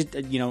hit that." I just,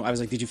 I was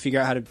like, "Did you figure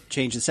out how to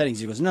change the settings?"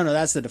 He goes, "No,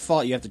 that's the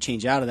default. You have to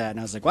change out of that." And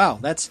I was like, "Wow,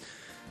 that's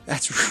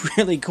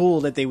really cool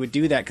that they would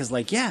do that." Because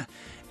like, yeah,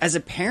 as a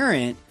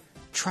parent,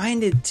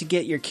 trying to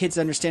get your kids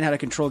to understand how to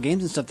control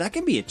games and stuff, that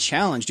can be a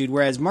challenge, dude.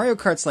 Whereas Mario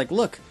Kart's like,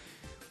 look,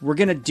 we're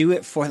gonna do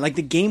it for like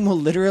the game will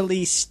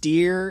literally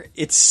steer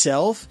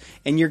itself,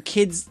 and your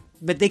kids,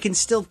 but they can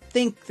still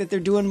think that they're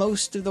doing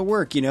most of the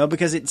work,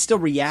 because it still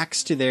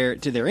reacts to their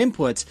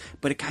inputs,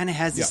 but it kind of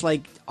has this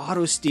like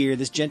auto steer,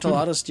 this gentle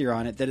auto steer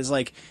on it that is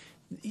like,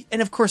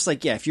 And of course,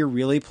 like, yeah, if you're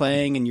really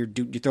playing and you're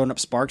throwing up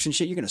sparks and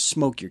shit, you're gonna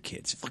smoke your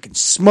kids. Fucking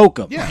smoke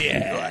them.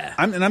 Yeah.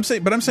 I'm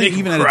saying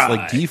even at cry. its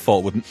like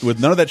default, with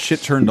none of that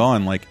shit turned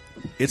on, like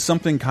it's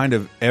something kind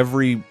of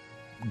every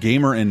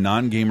gamer and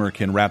non-gamer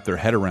can wrap their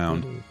head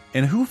around.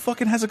 And who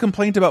fucking has a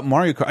complaint about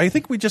Mario Kart? I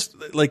think we just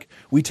like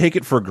we take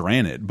it for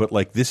granted, but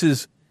like this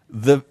is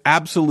the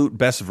absolute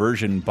best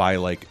version by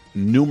like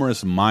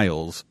numerous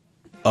miles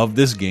of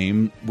this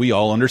game we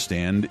all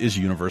understand is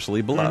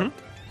universally beloved.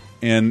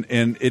 And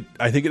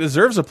I think it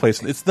deserves a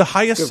place. It's the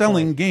highest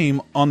selling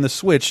game on the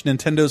Switch,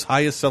 Nintendo's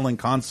highest selling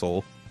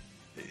console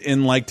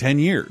in like 10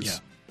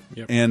 years. Yeah.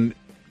 Yep. And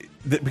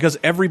because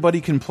everybody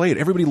can play it.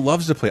 Everybody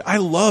loves to play it. I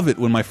love it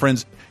when my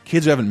friends,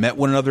 kids who haven't met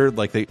one another,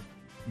 like you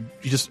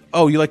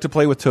like to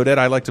play with Toadette?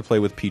 I like to play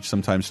with Peach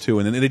sometimes too.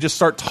 And then they just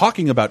start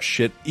talking about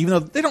shit, even though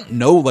they don't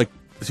know like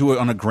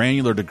on a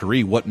granular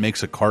degree what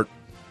makes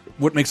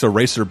a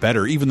racer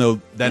better, even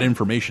though that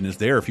information is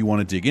there if you want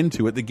to dig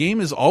into it. The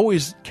game is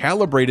always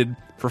calibrated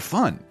for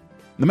fun,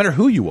 no matter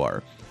who you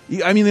are.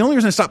 I mean, the only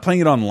reason I stopped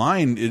playing it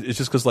online is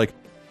just because like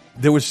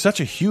there was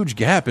such a huge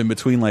gap in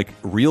between like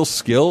real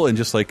skill and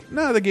just like,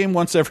 the game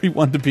wants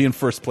everyone to be in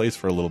first place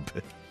for a little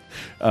bit,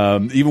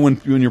 even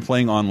when you're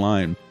playing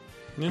online.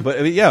 Yeah. But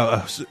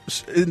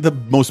the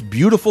most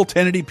beautiful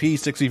 1080p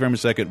 60 frames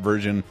a second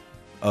version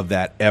of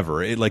that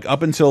ever. It like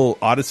up until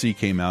Odyssey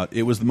came out,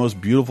 it was the most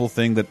beautiful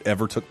thing that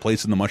ever took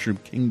place in the Mushroom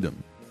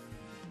Kingdom.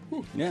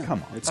 Yeah,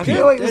 come on. I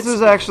feel like this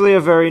is actually a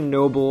very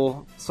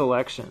noble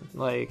selection.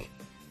 Like,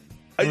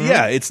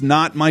 yeah, it's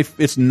not my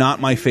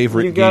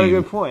favorite. You've got game,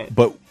 a good point,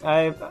 but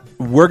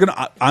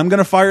I'm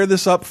gonna fire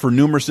this up for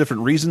numerous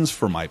different reasons,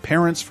 for my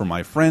parents, for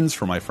my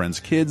friends'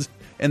 kids,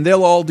 and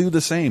they'll all do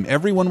the same.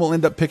 Everyone will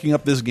end up picking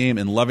up this game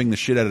and loving the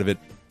shit out of it,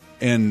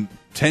 and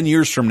 10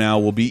 years from now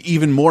will be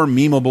even more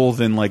memeable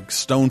than like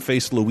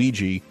stone-faced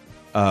Luigi,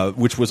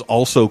 which was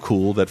also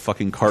cool, that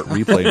fucking cart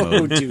replay mode.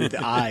 Oh, dude,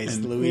 the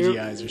eyes. The Luigi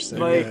eyes are so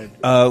good.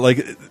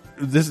 Like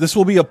this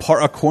will be a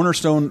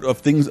cornerstone of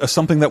things,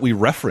 something that we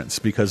reference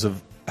because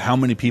of how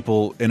many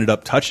people ended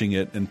up touching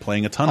it and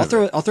playing a ton of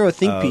it. I'll throw a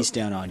think piece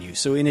down on you.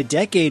 So in a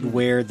decade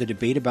where the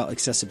debate about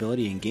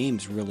accessibility in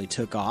games really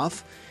took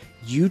off,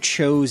 you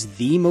chose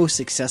the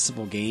most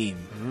accessible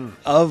game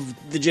of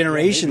the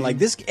generation. Like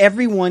this,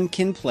 everyone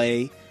can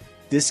play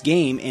this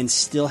game and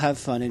still have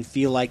fun and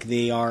feel like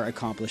they are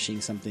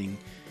accomplishing something.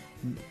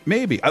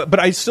 Maybe, but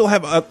I still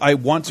have. I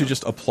want to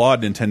just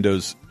applaud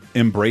Nintendo's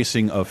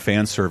embracing of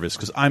fan service,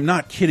 because I'm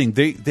not kidding.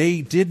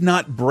 They did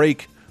not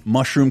break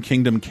Mushroom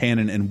Kingdom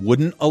canon and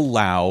wouldn't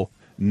allow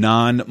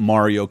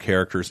non-Mario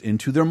characters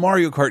into their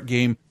Mario Kart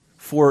game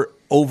for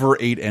over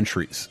 8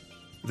 entries.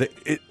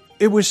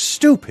 It was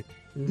stupid.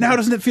 Now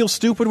doesn't it feel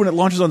stupid when it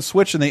launches on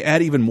Switch and they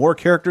add even more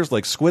characters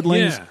like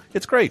Squidlings? Yeah.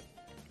 It's great.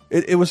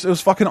 It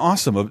was fucking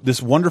awesome.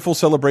 This wonderful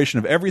celebration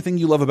of everything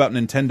you love about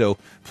Nintendo,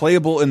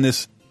 playable in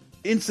this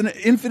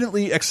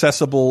infinitely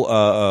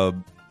accessible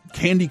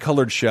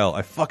candy-colored shell.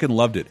 I fucking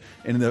loved it.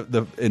 And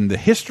the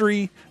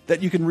history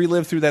that you can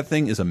relive through that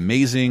thing is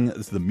amazing.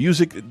 The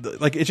music,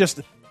 like, it's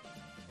just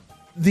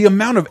the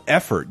amount of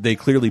effort they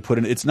clearly put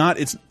in.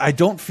 I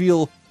don't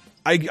feel.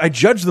 I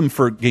judge them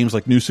for games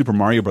like New Super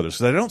Mario Brothers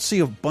because I don't see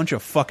a bunch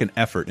of fucking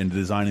effort into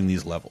designing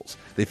these levels.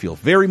 They feel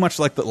very much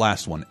like the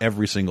last one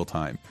every single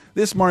time.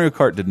 This Mario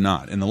Kart did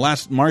not, and the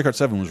last Mario Kart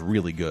 7 was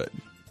really good.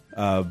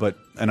 And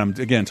I'm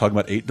again talking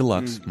about 8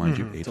 Deluxe, mind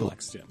you, 8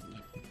 Deluxe. Yeah.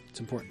 It's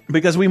important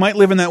because we might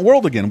live in that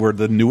world again where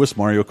the newest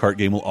Mario Kart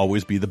game will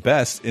always be the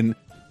best, and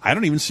I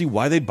don't even see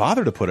why they'd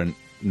bother to put a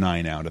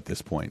 9 out at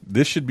this point.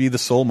 This should be the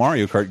sole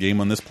Mario Kart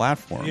game on this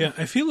platform. Yeah,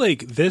 I feel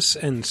like this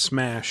and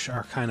Smash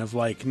are kind of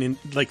like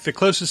the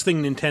closest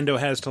thing Nintendo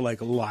has to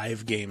like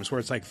live games, where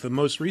it's like the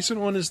most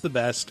recent one is the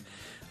best.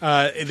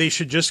 They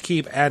should just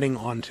keep adding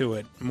onto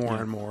it more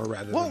and more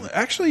rather than...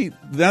 actually,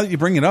 now that you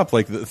bring it up,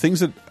 like the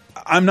things that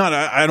I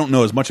don't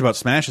know as much about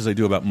Smash as I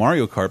do about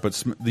Mario Kart,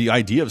 but the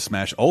idea of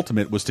Smash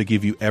Ultimate was to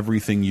give you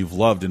everything you've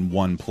loved in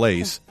one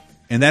place.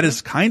 And that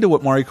is kind of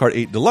what Mario Kart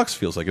 8 Deluxe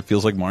feels like. It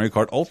feels like Mario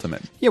Kart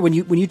Ultimate. Yeah, when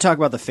you talk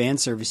about the fan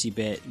servicey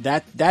bit,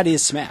 that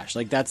is Smash.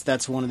 Like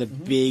that's one of the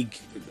big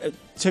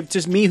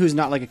to me, who's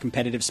not like a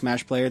competitive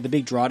Smash player, the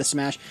big draw to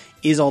Smash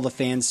is all the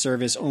fan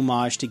service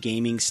homage to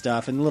gaming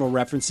stuff and little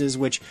references,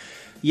 which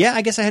yeah,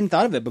 I guess I hadn't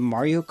thought of it, but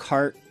Mario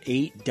Kart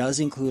 8 does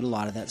include a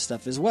lot of that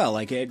stuff as well.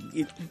 Like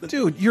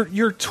dude,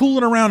 you're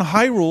tooling around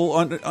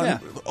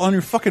Hyrule on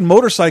your fucking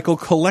motorcycle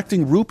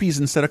collecting rupees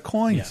instead of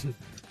coins.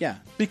 Yeah.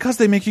 Because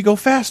they make you go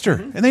faster,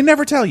 and they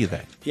never tell you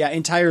that. Yeah,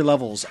 entire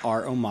levels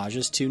are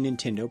homages to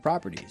Nintendo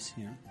properties.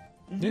 You know?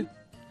 Yeah.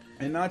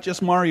 And not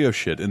just Mario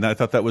shit. And I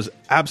thought that was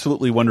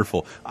absolutely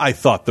wonderful. I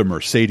thought the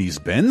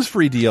Mercedes-Benz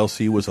free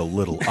DLC was a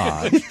little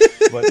odd.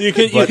 But you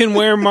can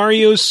wear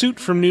Mario's suit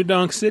from New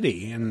Donk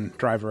City and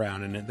drive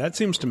around in it. That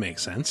seems to make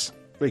sense.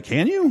 Wait,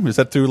 can you? Is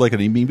that through like an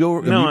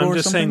amiibo? No, I'm or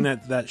just something?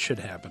 saying that should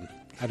happen.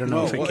 I don't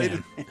know if it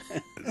can.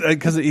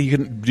 Because you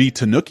can be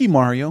Tanuki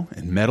Mario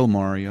and Metal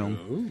Mario.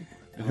 Ooh.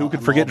 Who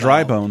could forget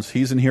Dry Bones?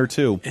 He's in here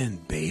too.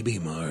 And Baby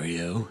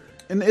Mario.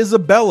 And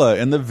Isabella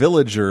and the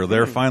Villager,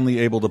 they're finally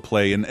able to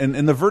play. And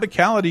the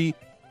verticality,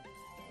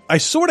 I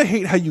sort of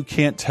hate how you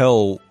can't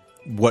tell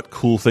what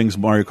cool things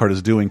Mario Kart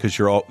is doing because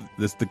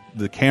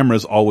the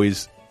camera's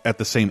always at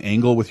the same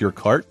angle with your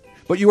cart,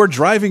 but you are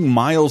driving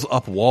miles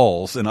up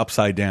walls and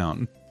upside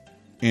down.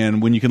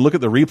 And when you can look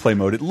at the replay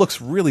mode, it looks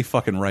really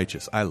fucking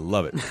righteous. I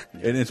love it.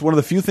 And it's one of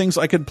the few things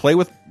I could play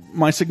with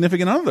my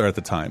significant other at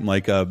the time,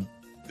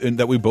 and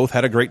that we both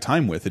had a great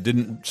time with. It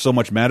didn't so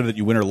much matter that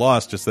you win or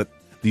lost, just that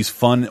these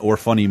fun or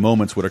funny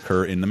moments would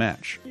occur in the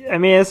match. I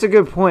mean, that's a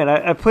good point.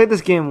 I played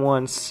this game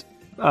once,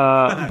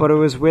 but it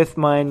was with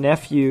my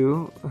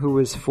nephew, who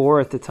was 4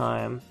 at the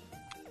time,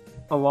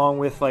 along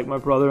with like my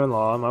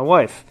brother-in-law and my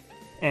wife.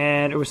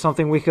 And it was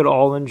something we could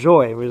all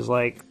enjoy. It was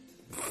like,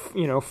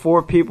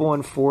 4 people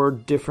and 4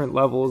 different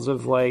levels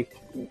of like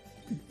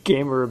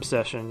gamer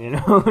obsession,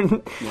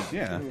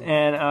 Yeah.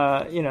 And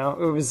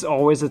it was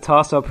always a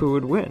toss-up who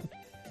would win.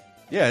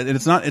 Yeah, and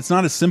it's not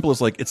as simple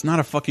as like, it's not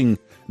a fucking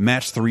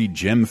match 3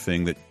 gem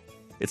thing that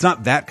it's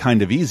not that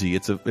kind of easy.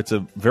 It's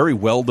a very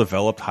well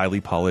developed,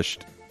 highly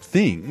polished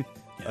thing.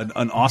 Yeah.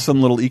 An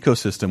awesome little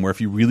ecosystem where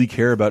if you really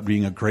care about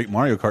being a great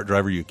Mario Kart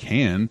driver, you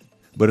can,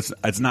 but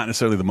it's not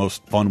necessarily the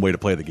most fun way to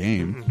play the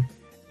game. Mm-hmm.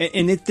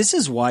 And this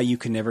is why you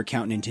can never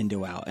count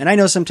Nintendo out. And I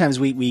know sometimes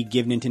we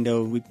give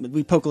Nintendo,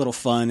 we poke a little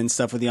fun and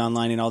stuff with the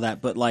online and all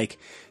that, but like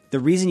the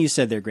reason you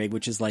said there, Greg,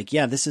 which is like,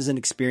 yeah, this is an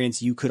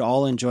experience you could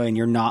all enjoy and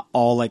you're not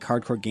all like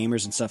hardcore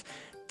gamers and stuff.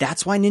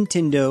 That's why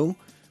Nintendo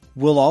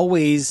will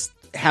always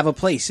have a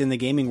place in the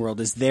gaming world,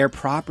 is their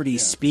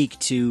properties speak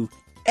to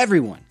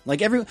everyone.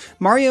 Like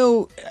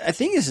Mario, I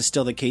think this is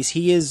still the case.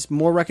 He is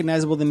more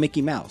recognizable than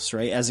Mickey Mouse,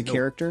 right? As a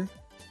character.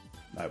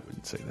 I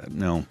wouldn't say that.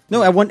 No.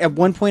 At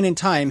one point in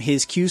time,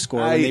 his Q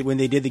score when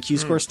they did the Q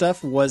score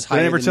stuff was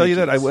higher. Did I ever than tell you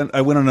that Mickey's.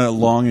 I went on a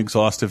long,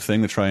 exhaustive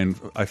thing to try and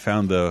I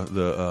found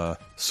the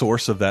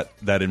source of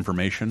that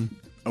information.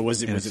 Oh,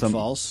 was it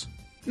false?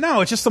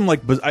 No, it's just some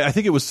like I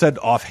think it was said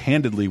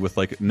offhandedly with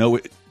like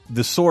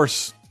the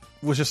source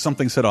was just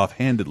something said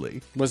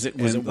offhandedly. Was it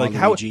like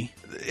Waluigi?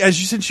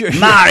 Since you're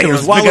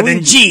Mario's bigger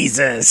than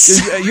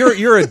Jesus.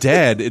 You're a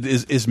dad.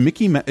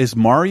 Is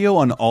Mario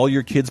on all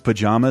your kids'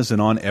 pajamas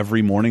and on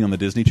every morning on the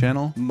Disney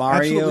Channel?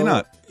 Mario, absolutely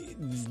not.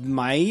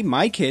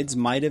 My kids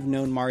might have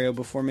known Mario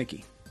before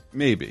Mickey.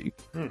 Maybe,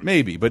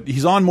 but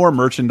he's on more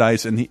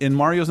merchandise, and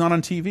Mario's not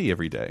on TV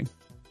every day.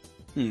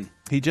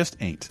 He just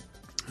ain't.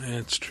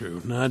 That's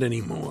true. Not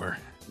anymore.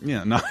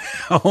 Yeah, not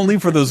only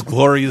for those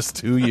glorious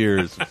 2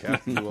 years.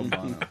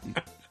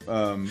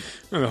 A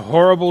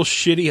horrible,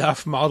 shitty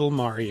off-model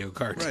Mario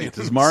cartoons. Right.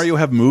 Does Mario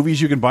have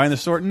movies you can buy in the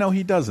store? No,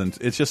 he doesn't.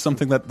 It's just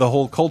something that the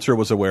whole culture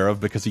was aware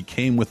of because he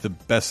came with the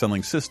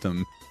best-selling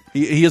system.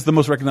 He is the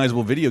most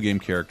recognizable video game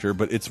character,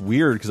 but it's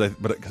weird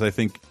because I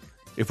think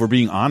if we're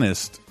being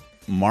honest,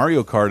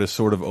 Mario Kart has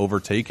sort of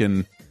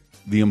overtaken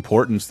the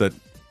importance that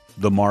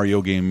the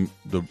Mario game,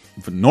 the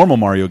normal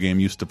Mario game,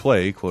 used to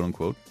play, quote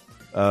unquote.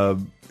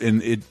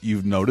 And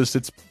you've noticed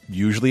it's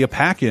usually a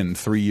pack-in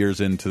 3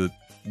 years into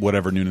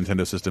whatever new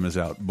Nintendo system is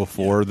out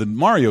before the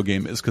Mario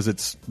game is, because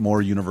it's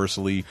more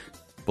universally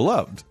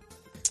beloved.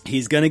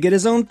 He's gonna get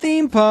his own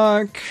theme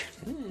park.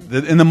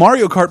 And the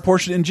Mario Kart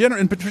portion in general,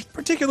 in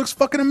particular, looks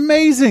fucking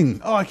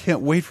amazing. Oh, I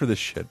can't wait for this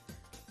shit.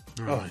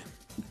 All right.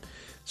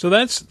 So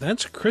that's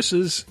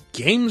Chris's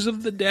Games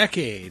of the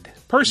Decade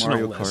personal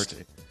Mario list.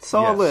 Kart.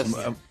 Solid list.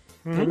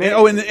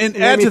 And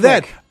add to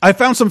that, I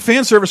found some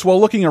fan service while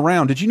looking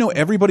around. Did you know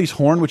everybody's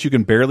horn, which you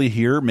can barely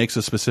hear, makes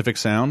a specific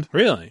sound?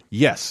 Really?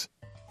 Yes.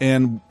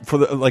 And for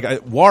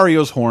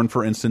Wario's horn,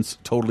 for instance,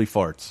 totally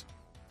farts.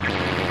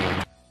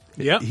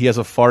 Yeah. He has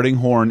a farting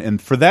horn, and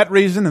for that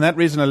reason, and that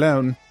reason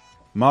alone,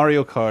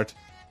 Mario Kart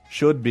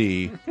should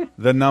be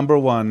the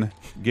 #1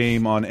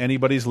 game on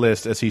anybody's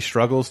list as he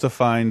struggles to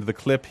find the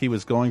clip he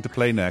was going to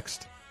play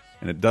next.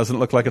 And it doesn't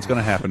look like it's going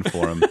to happen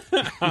for him.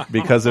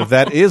 Because if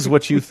that is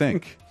what you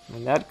think...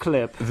 And that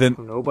clip, then,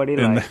 nobody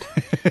liked.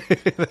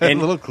 That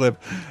little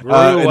clip. Grew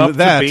up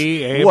that to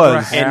be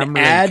was... Abraham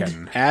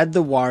Lincoln. add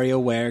the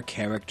WarioWare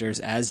characters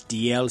as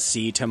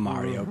DLC to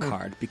Mario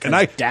Kart. Because,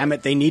 And damn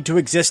it, they need to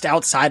exist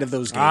outside of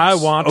those games. I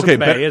want to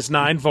play as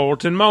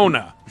 9-Volt and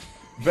Mona.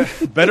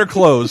 Better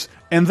close.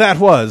 And that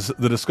was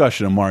the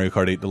discussion of Mario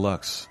Kart 8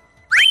 Deluxe.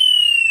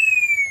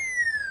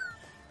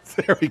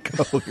 There we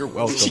go. You're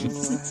welcome.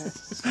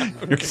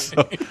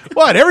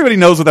 What? Everybody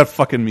knows what that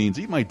fucking means.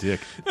 Eat my dick.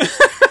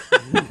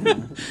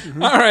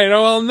 All right.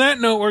 Well, on that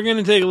note, we're going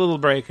to take a little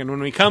break. And when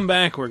we come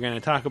back, we're going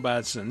to talk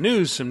about some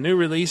news, some new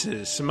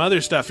releases, some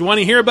other stuff. You want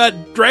to hear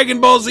about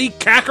Dragon Ball Z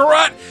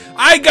Kakarot?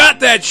 I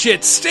got that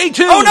shit. Stay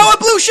tuned. Oh, no, a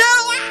blue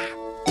shell!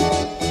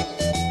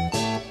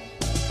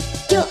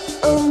 今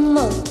日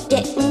も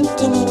元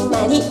気に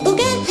マリオが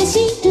走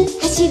る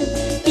走る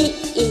ビ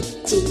ー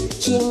チ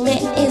姫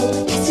を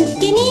助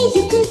けに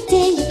行くぜ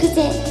行くぜ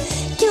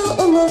今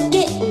日も元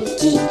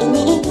気に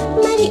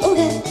マリオ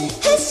が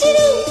走る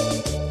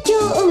今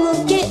日も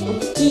元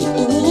気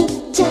に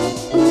ジャン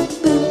プ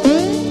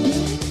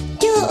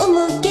今日も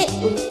元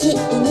気に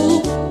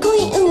コイ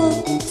ンを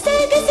探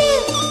せ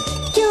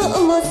今日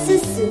もも進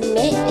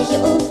めよ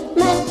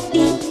マ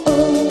リオ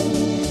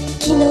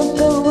キノ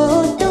コ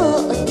を取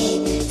って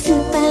スー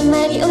パー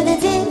マリオだ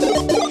ぜ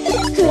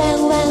フラ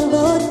ワー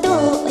を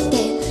取って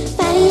フ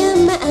ァイヤー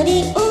マ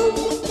リオ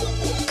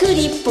クリ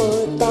ポ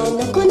だ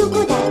のこの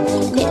こだ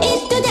レッ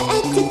ドだ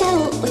って倒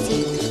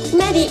せ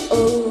マリオ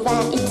は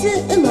いつ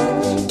も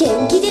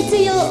元気で強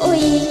い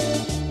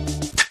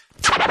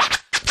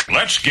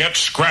Let's get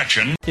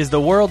scratching. Is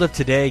the world of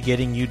today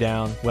getting you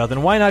down? Well,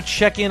 then why not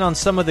check in on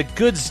some of the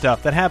good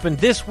stuff that happened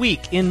this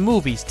week in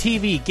movies,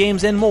 TV,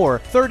 games, and more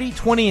 30,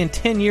 20, and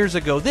 10 years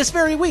ago this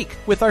very week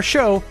with our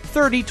show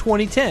 30,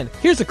 20, 10.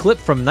 Here's a clip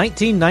from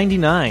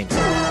 1999.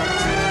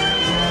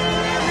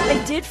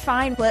 I did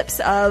find clips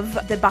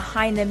of the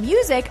behind the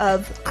music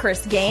of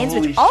Chris Gaines,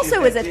 which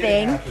also is a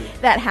thing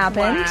that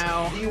happened.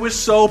 Wow. He was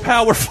so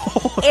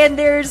powerful. And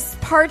there's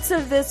parts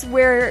of this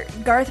where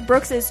Garth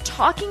Brooks is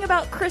talking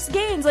about Chris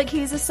Gaines like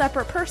he's a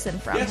separate person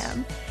from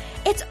him.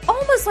 It's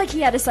almost like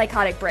he had a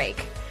psychotic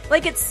break.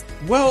 Like it's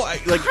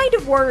kind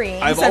of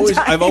worrying.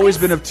 I've always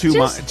been of two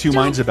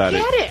minds about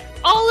it.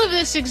 All of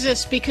this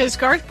exists because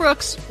Garth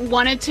Brooks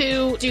wanted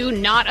to do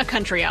not a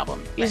country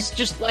album. He's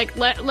just like,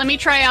 let me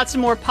try out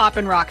some more pop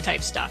and rock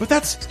type stuff.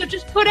 But so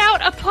just put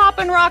out a pop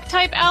and rock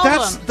type album.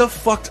 That's the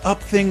fucked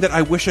up thing that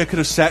I wish I could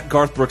have sat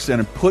Garth Brooks in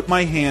and put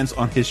my hands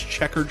on his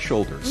checkered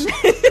shoulders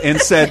and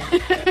said,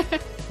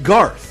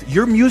 Garth,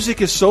 your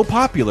music is so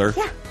popular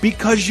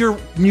because your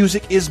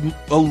music is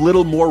a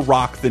little more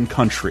rock than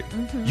country.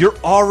 Mm-hmm. You're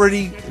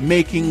already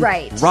making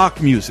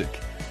rock music.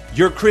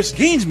 Your Chris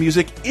Gaines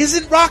music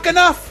isn't rock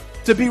enough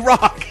to be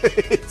rock.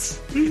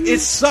 It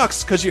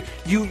sucks because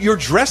you're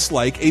dressed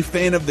like a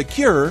fan of The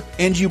Cure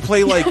and you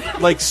play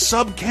like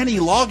sub Kenny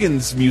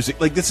Loggins music.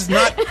 Like this is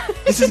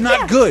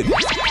not good.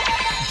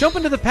 Jump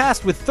into the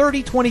past with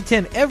 30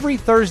 2010 every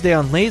Thursday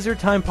on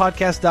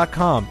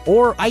LaserTimePodcast.com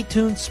or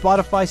iTunes,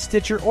 Spotify,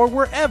 Stitcher, or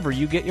wherever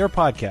you get your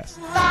podcasts.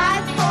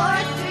 5, 4,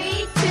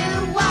 3,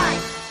 2, 1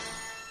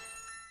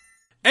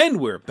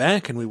 And we're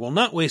back, and we will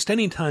not waste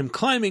any time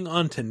climbing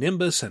onto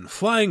Nimbus and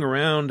flying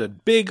around a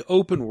big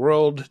open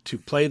world to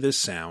play this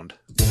sound.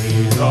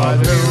 These are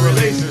the new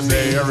releases,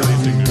 they are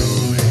releasing new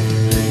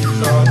releases.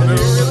 These are the new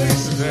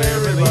releases,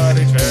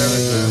 everybody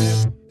challenge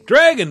them.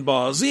 Dragon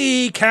Ball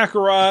Z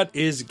Kakarot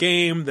is a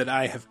game that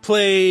I have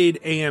played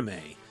AMA.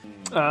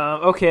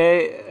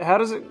 Okay, how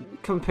does it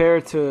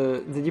compare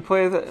to... Did you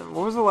play the...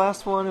 What was the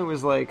last one? It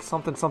was like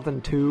something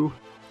 2?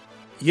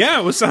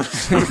 Yeah, it was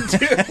something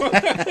too.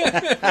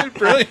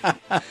 Brilliant.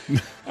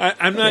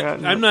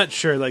 I'm not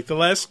sure. Like the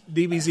last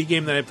DBZ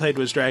game that I played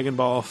was Dragon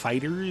Ball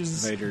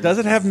Fighters. Does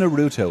it have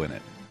Naruto in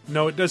it?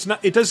 No, it does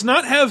not. It does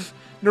not have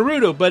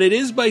Naruto, but it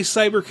is by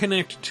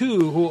CyberConnect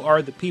 2, who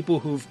are the people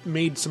who've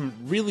made some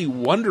really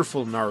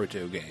wonderful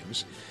Naruto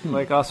games,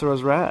 like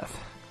Asura's Wrath.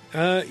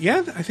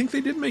 Yeah, I think they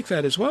did make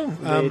that as well.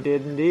 They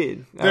did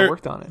indeed. I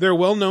worked on it. They're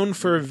well known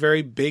for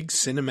very big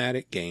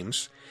cinematic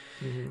games,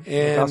 and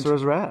like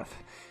Asura's Wrath.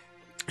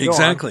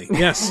 Exactly.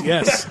 Yes.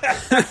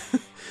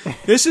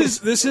 This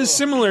is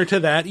similar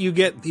to that. You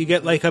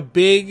get like a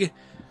big,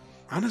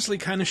 honestly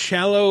kind of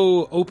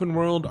shallow open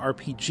world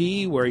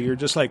RPG where you're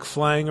just like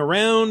flying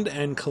around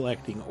and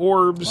collecting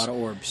orbs. A lot of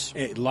orbs.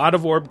 A lot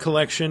of orb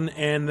collection,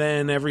 and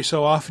then every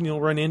so often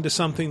you'll run into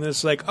something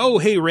that's like, oh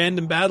hey,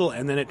 random battle,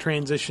 and then it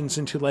transitions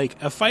into like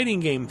a fighting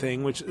game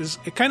thing, which is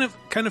it kind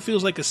of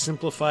feels like a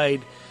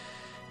simplified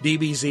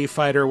DBZ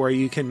fighter where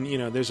you can,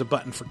 there's a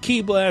button for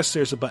key blast,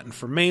 there's a button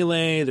for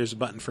melee, there's a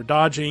button for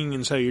dodging,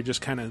 and so you're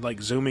just kind of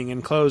like zooming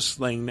in close,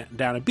 laying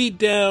down a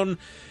beatdown,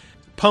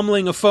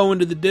 pummeling a foe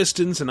into the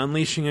distance, and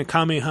unleashing a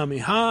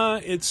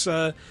Kamehameha.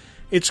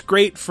 It's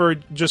great for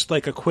just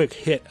like a quick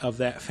hit of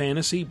that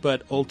fantasy,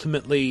 but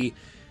ultimately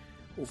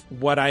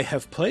what I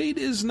have played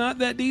is not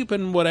that deep,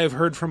 and what I've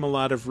heard from a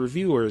lot of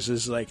reviewers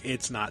is like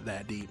it's not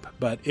that deep.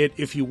 But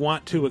if you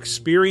want to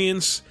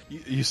experience,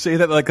 you say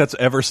that like that's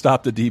ever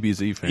stopped a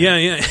DBZ fan.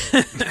 Yeah.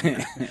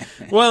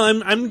 Well,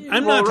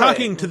 I'm not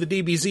talking to the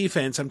DBZ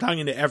fans. I'm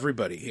talking to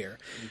everybody here.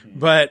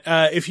 But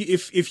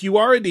if you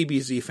are a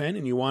DBZ fan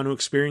and you want to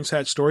experience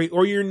that story,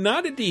 or you're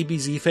not a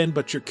DBZ fan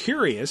but you're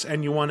curious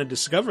and you want to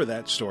discover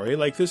that story,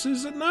 like this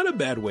is not a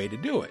bad way to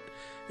do it.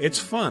 It's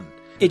fun.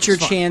 It's your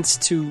chance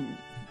to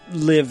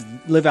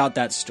live out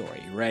that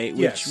story, right?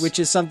 Which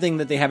is something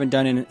that they haven't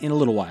done in a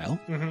little while.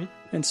 Mm-hmm.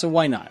 And so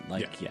why not?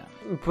 Yeah.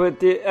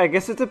 But I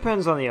guess it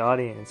depends on the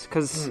audience,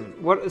 because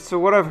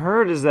what I've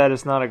heard is that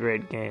it's not a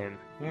great game.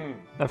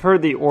 I've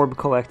heard the orb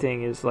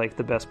collecting is like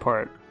the best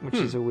part, which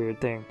is a weird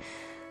thing.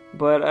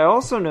 But I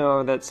also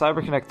know that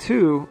CyberConnect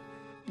 2,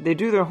 they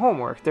do their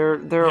homework.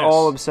 They're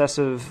all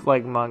obsessive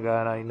like manga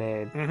and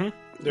anime.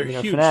 Mm-hmm. They're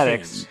huge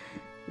fanatics. fans.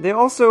 They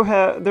also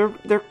have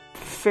they're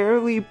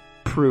fairly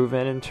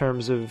proven in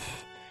terms of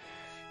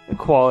the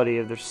quality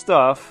of their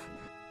stuff.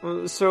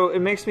 So it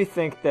makes me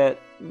think that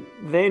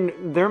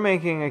they're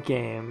making a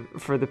game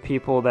for the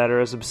people that are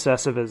as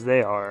obsessive as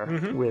they are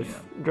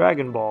with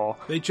Dragon Ball.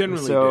 They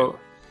generally do.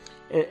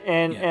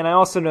 And I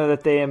also know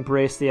that they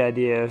embrace the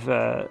idea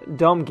of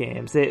dumb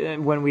games.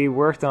 When we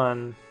worked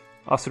on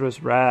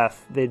Asura's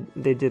Wrath, they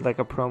did like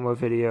a promo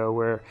video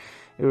where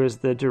it was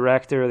the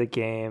director of the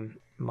game,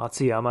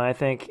 Matsuyama, I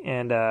think,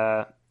 and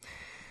the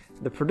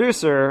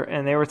producer,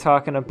 and they were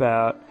talking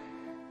about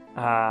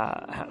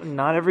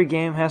not every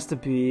game has to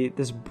be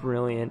this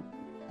brilliant,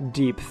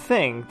 deep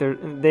thing.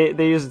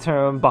 They use the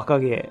term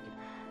bakage,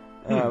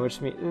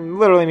 which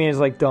literally means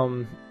like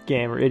dumb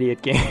game or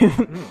idiot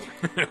game.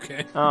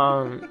 Okay.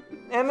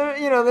 And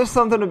there's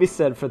something to be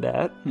said for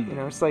that.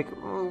 It's like,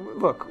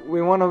 look,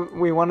 we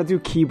want to do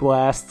key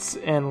blasts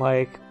and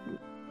like,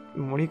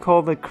 what do you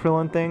call the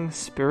Krillin thing?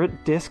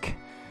 Spirit disc?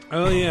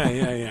 Oh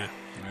yeah.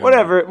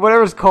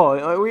 Whatever's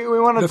called. Like, we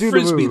want to do the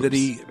frisbee moves that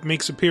he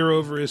makes appear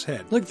over his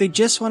head. Look, they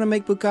just want to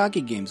make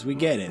Bukake games. We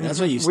get it. That's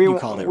what you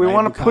called it, We right?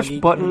 want to push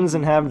Bukake? buttons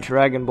and have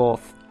Dragon Ball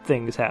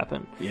things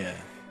happen. Yeah.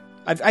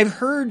 I've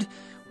heard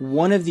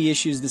one of the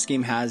issues this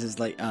game has is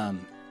like,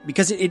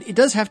 because it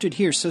does have to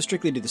adhere so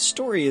strictly to the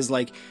story, is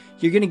like,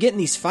 you're going to get in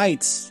these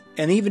fights,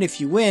 and even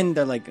if you win,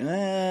 they're like,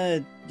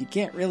 you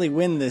can't really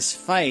win this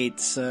fight,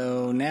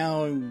 so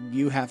now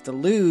you have to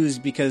lose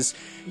because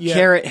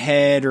Carrot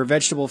Head or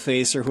Vegetable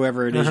Face or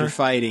whoever it is you're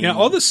fighting. Yeah,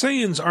 all the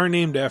Saiyans are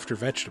named after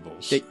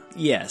vegetables.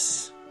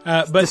 Yes.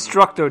 But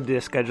Destructo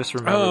Disc, I just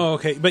remembered. Oh,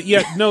 okay. But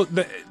yeah, no,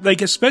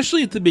 like,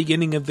 especially at the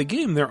beginning of the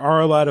game, there are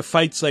a lot of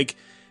fights, like,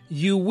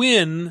 you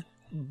win,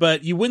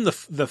 but you win the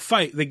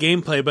fight, the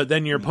gameplay, but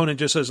then your opponent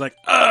just says, like,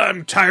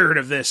 I'm tired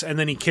of this, and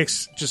then he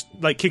kicks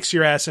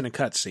your ass in a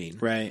cutscene.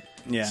 Right.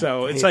 Yeah.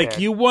 So it's like,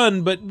 you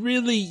won, but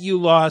really you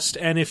lost,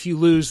 and if you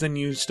lose, then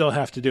you still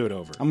have to do it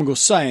over. I'm gonna go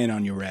Saiyan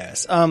on your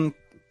ass.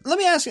 Let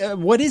me ask,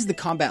 what is the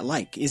combat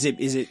like? Is it,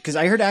 because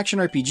I heard action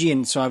RPG,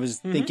 and so I was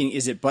thinking,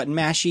 is it button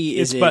mashy?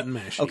 It's button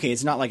mashy. Okay,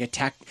 it's not like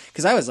a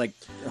because I was like,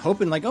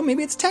 hoping like, oh,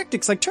 maybe it's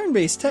tactics, like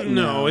turn-based.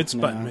 No, it's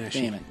button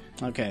mashy. Damn it.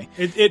 Okay.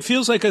 It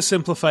feels like a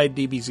simplified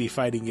DBZ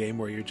fighting game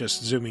where you're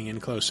just zooming in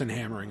close and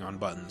hammering on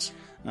buttons.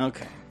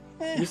 Okay.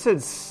 You said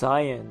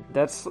Saiyan.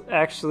 That's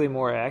actually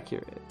more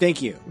accurate.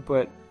 Thank you.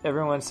 But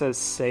everyone says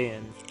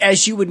Saiyan.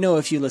 As you would know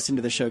if you listen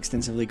to the show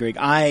extensively, Greg,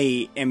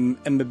 I am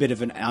a bit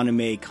of an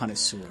anime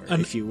connoisseur,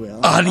 if you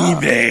will.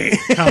 Anime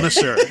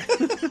connoisseur.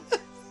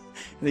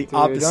 The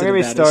opposite don't get me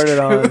of that started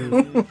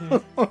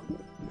on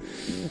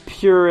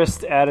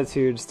purist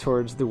attitudes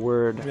towards the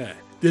word. Yeah.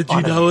 Did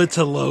you know it's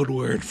a loan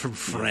word from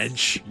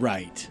French?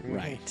 Right.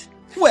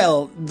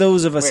 Well,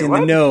 those of us in the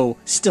know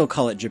still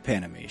call it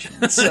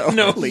Japanimation. So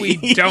No, we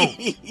don't.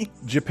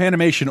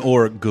 Japanimation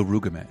or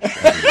Garugame.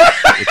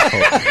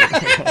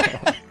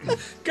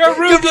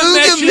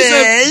 Garugamesh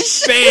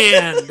is a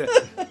band.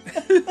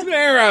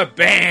 They're a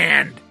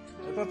band.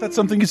 I thought that's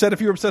something you said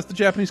if you were obsessed with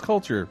Japanese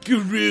culture.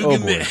 Garugamesh. Oh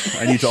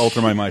boy, I need to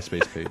alter my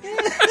MySpace page.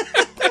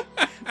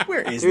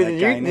 Where is Dude, that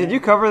guy now? did you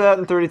cover that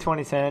in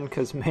 30-2010?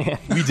 Because, man.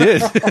 We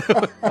did.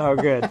 Oh,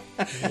 good.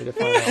 I need to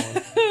find that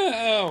one.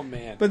 Oh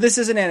man. But this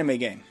is an anime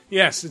game.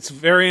 Yes, it's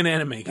very an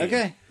anime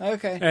game.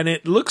 Okay. And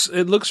it looks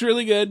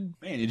really good.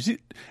 Man, did you see?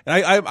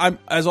 And I'm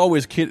as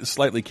always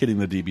slightly kidding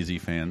the DBZ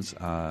fans.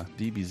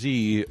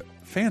 DBZ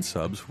fan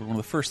subs were one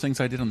of the first things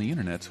I did on the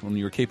internet when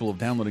you were capable of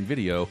downloading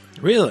video.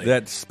 Really?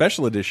 That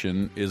special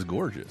edition is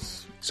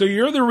gorgeous. So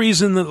you're the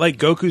reason that like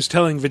Goku's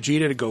telling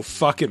Vegeta to go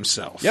fuck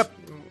himself.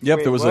 Yep,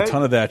 Wait, there was what? a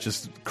ton of that.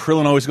 Just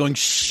Krillin always going,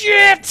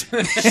 shit!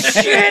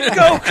 Shit,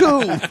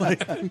 Goku!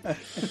 Like,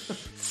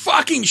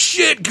 fucking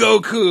shit,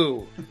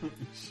 Goku!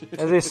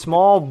 As a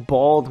small,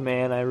 bald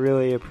man, I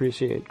really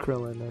appreciate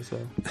Krillin as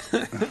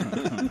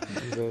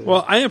a...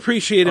 Well, I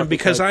appreciate him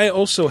because I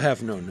also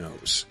have no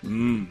nose.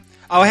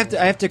 Oh, I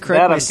have to correct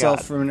That I've myself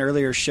got. from an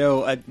earlier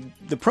show.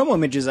 The promo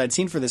images I'd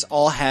seen for this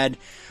all had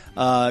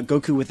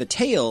Goku with a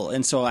tail,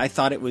 and so I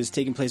thought it was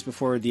taking place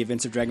before the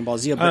events of Dragon Ball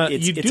Z. But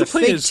it's you do a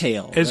play fake as,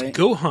 tail, as right?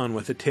 Gohan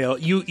with a tail.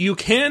 You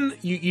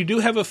do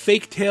have a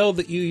fake tail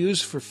that you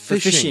use for For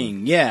fishing.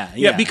 fishing.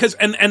 Yeah. Because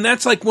and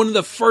that's like one of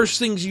the first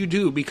things you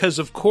do because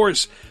of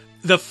course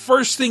the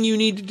first thing you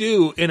need to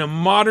do in a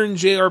modern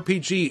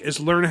JRPG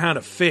is learn how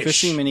to fish.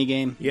 Fishing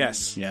minigame.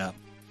 Yes. Yeah.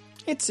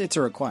 It's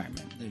a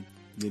requirement.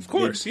 Of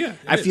course, yeah.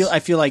 I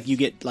feel like you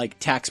get like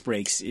tax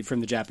breaks from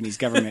the Japanese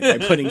government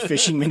by putting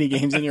fishing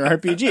minigames in your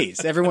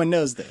RPGs. Everyone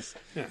knows this.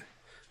 Yeah.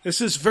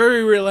 This is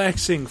very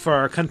relaxing for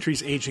our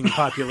country's aging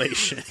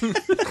population.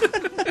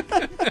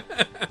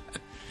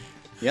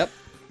 Yep.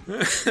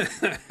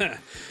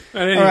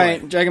 Anyway. All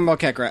right, Dragon Ball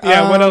Kakarot.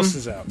 Yeah, what else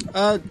is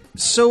out?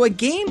 So a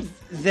game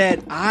that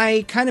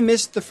I kind of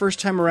missed the first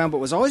time around, but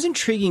was always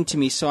intriguing to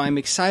me, so I'm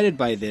excited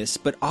by this.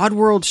 But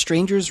Oddworld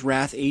Stranger's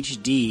Wrath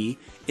HD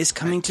is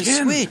coming to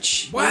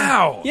Switch.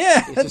 Wow.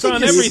 Yeah, It's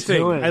on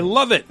everything. I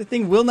love it. The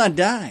thing will not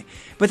die.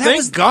 But that Thank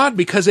was God,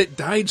 because it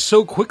died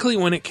so quickly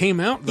when it came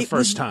out the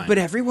first time. But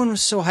everyone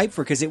was so hyped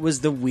for it because it was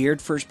the weird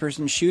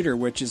first-person shooter,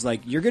 which is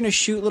like you're going to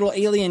shoot little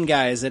alien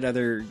guys at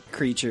other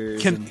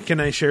creatures. Can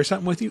I share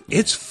something with you?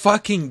 It's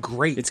fucking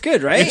great. It's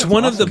good, right? It's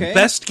one of the Okay.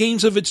 best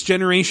games of its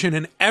generation,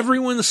 and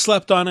everyone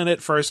slept on it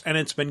at first, and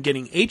it's been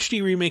getting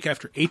HD remake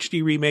after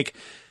HD remake.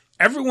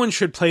 Everyone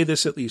should play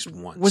this at least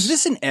once. Was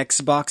this an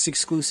Xbox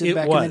exclusive It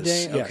back was, in the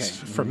day? yes,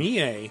 from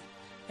EA.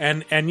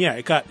 And yeah,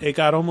 it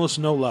got almost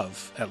no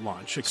love at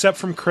launch, except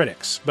from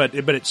critics. But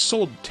it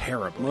sold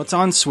terribly. Well, it's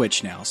on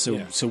Switch now,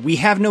 so we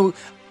have no.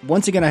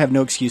 Once again, I have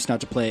no excuse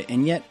not to play it,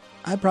 and yet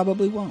I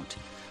probably won't.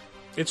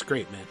 It's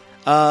great,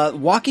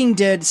 man. Walking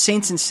Dead: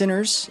 Saints and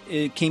Sinners,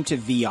 it came to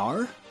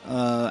VR.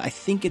 I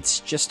think it's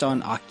just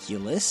on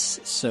Oculus.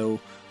 So,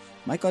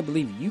 Michael, I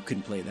believe you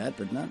can play that,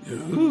 but not.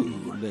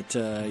 Ooh. But that's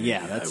a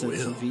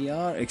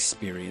VR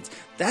experience.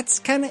 That's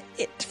kind of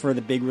it for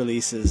the big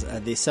releases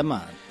this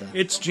month.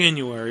 It's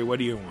January. What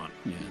do you want?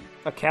 Yeah.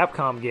 A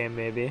Capcom game,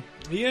 maybe.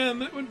 Yeah,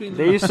 that would be nice.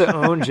 They used to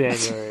own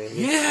January.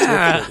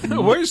 Yeah.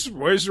 Where's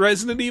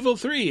Resident Evil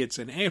 3? It's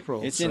in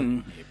April. It's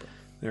in April.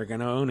 They're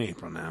going to own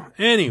April now.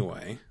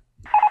 Anyway.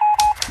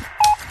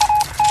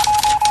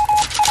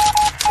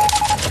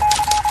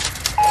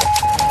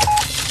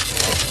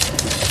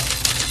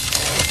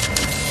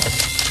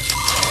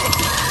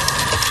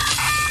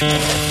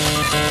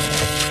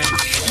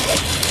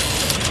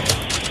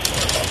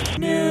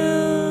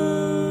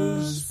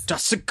 News.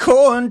 Toss a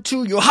coin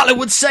to your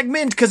Hollywood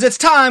segment, because it's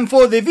time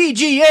for the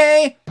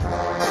VGA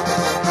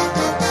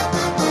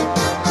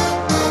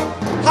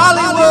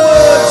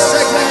Hollywood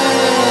segment.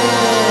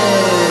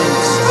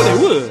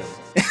 Hollywood.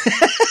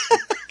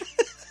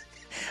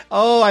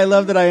 Oh, I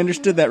love that I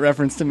understood that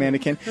reference to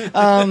Mannequin.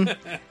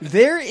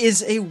 There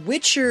is a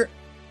Witcher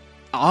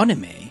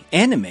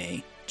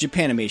anime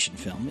Japanimation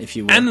film, if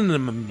you will.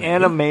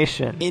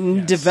 Animation.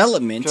 In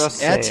development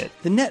Just at say it.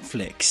 the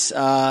Netflix.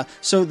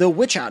 So The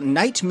Witcher,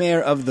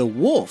 Nightmare of the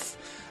Wolf,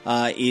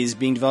 is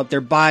being developed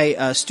there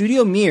by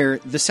Studio Mir,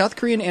 the South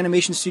Korean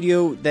animation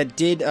studio that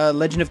did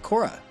Legend of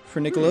Korra for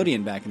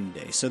Nickelodeon back in the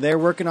day. So they're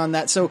working on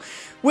that. So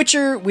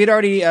Witcher, we'd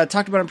already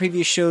talked about on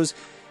previous shows,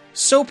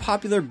 so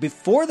popular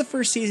before the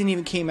first season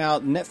even came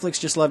out. Netflix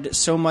just loved it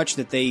so much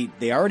that they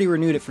already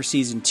renewed it for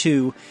season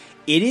 2.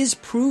 It is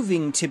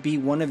proving to be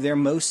one of their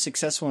most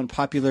successful and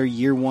popular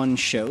year one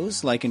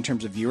shows, like in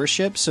terms of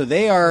viewership. So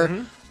they are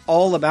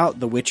all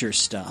about the Witcher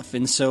stuff.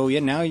 And so,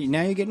 now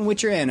you're getting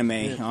Witcher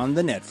anime on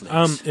the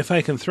Netflix. If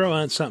I can throw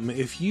out something,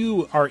 if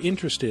you are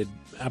interested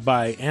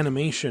by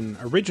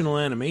original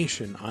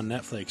animation on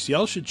Netflix,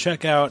 y'all should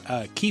check out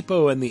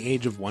Kipo and the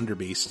Age of Wonder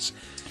Beasts,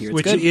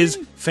 which is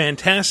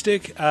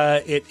fantastic.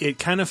 It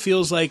kind of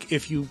feels like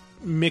if you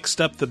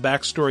mixed up the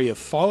backstory of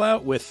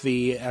Fallout with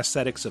the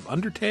aesthetics of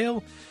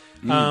Undertale.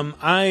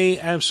 I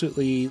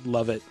absolutely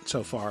love it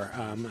so far.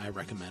 I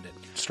recommend it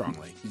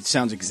strongly. It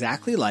sounds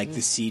exactly like the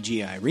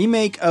CGI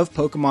remake of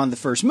Pokemon the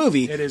first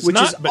movie, It is which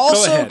not, is but go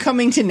also ahead.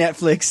 coming to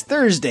Netflix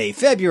Thursday,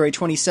 February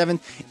 27th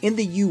in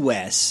the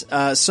US.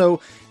 So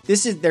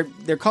this is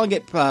they're calling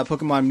it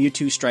Pokemon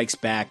Mewtwo Strikes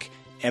Back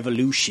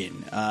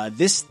Evolution.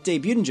 This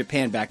debuted in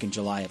Japan back in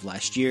July of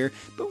last year,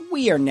 but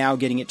we are now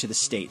getting it to the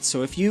States.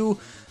 So if you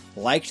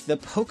liked the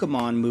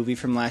Pokemon movie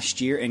from last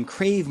year and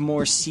crave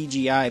more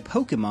CGI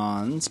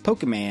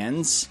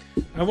Pokemans.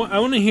 I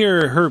want to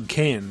hear Herb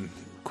Caen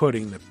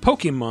quoting the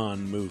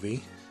Pokemon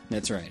movie.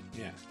 That's right.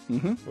 Yeah.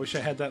 I wish I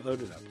had that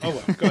loaded up. Oh,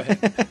 well, go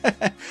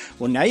ahead.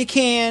 Well, now you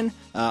can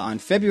on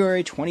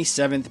February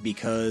 27th,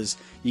 because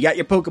you got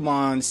your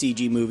Pokemon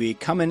CG movie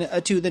coming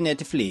to the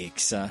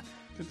Netflix.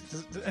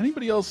 Does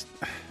anybody else?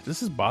 Does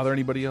this bother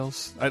anybody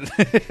else?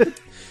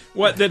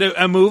 What, that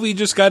a movie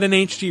just got an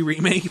HD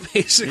remake,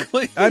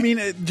 basically? I mean,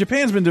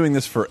 Japan's been doing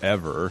this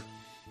forever,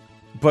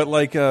 but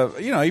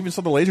even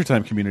saw the Laser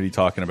Time community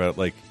talking about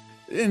it,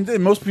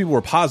 and most people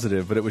were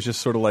positive, but it was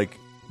just sort of like,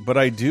 but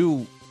I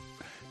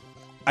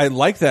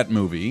like that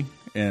movie,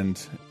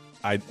 and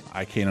I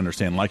can't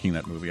understand liking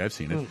that movie. I've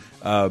seen it,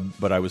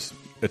 but I was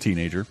a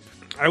teenager.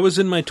 I was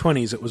in my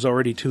 20s. It was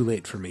already too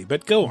late for me,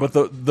 but go on. But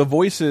the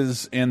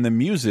voices and the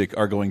music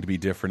are going to be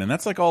different, and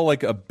that's all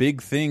a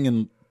big thing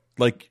in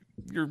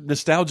your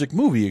nostalgic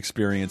movie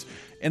experience.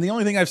 And the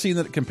only thing I've seen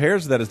that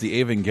compares to that is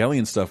the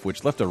Evangelion stuff,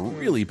 which left a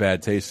really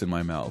bad taste in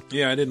my mouth.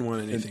 Yeah, I didn't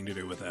want anything to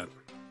do with that.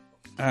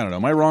 I don't know.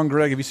 Am I wrong,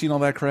 Greg? Have you seen all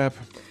that crap?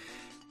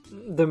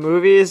 The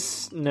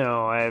movies?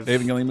 No,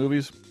 Evangelion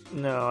movies?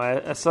 No,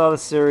 I saw the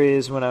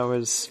series when I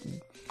was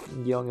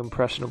young,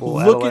 impressionable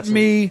Look adolescent. at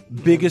me,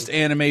 biggest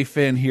anime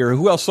fan here.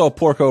 Who else saw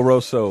Porco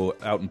Rosso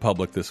out in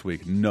public this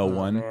week? No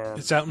one. Man.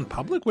 It's out in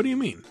public? What do you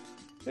mean?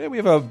 Yeah, we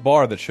have a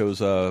bar that shows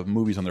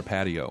movies on their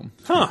patio.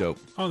 It's pretty dope.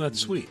 Oh, that's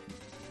sweet.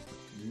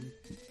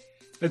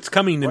 It's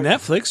coming to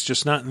Netflix,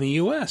 just not in the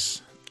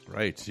U.S.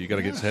 Right, so you got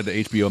to head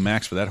to HBO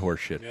Max for that horse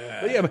shit.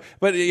 Yeah.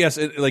 But yes,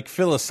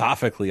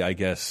 philosophically, I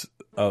guess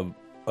a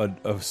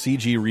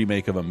CG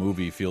remake of a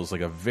movie feels like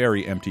a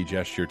very empty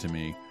gesture to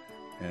me,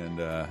 and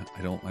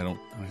I'm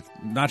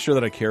not sure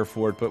that I care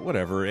for it. But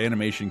whatever,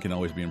 animation can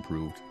always be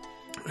improved.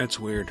 That's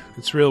weird.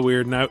 It's real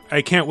weird. Now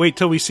I can't wait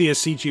till we see a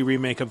CG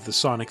remake of the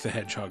Sonic the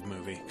Hedgehog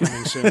movie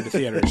coming soon to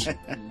theaters.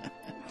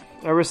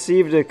 I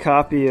received a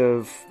copy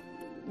of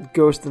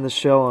Ghost in the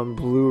Shell on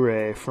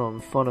Blu-ray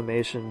from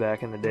Funimation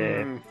back in the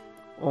day,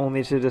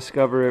 only to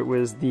discover it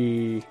was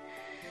the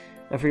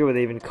I forget what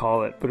they even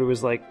call it, but it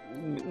was like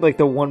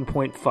the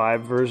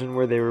 1.5 version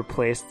where they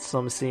replaced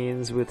some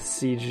scenes with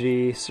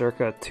CG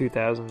circa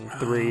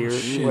 2003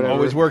 or whatever.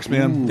 Always works,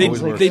 man. They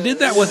did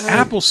that with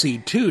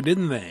Appleseed too,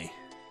 didn't they?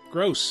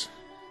 Gross.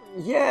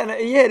 Yeah,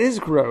 it is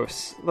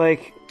gross.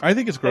 Like, I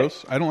think it's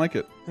gross. I don't like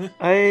it.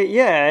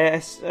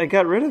 I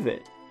got rid of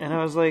it, and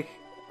I was like,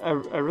 I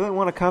really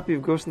want a copy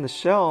of Ghost in the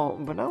Shell,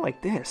 but not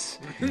like this.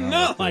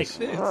 Not like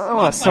this. I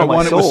want to I sell my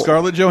want it soul. with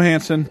Scarlett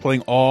Johansson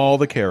playing all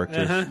the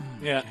characters.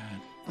 Yeah.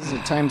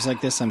 At times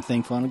like this, I'm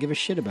thankful I don't give a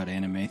shit about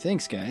anime.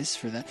 Thanks, guys,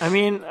 for that. I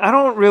mean, I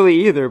don't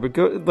really either,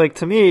 but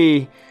to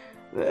me,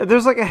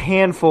 there's like a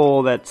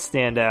handful that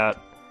stand out.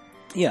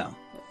 Yeah.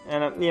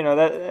 And,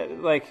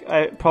 that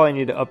I probably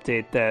need to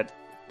update that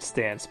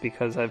stance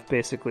because I've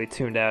basically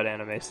tuned out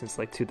anime since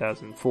like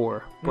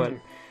 2004. But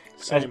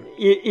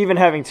even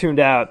having tuned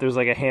out, there's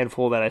like a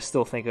handful that I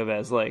still think of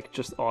as like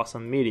just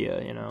awesome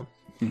media,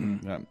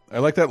 Mm-hmm. Yeah. I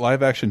like that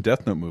live action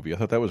Death Note movie. I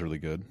thought that was really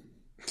good.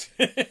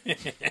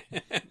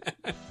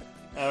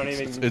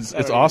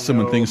 It's awesome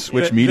when things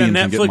switch mediums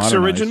and get modernized. The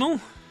Netflix original?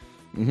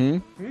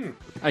 Mm-hmm.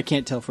 I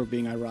can't tell if we're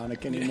being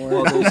ironic anymore.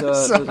 Well,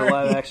 there's a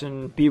live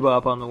action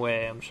Bebop on the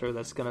way. I'm sure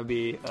that's going to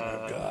be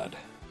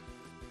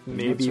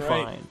maybe That's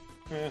right. fine.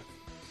 Yeah,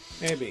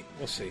 maybe.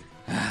 We'll see.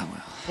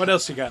 What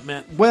else you got,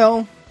 Matt?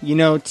 Well,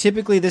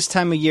 typically this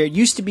time of year, it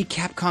used to be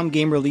Capcom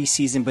game release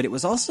season, but it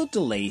was also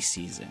delay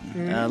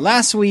season.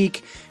 Last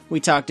week, we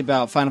talked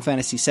about Final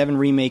Fantasy VII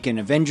Remake and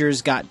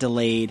Avengers got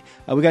delayed.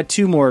 We got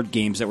 2 more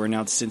games that were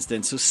announced since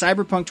then. So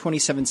Cyberpunk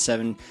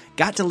 2077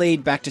 got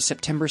delayed back to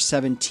September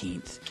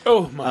 17th.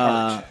 Oh, my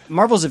heart.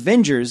 Marvel's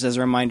Avengers, as a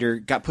reminder,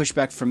 got pushed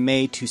back from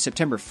May to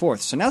September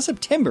 4th. So now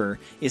September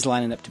is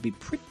lining up to be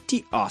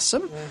pretty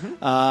awesome.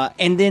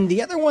 And then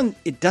the other one,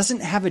 it doesn't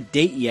have a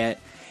date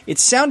yet. It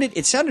sounded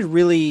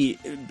really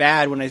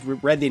bad when I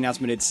read the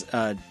announcement. It's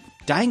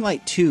Dying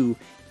Light 2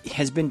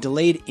 has been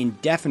delayed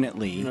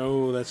indefinitely.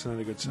 No, that's not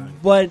a good sign.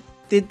 But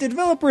the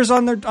developers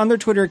on their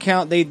Twitter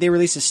account, they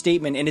released a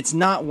statement, and it's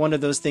not one of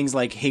those things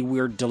like, hey,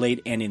 we're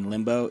delayed and in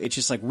limbo. It's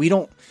just like, we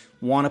don't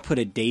want to put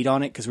a date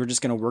on it because we're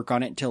just going to work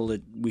on it until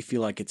we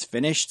feel like it's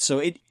finished. So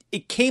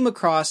it came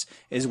across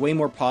as way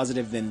more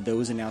positive than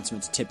those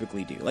announcements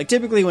typically do. Like,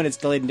 typically when it's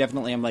delayed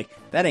indefinitely, I'm like,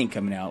 that ain't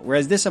coming out.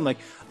 Whereas this, I'm like,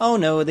 oh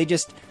no, they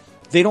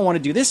don't want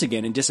to do this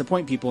again and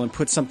disappoint people and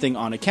put something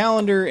on a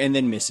calendar and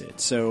then miss it.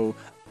 So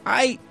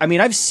I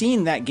mean, I've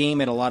seen that game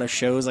at a lot of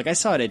shows. Like, I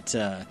saw it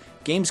at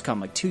Gamescom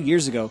like 2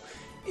 years ago.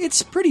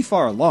 It's pretty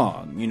far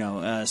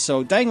along,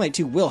 so Dying Light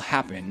 2 will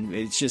happen.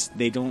 It's just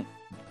they don't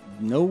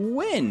know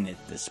when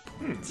at this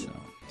point. So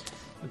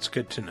That's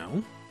good to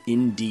know.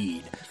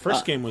 Indeed.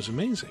 First game was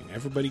amazing.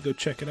 Everybody go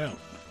check it out.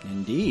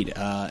 Indeed.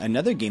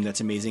 Another game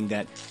that's amazing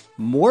that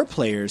more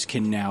players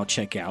can now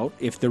check out,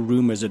 if the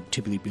rumors are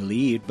to be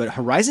believed, but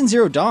Horizon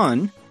Zero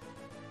Dawn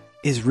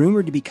is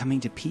rumored to be coming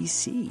to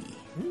PC.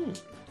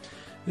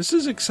 This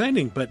is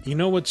exciting, but you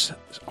know what's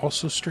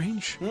also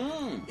strange?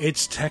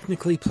 It's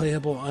technically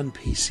playable on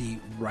PC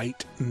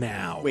right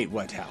now. Wait,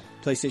 what? How?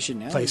 PlayStation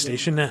Now?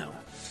 PlayStation Now.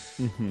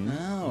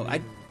 Oh,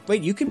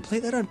 wait, you can play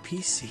that on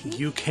PC?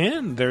 You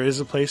can. There is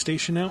a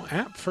PlayStation Now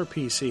app for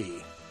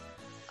PC.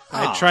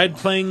 I tried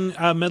playing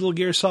Metal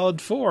Gear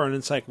Solid 4, and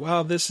it's like,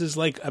 wow, this is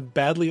like a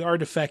badly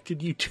artifacted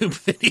YouTube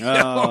video.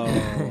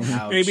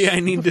 Oh, Maybe I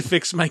need to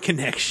fix my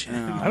connection.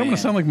 I don't want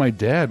to sound like my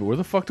dad. Where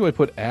the fuck do I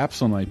put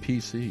apps on my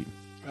PC?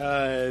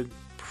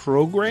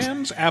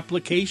 Programs,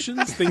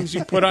 applications, things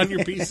you put on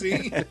your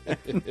PC.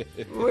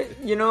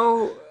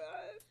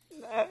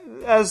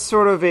 As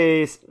sort of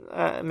a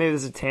maybe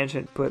this is a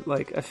tangent, but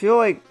like I feel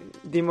like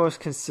the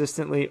most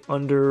consistently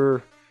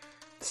under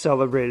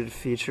celebrated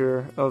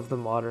feature of the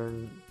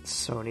modern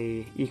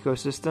Sony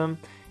ecosystem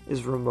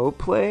is remote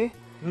play.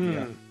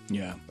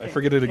 Yeah, I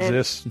forget it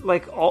exists. And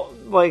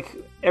like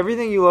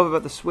everything you love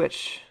about the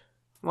Switch.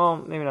 Well,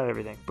 maybe not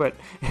everything, but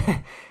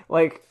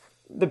like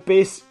the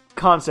base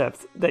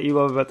concept that you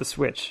love about the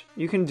Switch,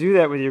 you can do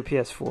that with your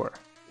PS4.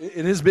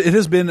 It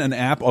has been an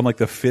app on like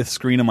the 5th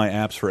screen of my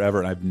apps forever,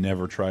 and I've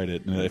never tried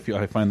it. And I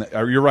find that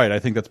you're right. I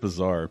think that's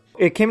bizarre.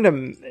 It came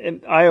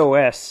to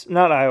OS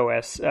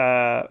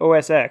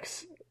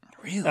X.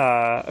 Really?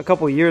 A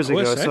couple of years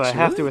ago, OS so X, I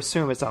have really? to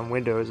assume it's on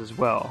Windows as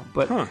well.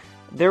 But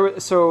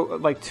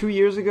like 2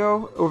 years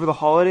ago, over the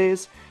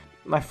holidays,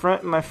 my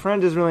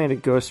friend is really into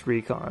Ghost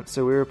Recon,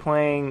 so we were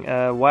playing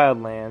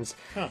Wildlands,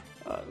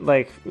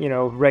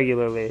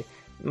 regularly,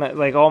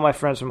 like all my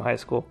friends from high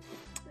school,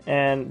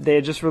 and they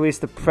had just released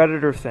the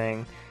Predator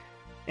thing,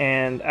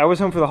 and I was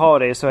home for the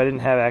holidays, so I didn't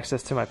have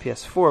access to my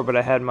PS4, but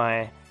I had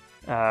my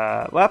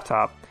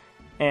laptop,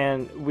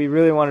 and we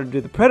really wanted to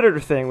do the Predator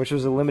thing, which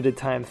was a limited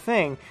time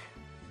thing.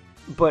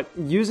 But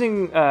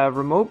using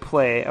remote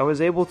play, I was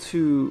able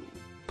to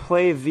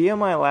play via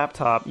my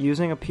laptop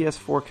using a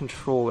PS4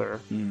 controller.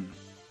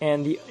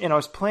 And I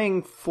was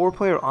playing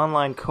 4-player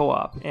online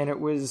co-op, and it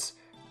was,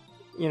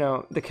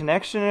 the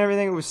connection and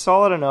everything was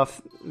solid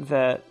enough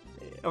that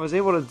I was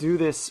able to do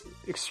this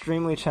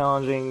extremely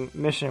challenging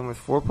mission with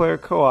 4-player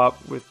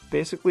co-op with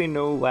basically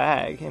no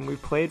lag, and we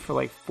played for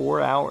like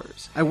 4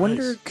 hours. I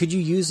wonder, could you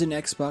use an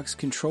Xbox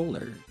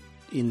controller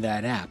in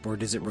that app, or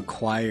does it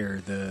require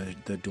the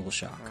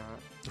DualShock?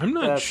 I'm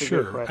not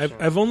sure.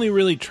 I've only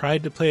really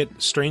tried to play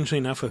it, strangely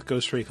enough, with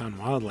Ghost Recon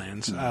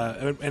Wildlands,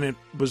 and it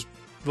was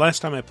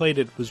last time I played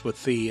it was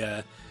with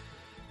the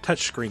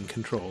touchscreen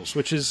controls,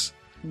 which is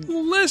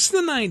less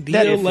than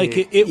ideal. Like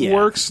it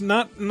works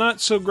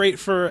not so great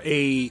for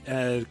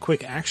a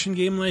quick action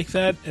game like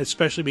that,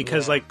 especially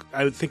because like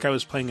I would think I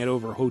was playing it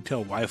over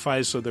hotel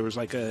Wi-Fi, so there was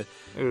like a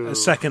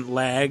second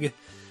lag.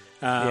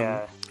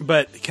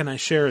 But can I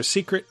share a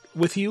secret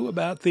with you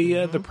about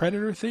the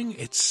Predator thing?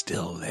 It's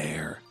still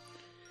there.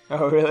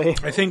 Oh, really?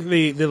 I think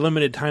the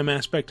limited time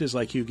aspect is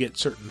like you get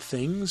certain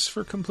things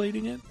for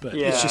completing it, but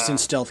it's just in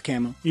stealth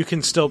camo. You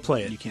can still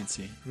play it. You can't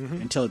see it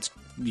until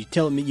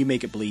you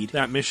make it bleed.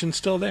 That mission's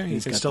still there.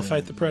 You can still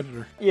fight the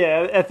Predator.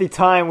 Yeah, at the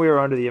time we were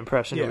under the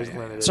impression it was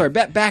limited. Sorry,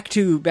 back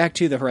to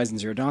the Horizon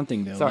Zero Dawn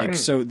thing though. Sorry.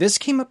 So this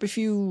came up a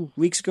few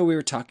weeks ago. We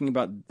were talking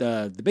about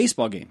the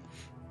baseball game.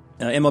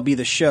 MLB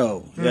The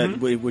Show,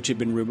 which had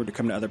been rumored to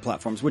come to other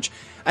platforms, which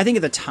I think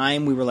at the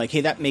time we were like,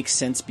 hey, that makes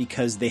sense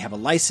because they have a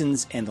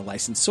license and the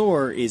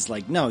licensor is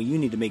like, no, you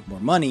need to make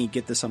more money,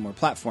 get this on more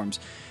platforms.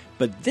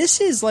 But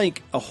this is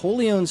like a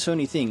wholly owned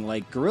Sony thing.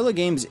 Like Guerrilla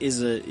Games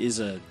is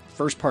a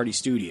first party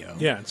studio.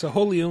 Yeah, it's a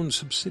wholly owned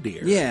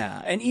subsidiary.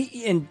 Yeah,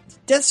 and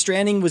Death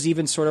Stranding was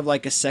even sort of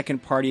like a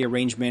second party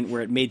arrangement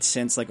where it made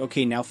sense. Like,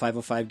 okay, now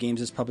 505 Games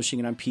is publishing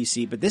it on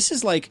PC, but this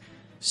is like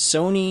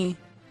Sony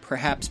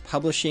perhaps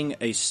publishing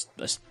a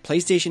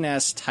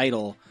PlayStation-ass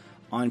title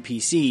on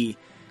PC.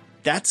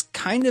 That's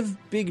kind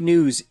of big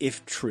news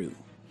if true,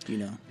 you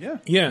know?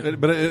 Yeah.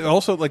 But it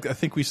also, like, I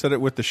think we said it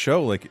with the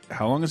show, like,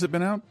 how long has it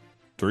been out?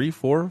 3,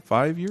 4,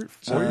 5 years?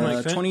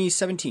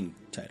 2017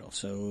 title.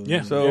 So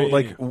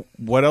like,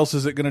 what else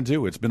is it going to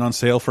do? It's been on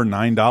sale for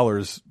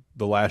 $9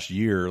 the last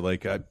year.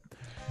 Like,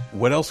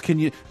 what else can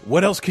you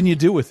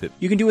do with it?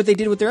 You can do what they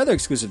did with their other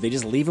exclusive. They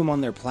just leave them on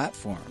their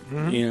platform.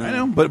 You know? I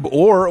know, but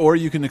or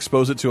you can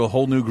expose it to a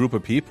whole new group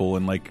of people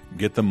and like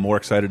get them more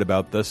excited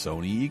about the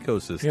Sony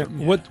ecosystem.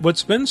 Yeah.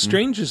 What's been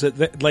strange is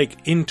that like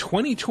in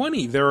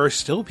 2020 there are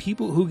still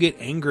people who get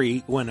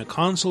angry when a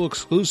console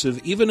exclusive,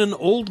 even an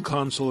old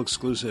console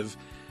exclusive,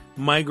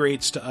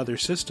 migrates to other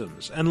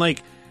systems. And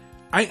like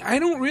I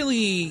don't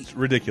really, it's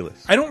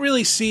ridiculous. I don't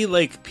really see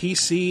like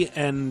PC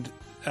and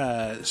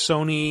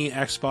Sony,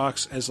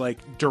 Xbox as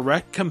like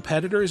direct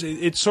competitors.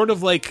 It's sort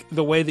of like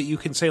the way that you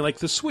can say like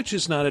the Switch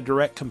is not a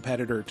direct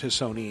competitor to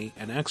Sony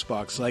and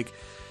Xbox. Like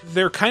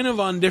they're kind of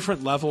on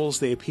different levels.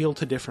 They appeal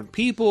to different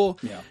people.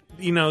 Yeah.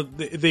 You know,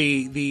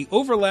 the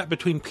overlap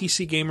between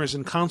PC gamers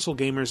and console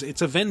gamers,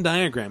 it's a Venn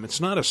diagram. It's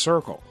not a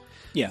circle.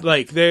 Yeah.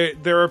 Like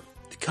there are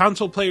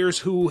console players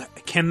who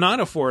cannot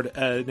afford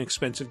an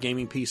expensive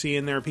gaming PC,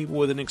 and there are people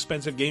with an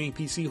expensive gaming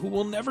PC who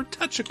will never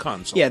touch a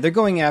console. Yeah, they're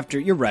going after,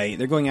 you're right,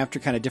 they're going after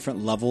kind of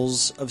different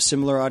levels of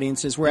similar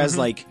audiences, whereas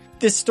like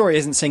this story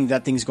isn't saying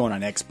that thing's going on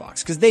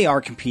Xbox, because they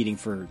are competing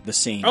for the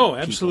same people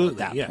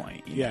absolutely. at that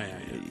point. Yeah.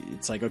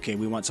 It's like, okay,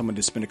 we want someone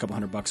to spend a couple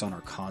 $100 on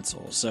our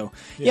console. So,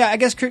 yeah, I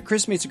guess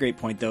Chris makes a great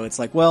point, though. It's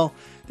like, well,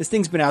 this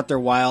thing's been out there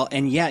a while,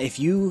 and yeah, if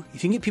you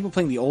can get people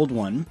playing the old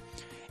one,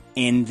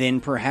 and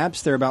then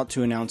perhaps they're about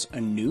to announce a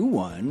new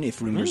one,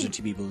 if rumors are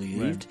to be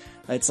believed.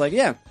 Right. It's like,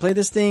 yeah, play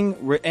this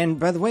thing. And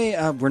by the way,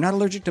 we're not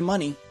allergic to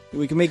money.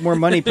 We can make more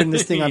money putting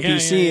this thing on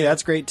PC. Yeah.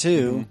 That's great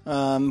too.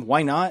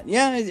 Why not?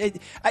 Yeah,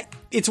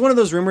 it's one of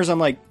those rumors. I'm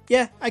like,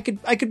 yeah, I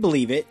could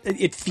believe it.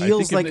 It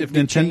feels like if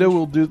Nintendo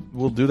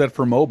will do that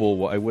for mobile,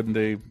 why wouldn't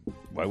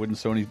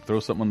Sony throw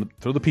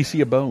the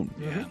PC a bone?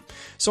 Yeah.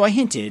 So I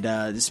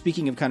hinted,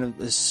 speaking of kind of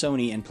the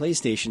Sony and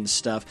PlayStation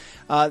stuff,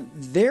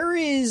 there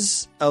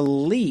is a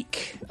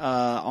leak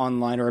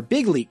online, or a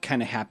big leak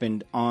kind of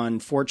happened on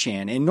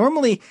 4chan. And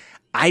normally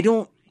I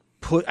don't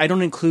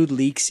include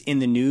leaks in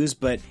the news,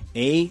 but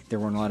A, there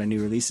weren't a lot of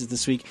new releases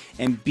this week,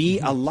 and B,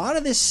 a lot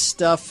of this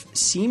stuff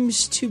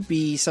seems to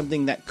be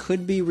something that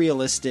could be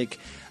realistic,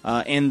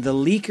 and the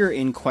leaker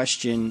in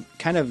question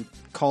kind of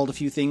called a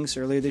few things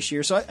earlier this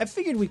year, so I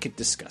figured we could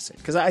discuss it,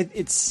 because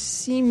it's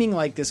seeming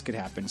like this could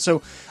happen.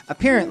 So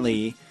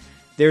apparently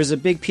there's a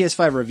big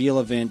PS5 reveal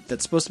event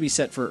that's supposed to be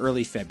set for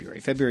early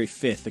February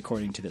 5th,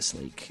 according to this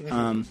leak.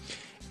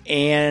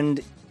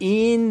 And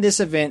in this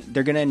event,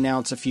 they're going to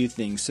announce a few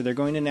things. So they're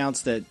going to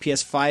announce that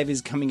PS5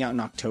 is coming out in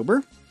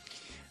October.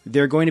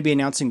 They're going to be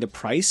announcing the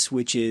price,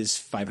 which is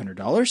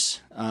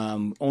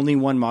 $500. Only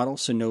one model,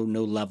 so no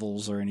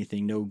levels or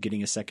anything. No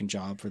getting a second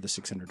job for the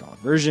 $600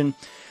 version.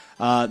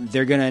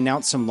 They're going to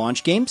announce some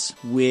launch games,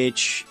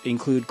 which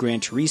include Gran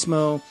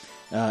Turismo,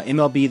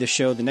 MLB The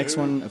Show, the next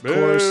one, of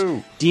course.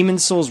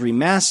 Demon's Souls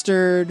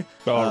Remastered.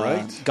 All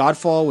right.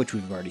 Godfall, which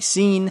we've already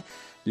seen.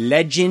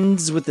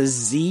 Legends with a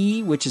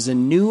Z, which is a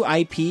new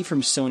IP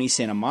from Sony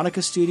Santa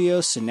Monica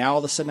Studios. So now all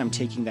of a sudden I'm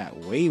taking that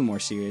way more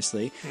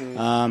seriously.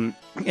 And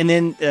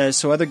then,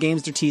 so other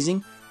games they're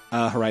teasing.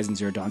 Horizon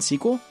Zero Dawn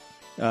sequel.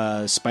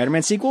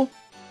 Spider-Man sequel.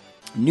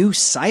 New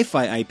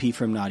sci-fi IP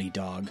from Naughty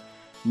Dog.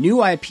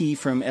 new IP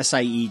from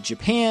SIE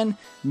Japan,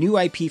 new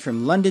IP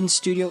from London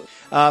Studio,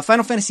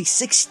 Final Fantasy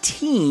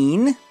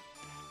 16,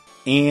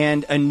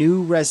 and a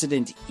new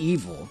Resident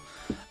Evil.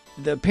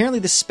 Apparently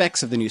the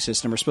specs of the new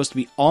system are supposed to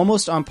be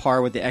almost on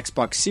par with the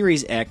Xbox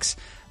Series X,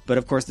 but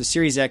of course the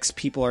Series X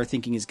people are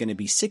thinking is going to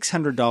be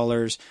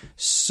 $600,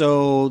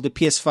 so the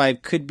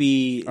PS5 could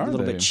be a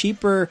little bit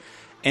cheaper.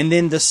 And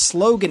then the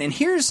slogan, and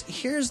here's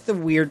the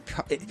weird.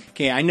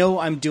 Okay, I know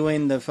I'm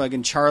doing the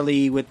fucking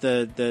Charlie with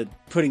the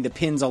putting the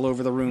pins all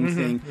over the room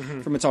thing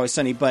from It's Always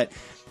Sunny, but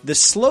the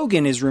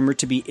slogan is rumored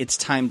to be "It's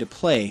time to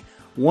play."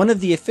 One of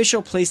the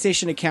official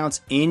PlayStation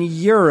accounts in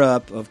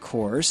Europe, of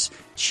course,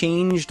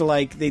 changed,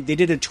 like they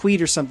did a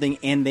tweet or something,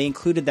 and they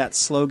included that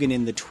slogan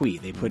in the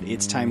tweet. They put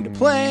 "It's time to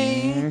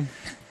play,"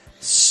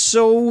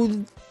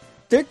 so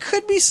there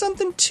could be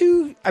something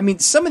to. I mean,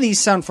 some of these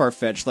sound far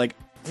fetched, like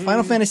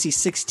Final Fantasy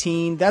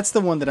 16, that's the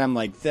one that I'm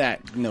like,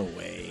 that, no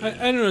way.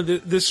 I don't know,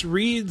 this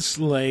reads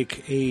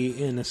like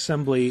an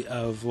assembly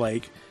of,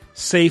 like,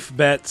 safe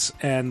bets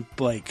and,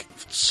 like,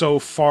 so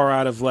far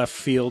out of left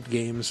field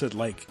games that,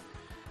 like,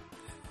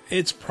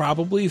 it's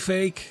probably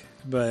fake,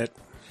 but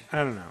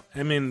I don't know.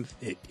 I mean,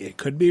 it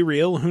could be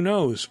real, who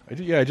knows?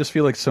 I just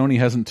feel like Sony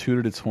hasn't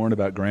tooted its horn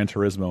about Gran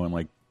Turismo in,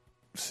 like,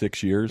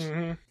 6 years.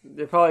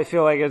 They probably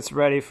feel like it's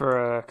ready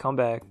for a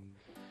comeback.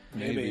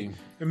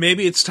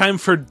 Maybe it's time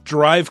for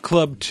Drive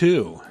Club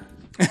 2.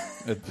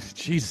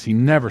 Jesus, he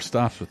never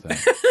stops with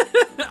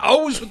that.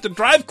 Always with the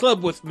Drive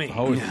Club with me.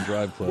 Always the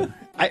Drive Club.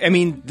 I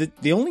mean,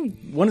 the only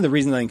one of the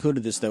reasons I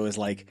included this though is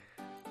like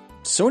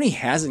Sony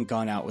hasn't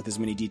gone out with as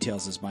many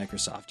details as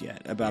Microsoft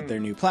yet about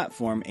their new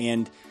platform,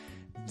 and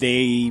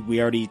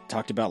we already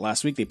talked about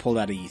last week, they pulled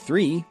out of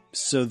E3,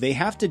 so they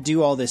have to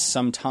do all this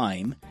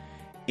sometime.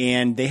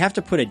 And they have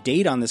to put a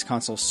date on this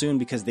console soon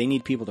because they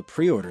need people to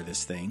pre-order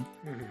this thing.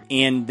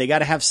 And they got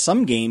to have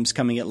some games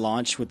coming at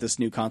launch with this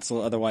new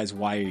console. Otherwise,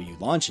 why are you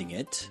launching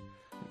it?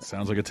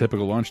 Sounds like a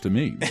typical launch to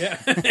me. Yeah,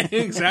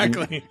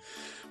 exactly.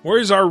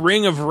 Where's our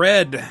Ring of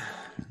Red?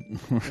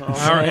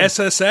 Our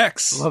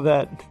SSX. Love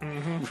that.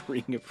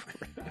 Ring of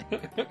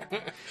Red.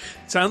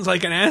 Sounds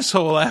like an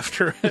asshole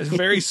after a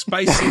very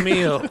spicy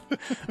meal.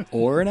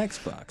 Or an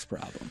Xbox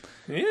problem.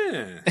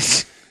 Yeah.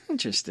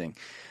 Interesting.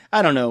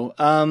 I don't know.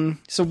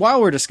 So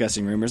while we're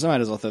discussing rumors, I might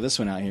as well throw this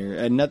one out here.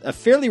 A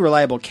fairly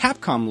reliable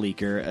Capcom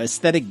leaker,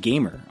 Aesthetic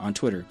Gamer on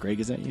Twitter. Greg,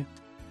 is that you?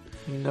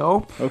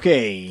 Nope.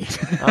 Okay.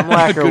 I'm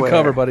lacquer. Good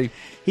cover, buddy.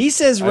 He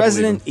says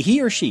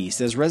he or she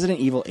says Resident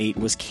Evil 8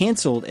 was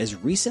canceled as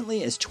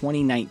recently as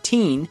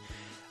 2019.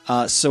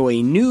 So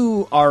a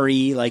new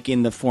RE, like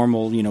in the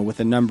formal,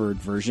 with a numbered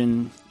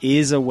version,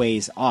 is a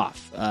ways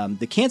off.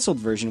 The canceled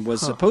version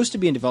was supposed to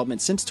be in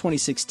development since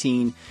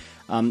 2016.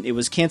 It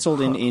was canceled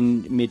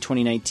in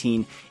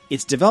mid-2019.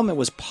 Its development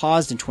was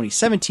paused in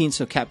 2017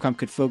 so Capcom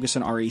could focus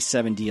on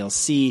RE7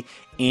 DLC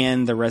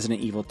and the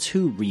Resident Evil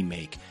 2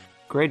 remake.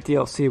 Great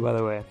DLC, by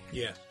the way.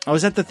 Yeah. Oh,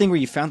 is that the thing where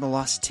you found the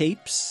lost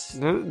tapes?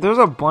 There's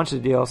a bunch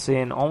of DLC,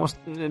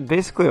 and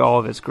basically all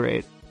of it's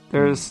great.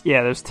 There's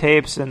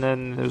tapes, and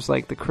then there's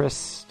like the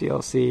Chris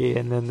DLC,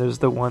 and then there's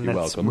the one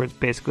where it's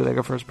basically like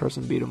a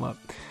first-person beat 'em up.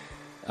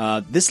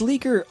 This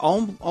leaker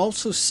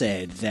also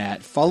said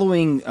that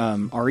following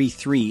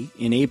RE3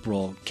 in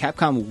April,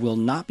 Capcom will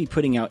not be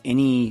putting out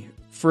any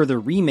further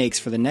remakes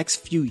for the next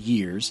few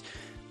years,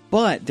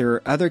 but there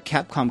are other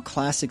Capcom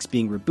classics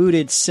being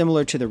rebooted,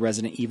 similar to the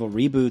Resident Evil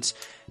reboots,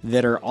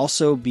 that are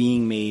also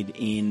being made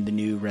in the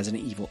new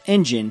Resident Evil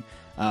engine.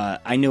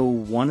 I know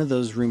one of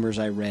those rumors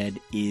I read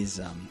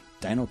is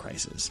Dino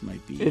Crisis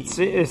might be.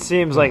 It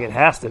seems like it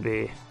has to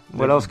be.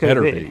 What else could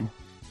it be?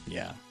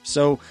 Yeah.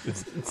 So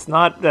it's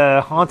not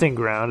a haunting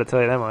ground, I'll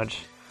tell you that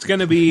much. It's going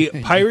to be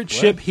Pirate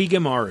Ship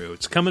Higemaru.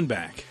 It's coming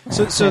back.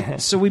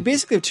 So we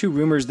basically have two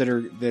rumors that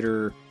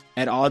are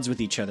at odds with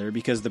each other,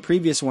 because the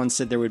previous one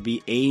said there would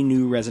be a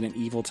new Resident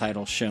Evil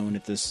title shown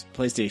at this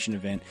PlayStation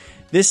event.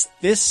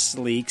 This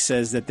leak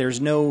says that there's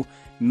no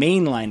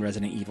mainline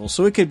Resident Evil,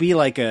 so it could be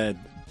like a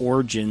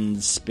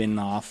Origins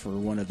spin-off or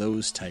one of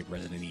those type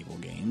Resident Evil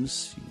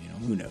games.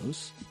 Who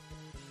knows?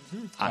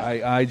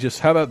 I just,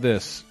 how about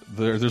this?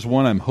 There's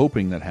one I'm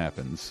hoping that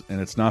happens,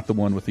 and it's not the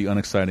one with the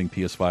unexciting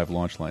PS5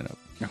 launch lineup.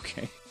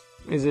 Okay.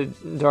 Is it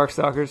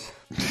Darkstalkers?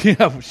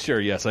 Yeah, sure.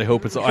 Yes, I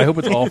hope it's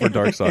all for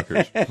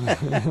Darkstalkers.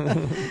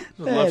 I'd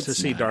love to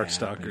see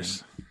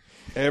Darkstalkers.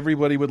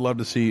 Everybody would love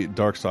to see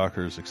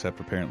Darkstalkers, except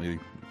apparently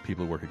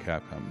people who work at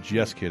Capcom.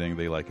 Just kidding,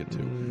 they like it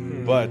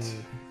too. But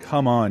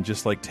come on,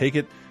 just like take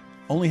it.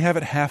 Only have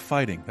it half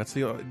fighting. That's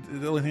the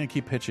only thing I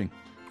keep pitching.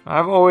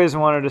 I've always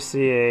wanted to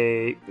see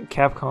a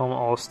Capcom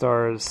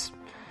All-Stars.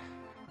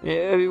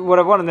 What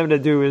I wanted them to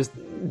do is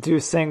do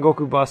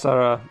Sengoku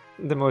Basara,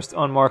 the most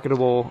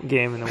unmarketable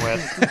game in the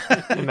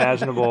West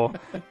imaginable,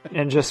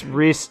 and just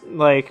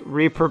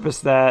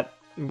repurpose that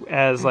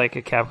as like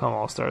a Capcom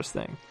All-Stars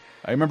thing.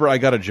 I remember I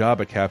got a job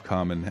at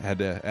Capcom and had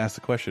to ask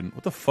the question,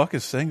 what the fuck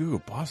is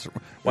Sengoku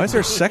Basara? Why is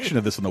there a section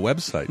of this on the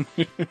website?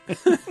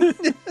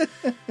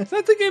 Is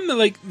that the game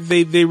that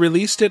they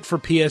released it for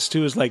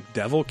PS2 as like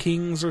Devil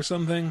Kings or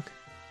something?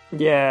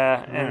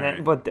 Yeah, and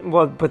then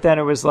but then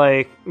it was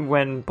like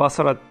when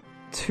Basara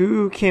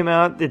 2 came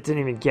out, it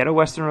didn't even get a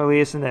Western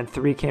release, and then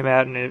 3 came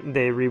out and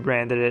they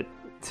rebranded it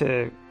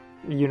to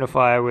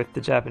unify with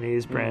the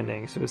Japanese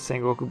branding. So it was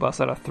Sengoku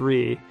Basara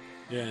 3.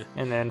 Yeah.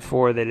 And then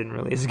 4 they didn't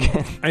release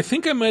again. I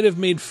think I might have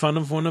made fun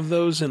of one of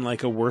those in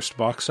like a worst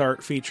box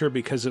art feature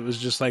because it was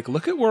just like,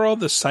 look at where all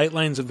the sight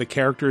lines of the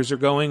characters are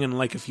going, and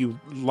like if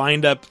you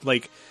lined up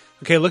like,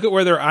 okay, look at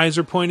where their eyes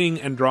are pointing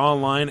and draw a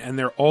line, and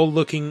they're all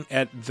looking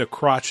at the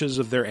crotches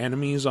of their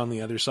enemies on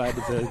the other side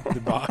of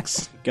the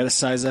box. Got to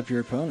size up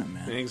your opponent,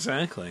 man.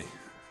 Exactly.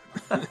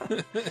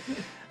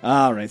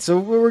 All right, so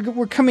we're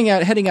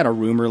heading out of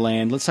rumor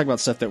land. Let's talk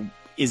about stuff that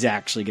is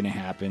actually going to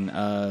happen.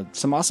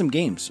 Some awesome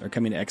games are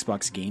coming to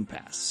Xbox Game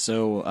Pass.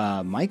 So,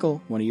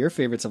 Michael, one of your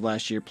favorites of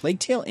last year, Plague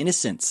Tale: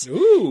 Innocence,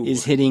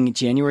 is hitting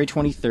January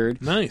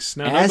 23rd. Nice.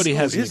 Now nobody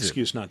has an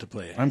excuse not to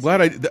play it. I'm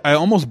glad I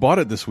almost bought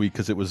it this week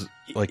because it was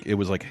like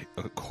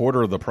a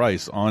quarter of the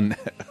price on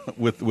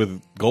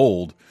with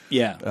gold.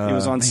 Yeah, it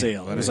was on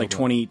sale. It was like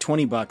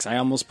 $20. I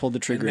almost pulled the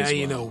trigger. And now as well.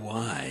 you know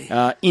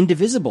why.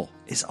 Indivisible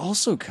is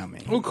also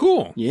coming. Oh,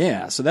 cool.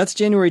 Yeah, so that's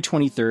January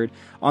 23rd.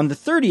 On the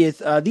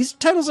 30th, these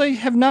titles I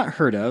have not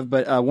heard of,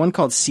 but one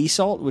called Sea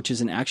Salt, which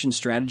is an action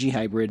strategy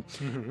hybrid,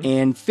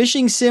 and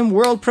Fishing Sim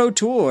World Pro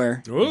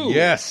Tour. Ooh.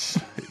 Yes,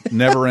 it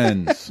never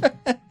ends.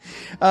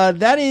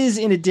 That is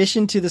in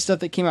addition to the stuff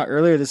that came out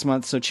earlier this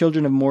month. So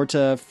Children of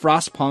Morta,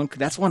 Frostpunk,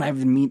 that's one I've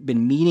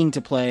been meaning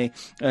to play.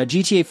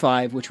 GTA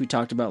 5, which we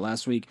talked about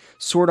last week,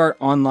 Sword Art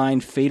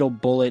Online, Fatal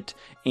Bullet,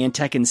 and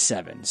Tekken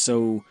 7.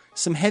 So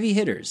some heavy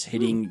hitters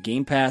hitting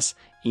Game Pass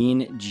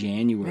in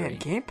January. Man,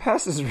 Game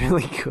Pass is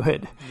really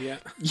good.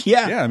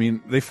 Yeah. I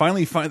mean, they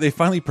finally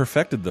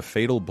perfected the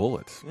Fatal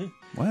Bullet.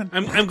 What?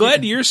 I'm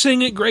glad you're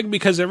saying it, Greg,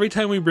 because every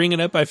time we bring it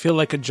up, I feel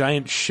like a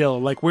giant shill.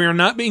 Like, we are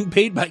not being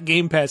paid by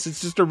Game Pass.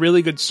 It's just a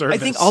really good service.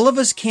 I think all of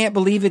us can't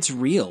believe it's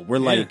real. We're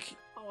like...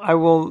 I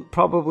will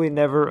probably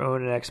never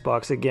own an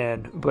Xbox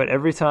again, but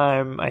every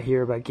time I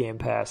hear about Game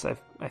Pass, I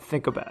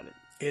think about it.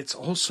 It's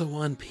also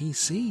on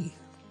PC.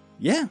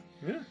 Yeah.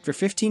 For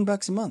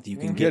 $15 a month, you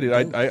can get it.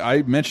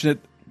 I mention it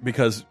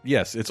because,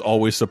 yes, it's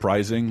always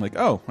surprising. Like,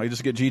 oh, I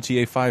just get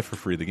GTA 5 for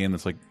free, the game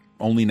that's like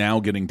only now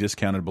getting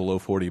discounted below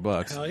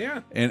 $40. Hell yeah.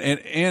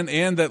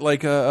 And that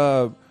like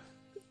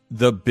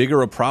the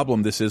bigger a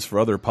problem this is for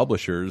other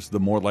publishers, the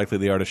more likely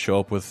they are to show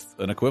up with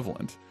an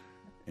equivalent.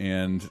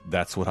 And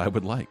that's what I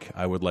would like.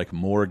 I would like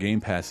more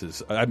Game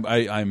Passes.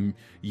 I'm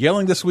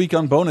yelling this week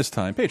on Bonus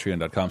Time,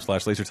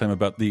 patreon.com/lasertime,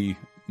 about the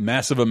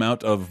massive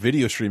amount of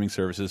video streaming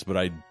services, but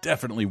I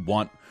definitely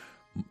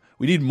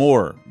we need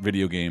more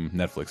video game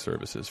Netflix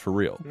services, for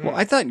real. Well,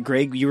 I thought,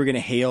 Greg, you were going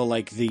to hail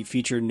like the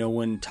feature no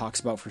one talks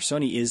about for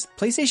Sony is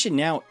PlayStation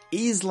Now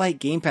is like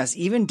Game Pass,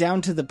 even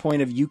down to the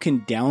point of you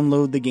can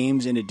download the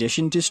games in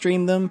addition to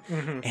stream them,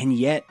 and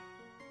yet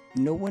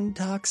no one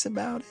talks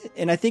about it.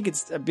 And I think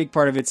it's a big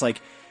part of it's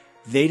like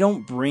they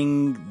don't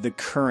bring the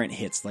current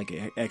hits like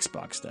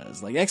Xbox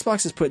does. Like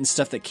Xbox is putting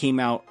stuff that came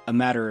out a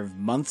matter of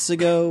months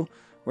ago,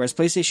 whereas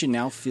PlayStation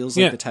Now feels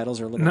like the titles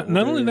are a little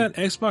Not only that,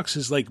 Xbox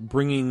is like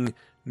bringing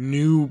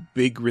new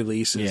big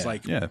releases.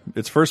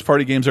 Its first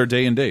party games are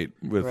day and date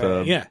with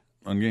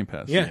on Game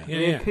Pass.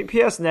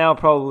 PS Now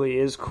probably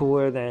is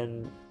cooler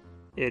than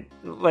it.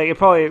 Like it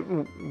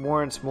probably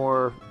warrants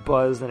more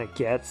buzz than it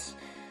gets.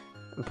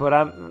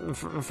 But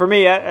for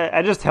me,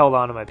 I just held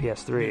on to my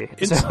PS3.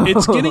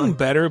 It's getting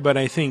better, but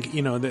I think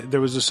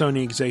there was a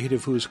Sony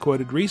executive who was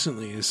quoted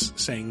recently as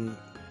saying,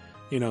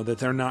 that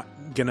they're not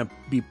going to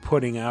be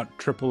putting out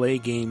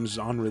AAA games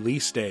on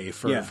release day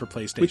for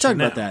PlayStation. We talked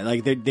about that.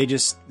 Like they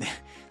just,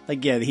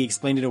 he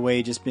explained it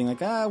away, just being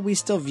like, we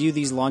still view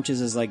these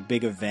launches as like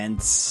big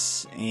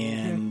events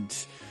and.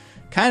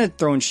 Kind of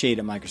throwing shade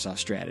at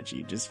Microsoft's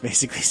strategy, just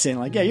basically saying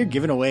like, you're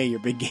giving away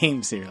your big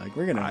games here. Like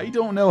I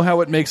don't know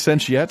how it makes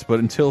sense yet, but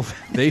until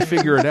they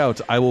figure it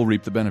out, I will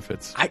reap the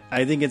benefits.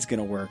 I think it's going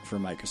to work for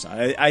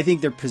Microsoft. I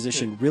think they're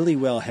positioned really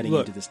well heading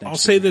into this next I'll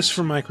say this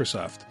for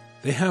Microsoft.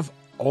 They have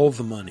all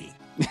the money.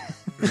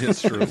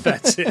 It's true.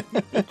 That's it.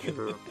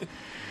 True.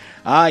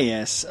 Ah,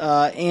 yes.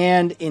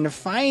 And in a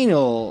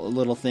final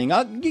little thing,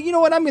 you know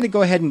what? I'm going to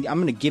go ahead and I'm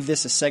going to give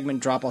this a segment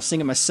drop. I'll sing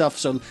it myself.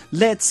 So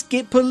let's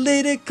get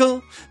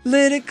political.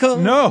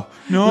 No.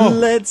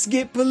 Let's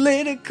get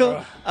political.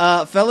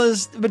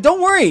 Fellas, but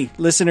don't worry,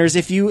 listeners.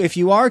 If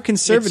you are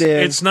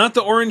conservative. It's not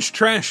the orange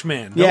trash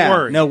man. Don't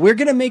worry. No, we're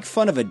going to make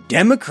fun of a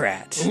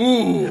Democrat.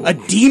 Ooh, a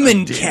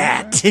demon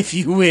cat, if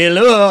you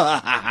will.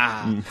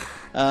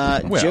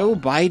 Joe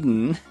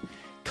Biden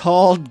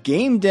called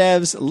game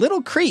devs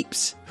little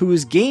creeps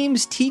whose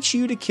games teach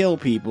you to kill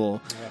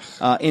people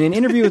in an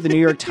interview with the New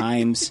York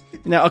Times.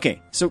 Now,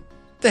 okay, so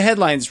the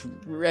headlines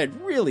read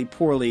really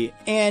poorly,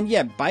 and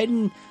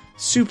Biden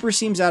super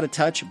seems out of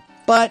touch,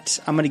 but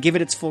I'm going to give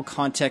it its full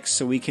context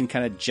so we can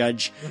kind of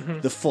judge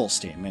the full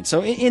statement.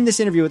 So in this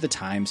interview with the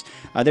Times,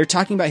 they're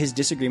talking about his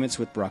disagreements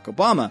with Barack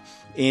Obama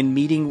in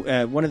meeting.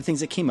 One of the things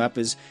that came up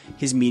is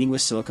his meeting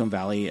with Silicon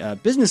Valley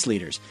business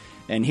leaders.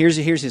 And here's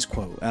his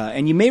quote.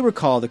 And you may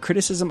recall the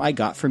criticism I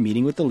got for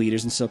meeting with the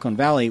leaders in Silicon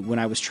Valley when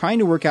I was trying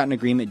to work out an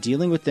agreement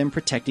dealing with them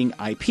protecting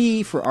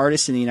IP for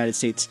artists in the United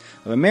States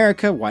of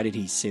America. Why did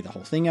he say the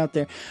whole thing out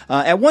there?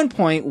 At one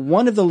point,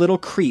 one of the little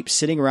creeps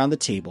sitting around the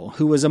table,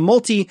 who was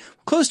a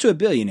close to a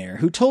billionaire,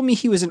 who told me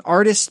he was an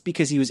artist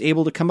because he was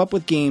able to come up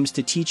with games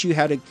to teach you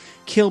how to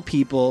kill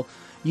people.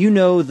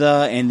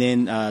 And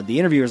then the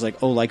interviewer's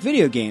like, oh, like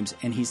video games?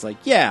 And he's like,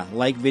 yeah,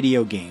 like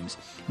video games.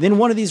 Then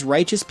one of these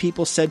righteous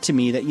people said to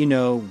me that,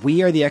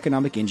 we are the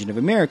economic engine of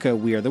America.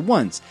 We are the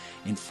ones.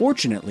 And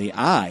fortunately,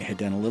 I had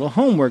done a little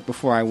homework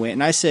before I went.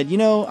 And I said,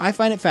 I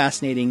find it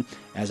fascinating.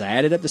 As I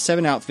added up the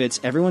 7 outfits,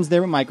 everyone's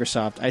there at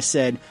Microsoft. I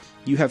said,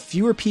 you have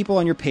fewer people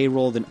on your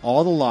payroll than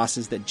all the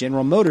losses that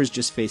General Motors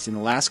just faced in the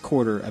last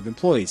quarter of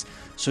employees.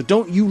 So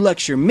don't you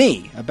lecture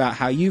me about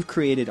how you've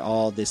created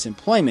all this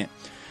employment.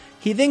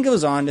 He then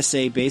goes on to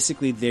say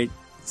basically that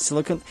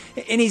Silicon,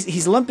 and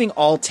he's lumping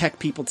all tech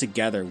people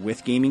together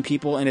with gaming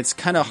people, and it's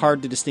kind of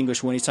hard to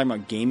distinguish when he's talking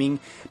about gaming,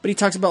 but he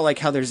talks about like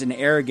how there's an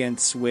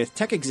arrogance with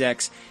tech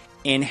execs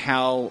and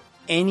how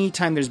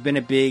anytime there's been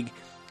a big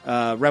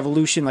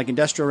revolution, like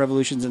industrial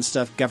revolutions and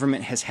stuff,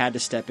 government has had to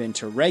step in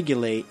to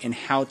regulate, and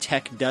how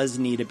tech does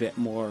need a bit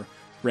more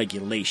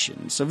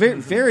regulation. So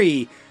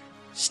very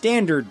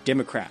standard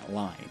Democrat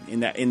line in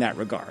that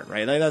regard,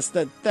 right? Like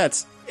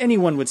that's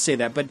anyone would say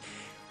that, but.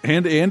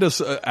 And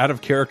a out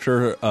of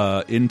character,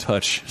 in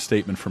touch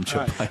statement from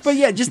Joe Biden. But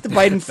yeah, just the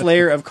Biden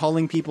flair of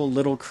calling people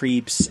little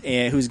creeps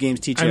whose games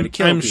teach you how to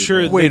kill people.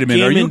 Sure. Wait a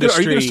minute, are you going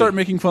to start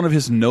making fun of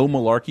his No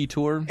Malarkey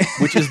tour,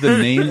 which is the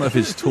name of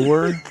his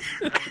tour?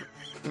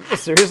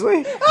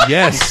 Seriously?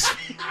 Yes.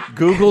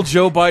 Google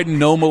Joe Biden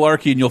No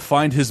Malarkey, and you'll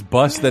find his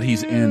bus that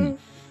he's in.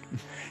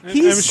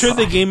 I'm sure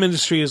the game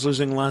industry is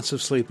losing lots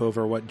of sleep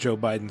over what Joe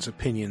Biden's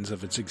opinions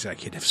of its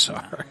executives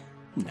are.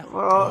 No.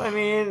 Well, I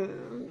mean,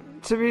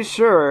 to be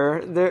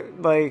sure, there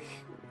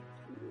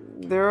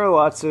are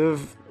lots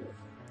of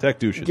tech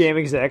douches, game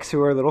execs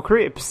who are little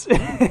creeps.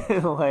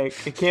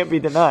 Like, it can't be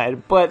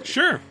denied. But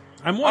sure,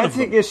 I'm one of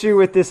them. I take issue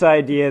with this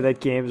idea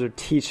that games are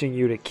teaching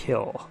you to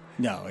kill.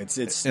 No,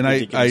 it's and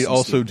I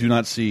also do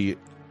not see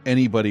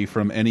anybody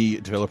from any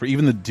developer,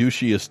 even the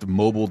douchiest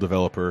mobile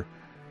developer,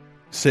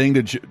 saying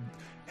to,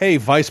 "Hey,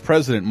 Vice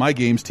President, my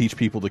games teach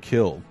people to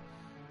kill."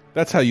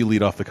 That's how you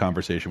lead off the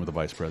conversation with the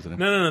vice president.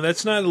 No,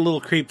 that's not a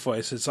little creep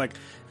voice. It's like,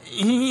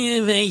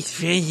 Vice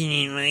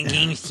President, my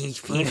games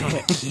teach people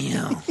to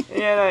kill.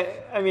 And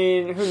I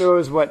mean, who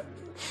knows what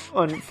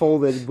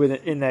unfolded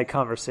in that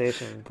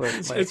conversation?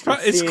 But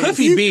it's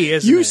Cliffy B,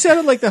 isn't it? You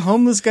sounded like the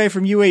homeless guy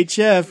from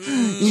UHF.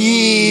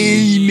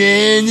 Yeah,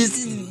 man,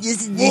 this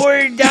is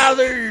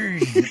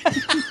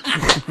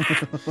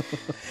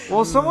 $4.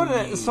 Well, someone,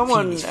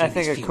 I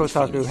think at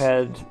Kotaku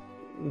had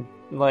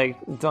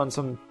done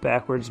some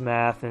backwards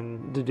math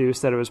and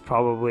deduced that it was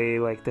probably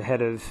like the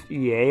head of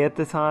EA at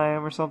the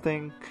time or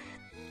something.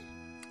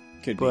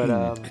 Could be.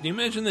 Can you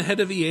imagine the head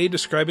of EA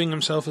describing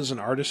himself as an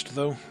artist,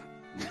 though?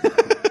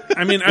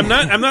 I mean, I'm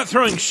not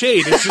throwing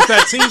shade. It's just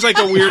that seems like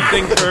a weird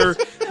thing for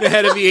the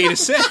head of EA to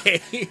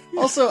say.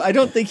 Also, I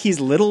don't think he's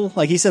little.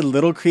 Like he said,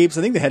 little creeps.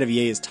 I think the head of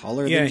EA is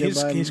taller than Joe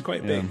Biden. He's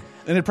quite big.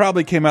 And it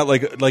probably came out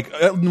like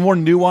more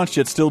nuanced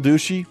yet still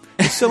douchey.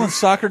 He's selling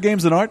soccer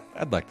games and art?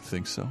 I'd like to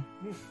think so.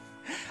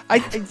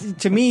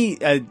 To me,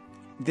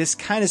 this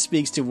kind of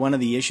speaks to one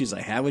of the issues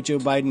I have with Joe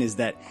Biden is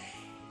that,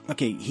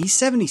 okay, he's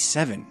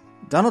 77.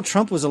 Donald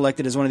Trump was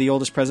elected as one of the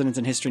oldest presidents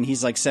in history, and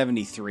he's like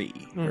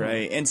 73,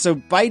 right? And so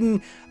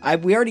Biden,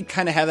 we already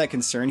kind of have that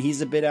concern. He's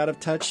a bit out of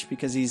touch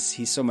because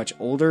he's so much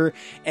older.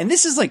 And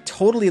this is like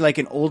totally like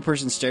an old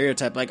person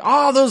stereotype, like,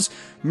 oh, those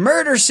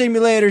murder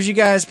simulators you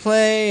guys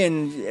play.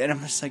 And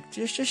I'm just like,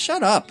 just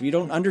shut up. You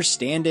don't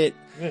understand it.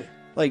 Yeah.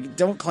 Like,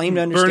 don't claim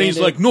to understand Bernie's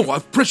it. like, no,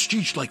 I've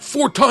prestiged like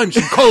 4 times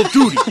in Call of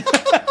Duty.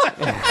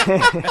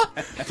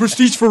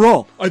 Prestige for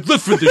all. I live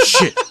for this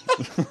shit.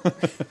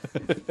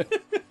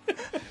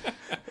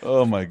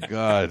 Oh, my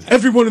God.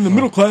 Everyone in the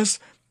middle class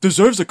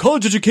deserves a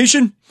college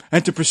education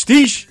and to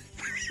prestige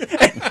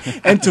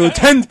and to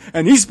attend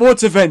an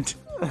esports event.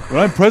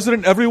 When I'm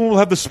president, everyone will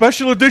have the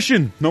special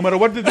edition. No matter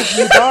what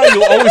edition you buy,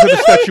 you'll always have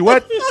the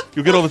statuette.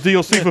 You'll get all the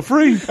DLC for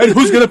free. And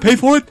who's going to pay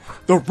for it?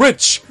 The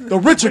rich. The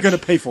rich are going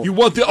to pay for it. You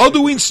want the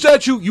Alduin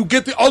statue? You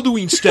get the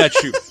Alduin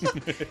statue.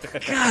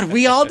 God,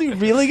 we all do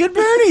really good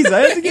Bernies.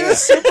 I have to give it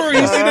super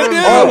easy to do.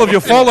 All of your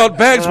Fallout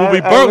bags will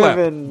be burlap.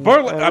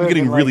 I'm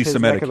getting really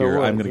Semantic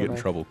here. I'm going to get in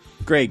trouble.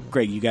 Greg,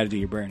 you got to do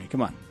your Bernie.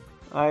 Come on.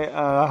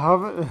 I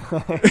haven't.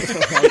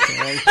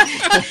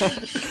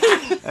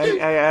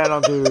 I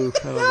don't do. Do it!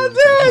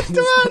 Come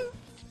on!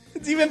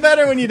 It's even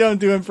better when you don't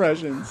do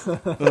impressions. And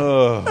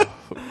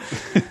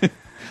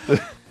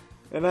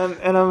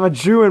I'm a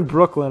Jew in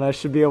Brooklyn. I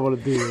should be able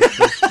to do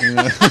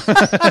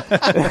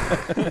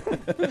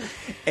it.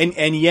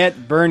 and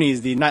yet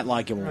Bernie's the not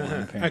likable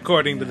one,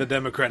 according to the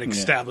Democratic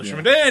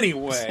establishment. Yeah.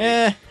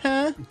 Anyway.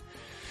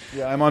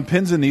 Yeah, I'm on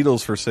pins and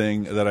needles for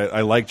saying that I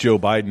like Joe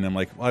Biden. I'm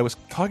like, well, I was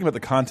talking about the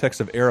context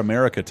of Air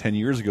America 10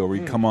 years ago where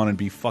he'd come on and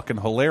be fucking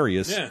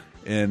hilarious. Yeah.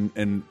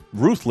 and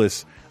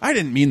ruthless. I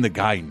didn't mean the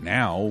guy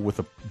now with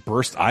a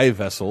burst eye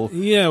vessel.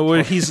 Yeah,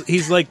 where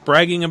he's like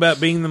bragging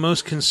about being the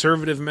most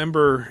conservative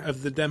member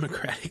of the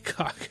Democratic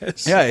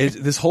caucus. Yeah,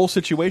 this whole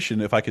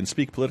situation, if I can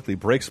speak politically,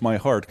 breaks my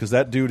heart because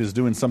that dude is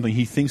doing something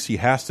he thinks he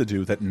has to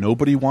do that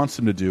nobody wants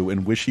him to do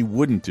and wish he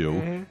wouldn't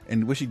do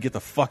and wish he'd get the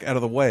fuck out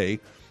of the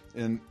way.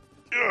 And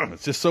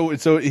it's just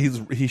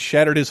he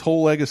shattered his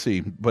whole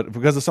legacy, but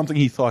because of something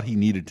he thought he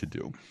needed to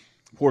do.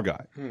 Poor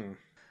guy.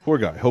 Poor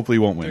guy. Hopefully he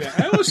won't win. Yeah,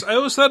 I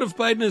always thought of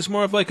Biden as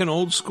more of like an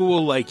old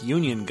school like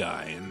union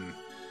guy, and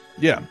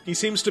yeah, he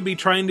seems to be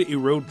trying to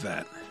erode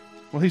that.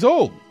 Well, he's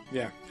old.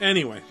 Yeah.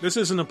 Anyway, this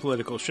isn't a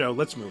political show.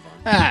 Let's move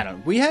on. I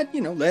don't. We had,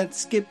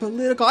 let's get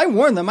political. I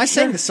warned them. I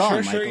sang the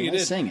song, sure, Michael. you I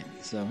did. sang it.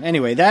 So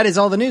anyway, that is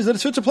all the news. Let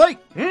us switch to play.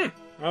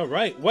 All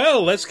right.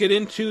 Well, let's get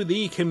into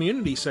the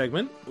community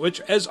segment,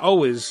 which, as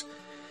always,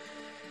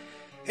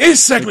 is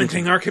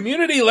segmenting our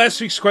community. Last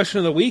week's question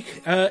of the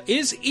week,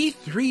 is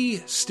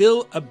E3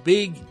 still a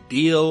big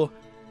deal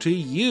to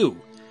you?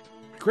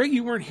 Greg,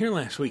 you weren't here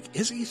last week.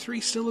 Is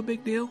E3 still a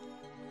big deal?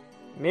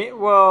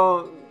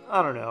 Well,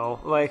 I don't know.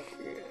 Like,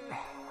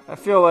 I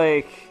feel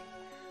like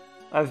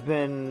I've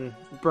been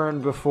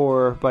burned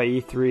before by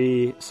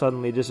E3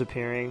 suddenly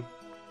disappearing.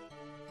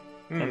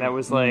 And that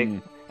was like,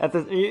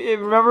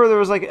 remember there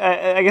was like,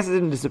 I guess it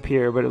didn't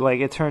disappear, but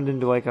it turned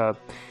into like a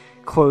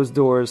closed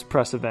doors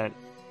press event.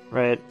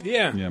 Right?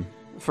 Yeah.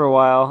 For a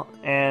while.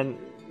 And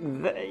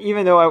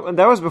even though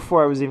that was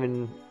before I was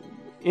even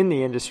in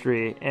the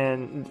industry,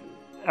 and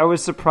I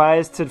was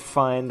surprised to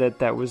find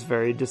that was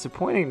very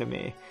disappointing to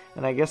me.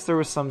 And I guess there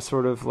was some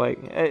sort of like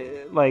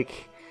I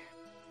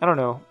don't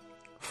know,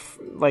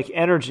 like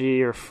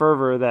energy or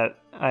fervor that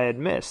I had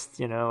missed,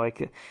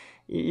 like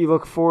you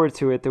look forward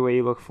to it the way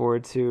you look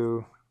forward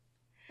to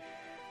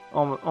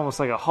almost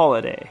like a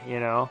holiday,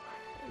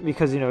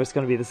 because it's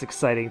going to be this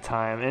exciting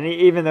time. And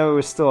even though it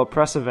was still a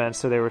press event,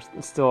 so they were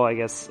still, I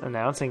guess,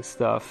 announcing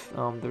stuff,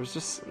 there was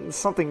just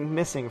something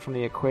missing from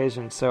the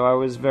equation. So I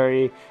was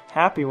very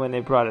happy when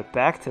they brought it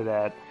back to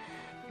that.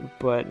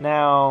 But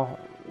now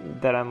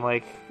that I'm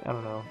like, I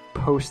don't know,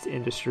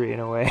 post-industry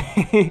in a way,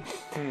 I hear you,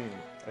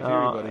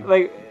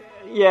 buddy.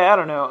 I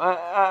don't know.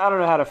 I don't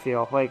know how to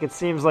feel. Like, it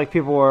seems like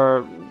people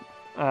are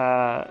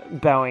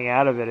bowing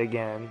out of it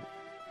again.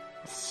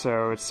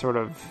 So it's sort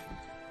of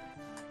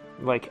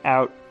like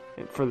out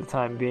for the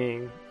time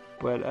being,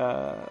 but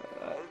I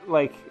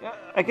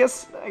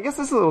guess this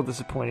is a little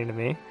disappointing to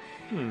me.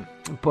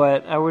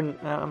 But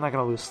I'm not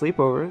gonna lose sleep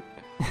over it.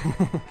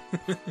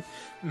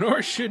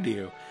 Nor should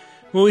you.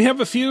 Well, we have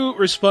a few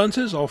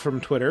responses, all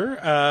from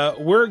Twitter.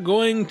 We're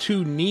going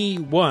to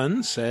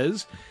Knee1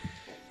 says,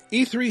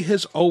 E3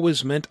 has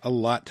always meant a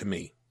lot to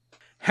me.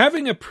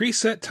 Having a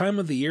preset time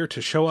of the year to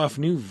show off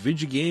new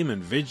Vidjagame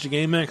and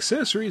Vidjagame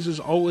accessories has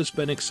always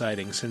been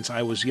exciting since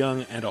I was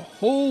young, and a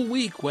whole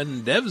week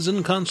when devs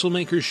and console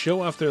makers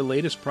show off their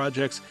latest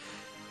projects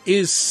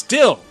is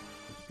still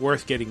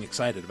worth getting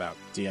excited about.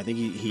 See, I think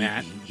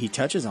he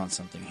touches on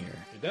something here.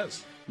 It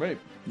does. Right.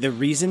 The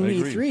reason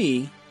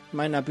E3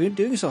 might not be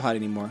doing so hot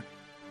anymore,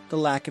 the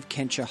lack of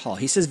Kensha Hall.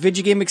 He says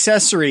Vidjagame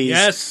accessories.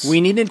 Yes.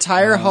 We need an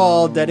entire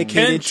hall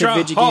dedicated to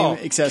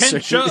Vidjagame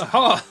accessories. Kensha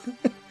Hall.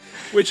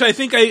 Which I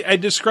think I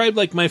described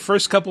like my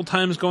first couple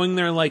times going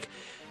there, like,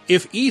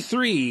 if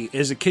E3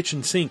 is a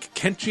kitchen sink,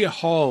 Kenchia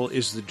Hall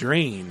is the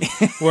drain,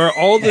 where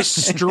all this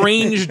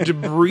strange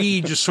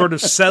debris just sort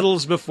of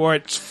settles before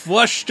it's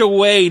flushed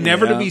away,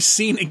 never to be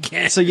seen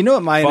again. So you know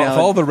what my analogy...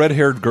 Follow the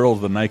red-haired girl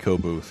to the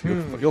Nyko booth.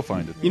 You'll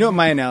find it. You know what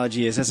my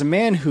analogy is? As a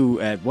man who,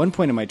 at one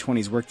point in my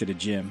 20s, worked at a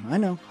gym. I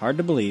know, hard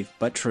to believe,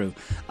 but true.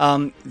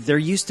 There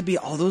used to be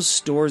all those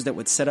stores that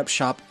would set up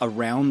shop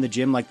around the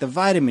gym, like the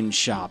vitamin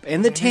shop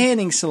and the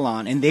tanning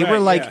salon, and they were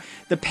like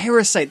the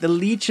parasite, the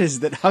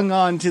leeches that hung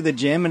on to the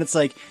gym. And it's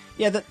like,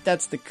 yeah,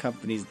 that's the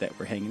companies that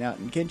were hanging out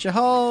in Kensha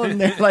Hall, and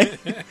they're like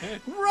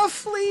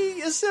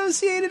roughly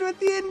associated with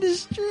the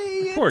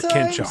industry. Poor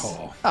Kensha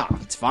Hall. Oh,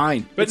 it's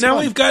fine. But it's now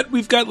fun.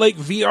 we've got like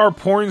VR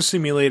porn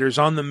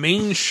simulators on the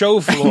main show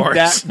floor.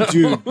 It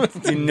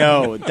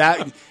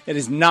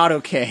is not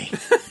okay.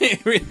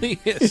 It really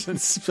is.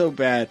 It's so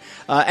bad.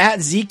 At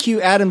ZQ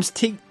Adams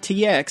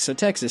TX, so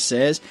Texas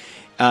says,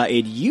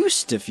 it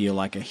used to feel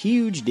like a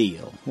huge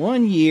deal.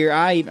 One year,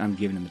 I'm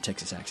giving him a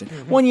Texas accent.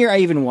 One year, I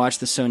even watched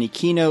the Sony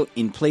keynote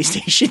in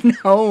PlayStation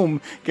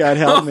Home. God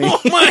help me. Oh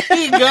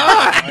my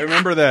God! I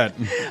remember that.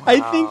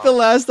 I think the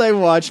last I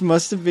watched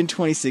must have been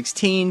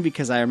 2016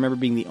 because I remember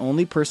being the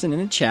only person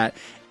in a chat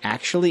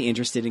actually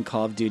interested in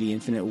Call of Duty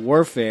Infinite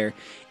Warfare.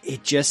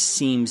 It just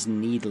seems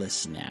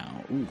needless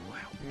now. Ooh,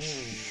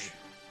 ouch.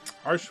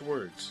 Harsh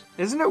words.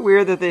 Isn't it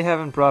weird that they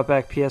haven't brought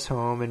back PS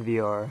Home in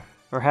VR?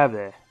 Or have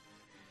they?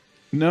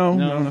 No,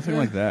 nothing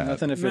like that.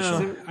 Nothing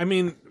official. No, I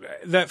mean,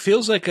 that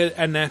feels like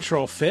a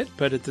natural fit,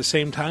 but at the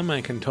same time,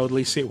 I can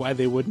totally see why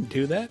they wouldn't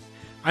do that.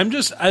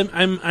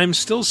 I'm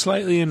still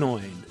slightly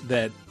annoyed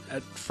that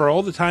for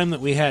all the time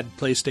that we had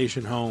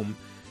PlayStation Home,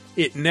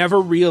 it never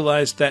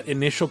realized that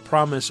initial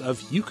promise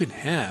of you can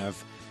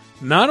have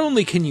not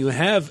only can you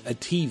have a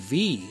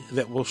TV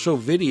that will show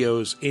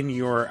videos in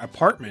your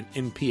apartment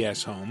in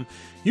PS Home,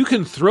 you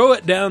can throw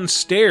it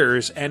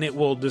downstairs and it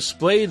will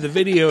display the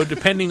video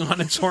depending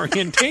on its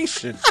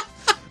orientation.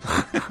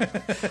 Was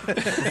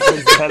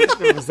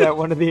that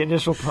one of the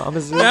initial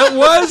promises? That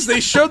was.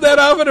 They showed that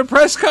off at a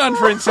press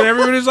conference, and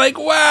everybody was like,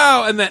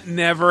 wow, and that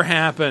never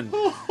happened.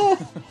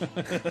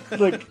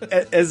 Look,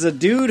 as a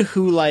dude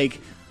who,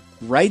 like,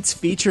 writes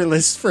feature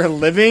lists for a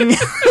living,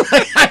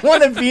 like, I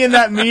want to be in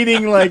that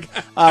meeting like,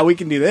 we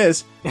can do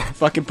this.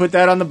 Fucking put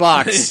that on the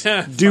box.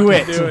 Yeah, do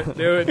it.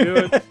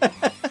 Do it.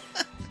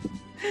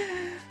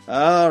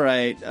 All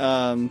right.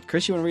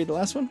 Chris, you want to read the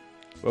last one?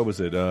 What was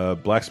it?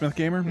 Blacksmith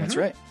Gamer? That's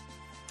right.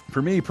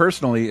 For me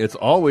personally, it's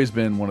always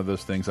been one of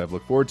those things I've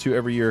looked forward to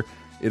every year.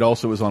 It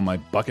also is on my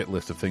bucket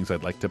list of things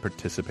I'd like to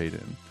participate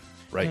in.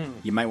 Right.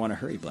 You might want to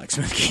hurry,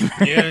 Blacksmith Gamer.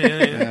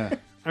 Yeah.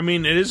 I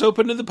mean, it is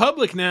open to the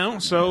public now,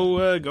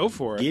 so go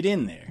for it. Get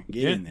in there.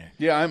 Get in there.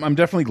 Yeah, I'm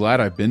definitely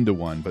glad I've been to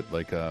one, but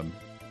like,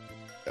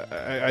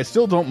 I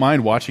still don't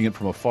mind watching it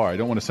from afar. I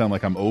don't want to sound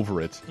like I'm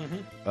over it,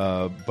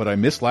 but I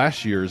missed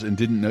last year's and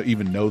didn't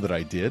even know that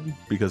I did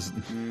because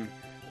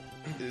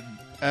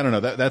I don't know.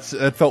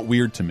 That felt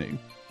weird to me.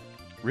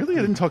 Really,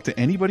 I didn't talk to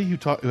anybody who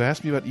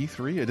asked me about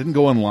E3. I didn't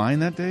go online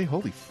that day.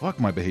 Holy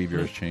fuck, my behavior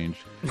has changed.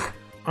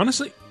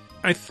 Honestly,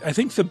 I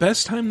think the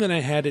best time that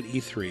I had at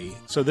E3,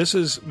 so this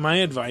is my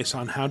advice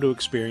on how to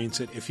experience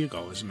it if you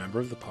go as a member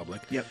of the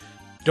public. Yep.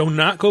 Do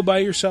not go by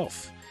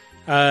yourself.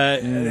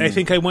 I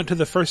think I went to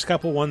the first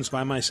couple ones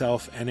by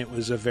myself, and it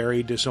was a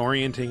very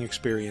disorienting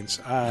experience.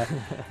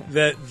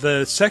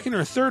 The second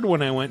or third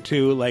one I went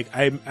to, like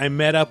I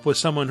met up with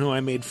someone who I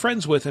made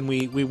friends with, and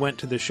we went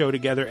to the show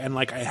together. And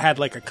like I had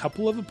like a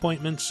couple of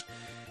appointments,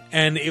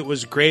 and it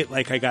was great.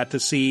 Like I got to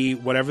see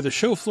whatever the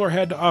show floor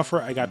had to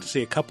offer. I got to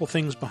see a couple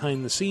things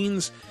behind the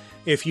scenes.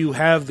 If you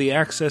have the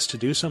access to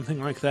do something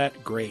like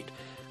that, great.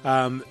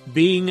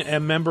 Being a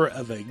member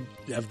of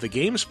the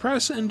games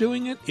press and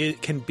doing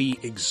it can be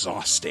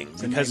exhausting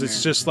because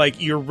it's just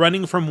like you're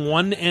running from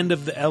one end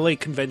of the LA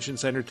Convention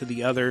Center to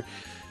the other,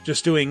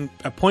 just doing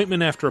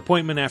appointment after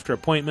appointment after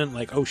appointment.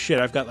 Like, oh shit,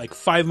 I've got like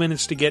 5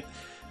 minutes to get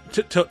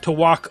to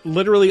walk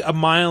literally a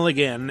mile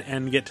again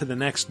and get to the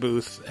next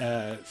booth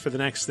for the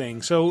next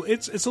thing. So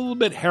it's a little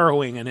bit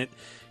harrowing, and it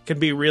can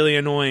be really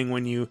annoying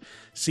when you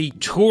see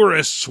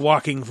tourists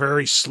walking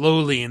very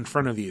slowly in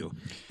front of you.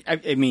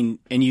 I mean,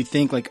 and you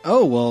think like,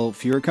 oh, well,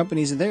 fewer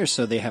companies are there,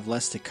 so they have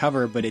less to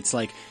cover. But it's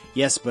like,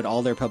 yes, but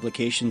all their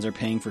publications are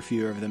paying for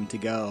fewer of them to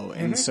go.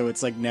 And so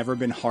it's like never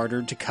been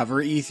harder to cover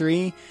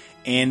E3.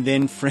 And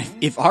then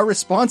if our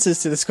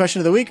responses to this question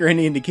of the week are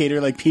any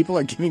indicator, like people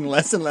are giving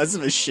less and less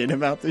of a shit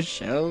about the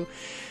show.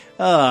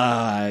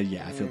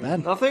 Yeah, I feel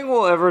bad. Nothing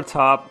will ever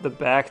top the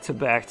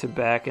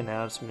back-to-back-to-back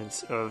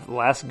announcements of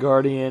Last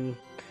Guardian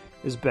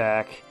is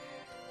back,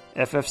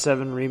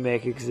 FF7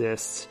 Remake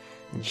exists,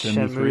 and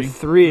Shenmue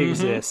 3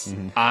 exists.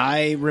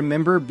 I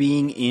remember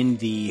being in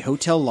the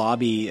hotel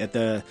lobby at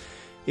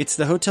it's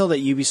the hotel that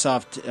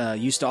Ubisoft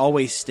used to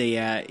always stay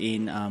at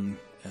in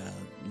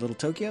Little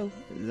Tokyo.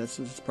 That's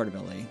part of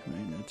LA, right?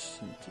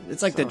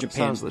 It's like the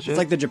Japan. It's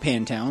like the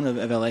Japan town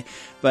of LA.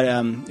 But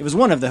it was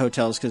one of the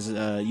hotels because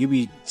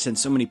Ubi sends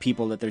so many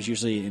people that there's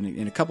usually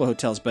in a couple of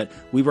hotels. But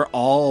we were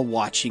all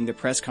watching the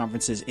press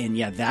conferences, and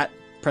yeah, that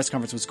press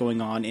conference was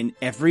going on, and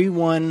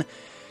everyone,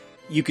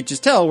 you could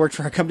just tell, worked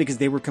for our company because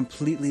they were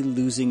completely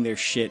losing their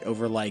shit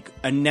over like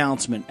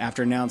announcement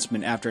after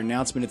announcement after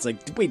announcement. It's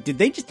like, wait, did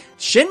they just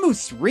Shenmue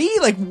 3?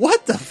 Like,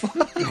 what the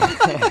fuck?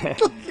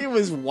 It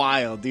was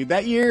wild, dude.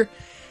 That year,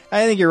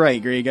 I think you're right,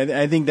 Greg.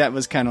 I think that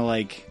was kind of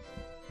like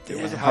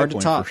it was a hard high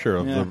point to top for sure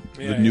of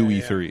the new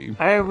E3.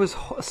 I was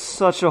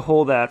such a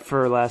holdout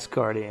for Last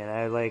Guardian.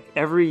 I like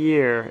every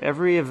year,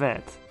 every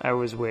event, I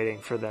was waiting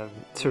for them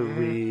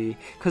to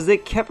because they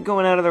kept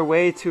going out of their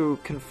way to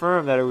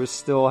confirm that it was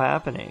still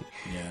happening.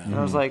 Yeah. And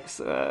I was like,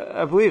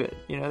 I believe it.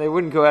 You know, they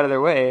wouldn't go out of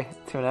their way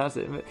to announce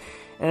it.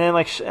 And then,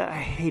 like, I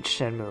hate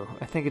Shenmue.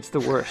 I think it's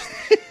the worst.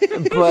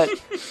 But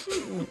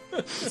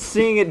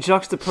seeing it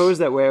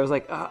juxtaposed that way, I was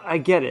like, I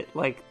get it.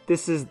 Like,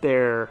 this is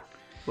their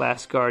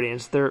Last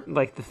Guardians. They're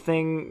like the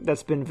thing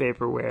that's been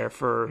vaporware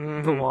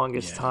for the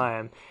longest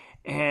time.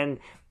 And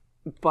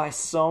by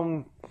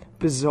some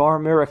bizarre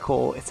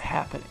miracle, it's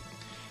happening.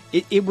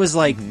 It was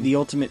like the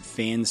ultimate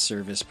fan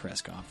service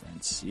press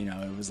conference. You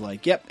know, it was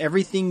like, yep,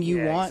 everything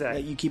you want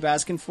that you keep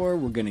asking for,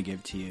 we're going to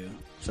give to you.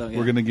 So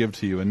we're going to give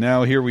to you. And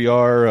now here we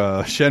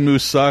are.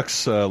 Shenmue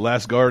sucks.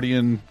 Last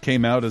Guardian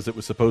came out as it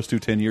was supposed to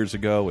 10 years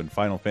ago, and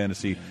Final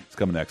Fantasy is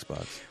coming to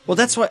Xbox. Well,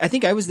 that's why I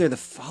think I was there the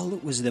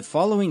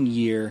following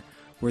year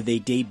where they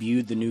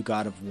debuted the new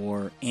God of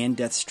War and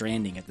Death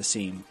Stranding at the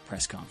same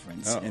press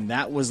conference. And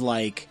that was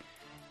like...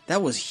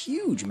 That was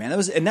huge, man.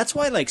 That's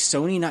why, like,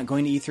 Sony not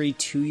going to E3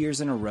 2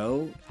 years in a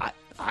row.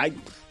 I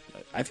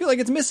feel like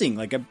it's missing.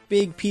 Like, a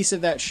big piece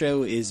of that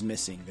show is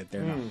missing that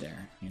they're not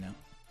there. You know.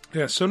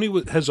 Yeah,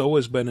 Sony has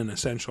always been an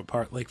essential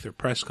part. Like their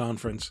press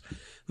conference,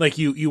 like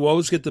you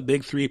always get the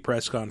big three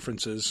press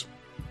conferences,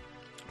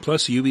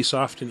 plus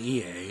Ubisoft and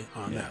EA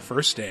on that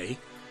first day.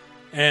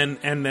 and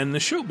then the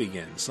show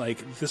begins.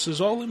 Like, this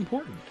is all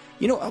important.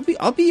 You know,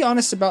 I'll be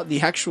honest about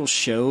the actual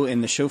show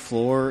and the show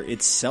floor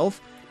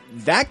itself.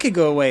 That could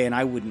go away and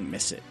I wouldn't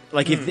miss it.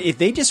 Like, if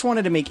they just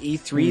wanted to make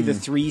E3 the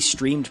 3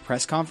 streamed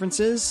press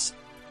conferences,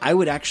 I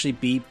would actually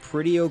be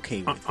pretty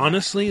okay with that.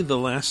 Honestly, the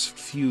last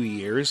few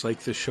years,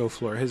 like, the show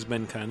floor has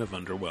been kind of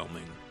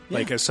underwhelming. Yeah.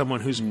 Like, as someone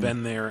who's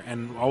been there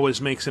and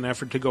always makes an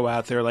effort to go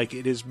out there, like,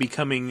 it is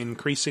becoming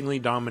increasingly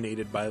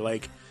dominated by,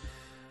 like,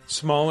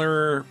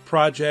 smaller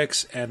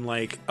projects and,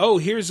 like, oh,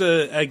 here's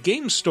a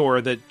game store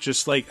that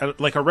just, like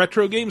a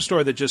retro game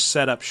store that just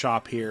set up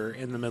shop here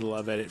in the middle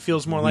of it. It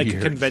feels more like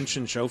a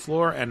convention show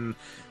floor and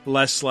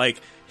less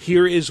like,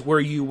 here is where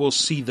you will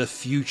see the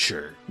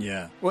future.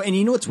 Yeah. Well, and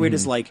you know what's weird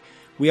is, like,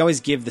 we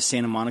always give the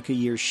Santa Monica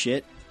year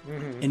shit,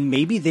 and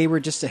maybe they were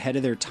just ahead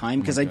of their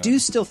time, because I do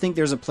still think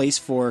there's a place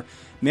for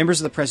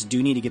members of the press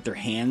do need to get their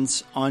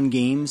hands on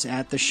games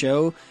at the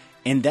show.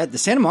 And that the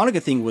Santa Monica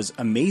thing was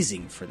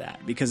amazing for that,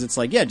 because it's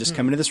like, yeah, just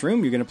come into this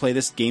room. You're going to play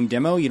this game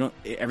demo. You don't.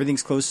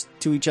 Everything's close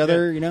to each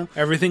other. You know,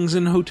 everything's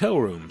in hotel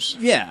rooms.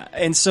 Yeah,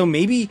 and so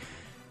maybe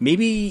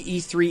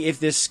E3, if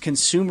this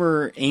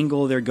consumer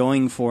angle they're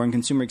going for and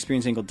consumer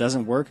experience angle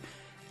doesn't work,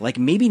 like,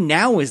 maybe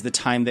now is the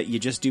time that you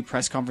just do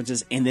press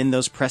conferences and then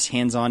those press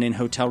hands-on in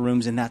hotel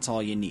rooms, and that's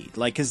all you need.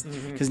 Like,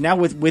 because now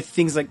with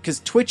things like, because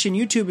Twitch and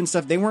YouTube and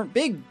stuff, they weren't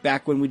big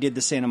back when we did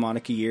the Santa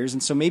Monica years,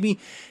 and so maybe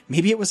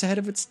it was ahead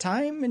of its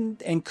time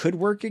and could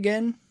work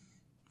again.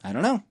 I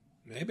don't know.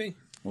 Maybe.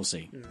 We'll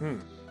see.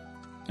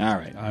 All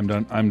right. I'm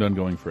done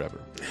going forever.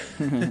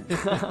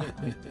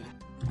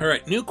 All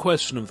right, new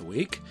question of the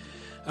week.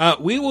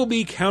 We will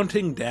be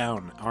counting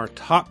down our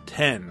top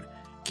 10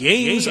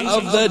 Games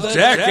of the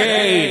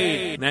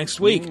Decade next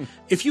week.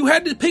 If you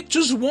had to pick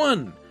just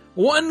one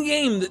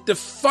game that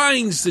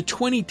defines the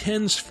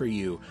 2010s for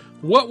you,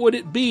 what would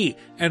it be?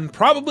 And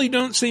probably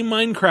don't say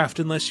Minecraft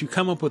unless you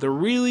come up with a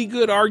really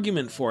good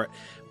argument for it.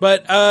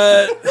 But,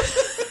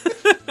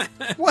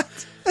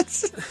 what?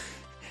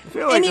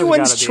 Like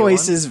anyone's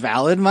choice is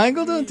valid,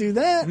 Michael. Don't do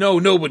that. No,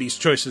 nobody's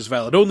choice is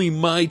valid. Only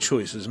my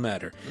choices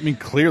matter. I mean,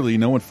 clearly,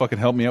 no one fucking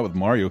helped me out with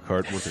Mario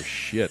Kart worth of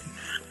shit.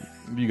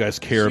 You guys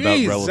care about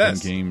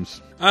relevant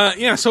games.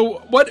 Yeah, so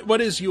what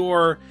is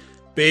your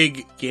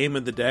big game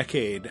of the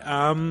decade?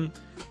 I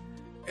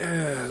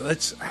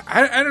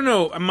don't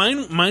know.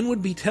 Mine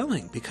would be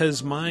Telling,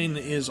 because mine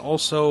is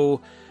also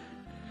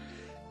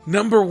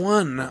number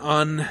 1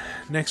 on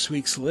next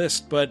week's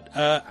list. But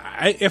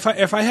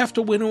if I have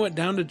to winnow it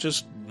down to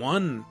just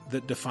one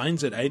that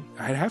defines it, I'd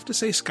have to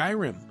say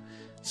Skyrim.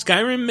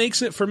 Skyrim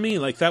makes it for me.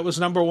 Like, that was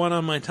number 1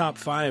 on my top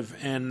 5,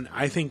 and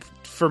I think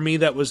for me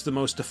that was the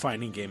most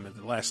defining game of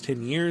the last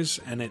 10 years,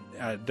 and it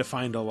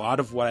defined a lot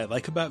of what I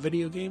like about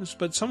video games.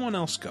 But someone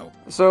else go.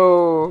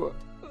 So,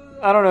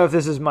 I don't know if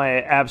this is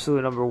my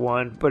absolute number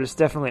 1, but it's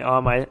definitely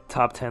on my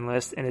top 10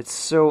 list, and it's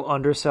so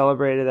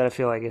under-celebrated that I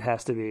feel like it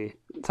has to be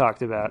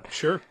talked about.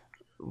 Sure.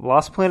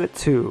 Lost Planet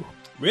 2.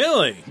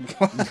 Really?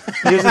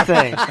 Here's the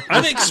thing.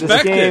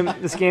 Unexpected.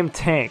 This game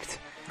tanked.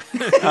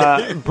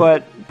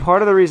 But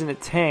part of the reason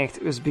it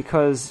tanked was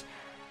because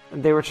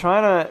they were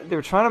trying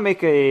to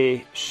make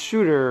a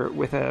shooter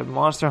with a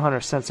Monster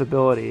Hunter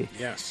sensibility.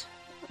 Yes.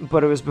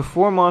 But it was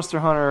before Monster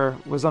Hunter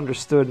was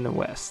understood in the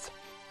West.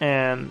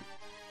 And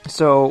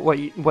so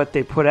what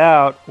they put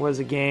out was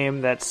a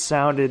game that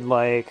sounded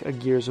like a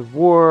Gears of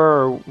War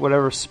or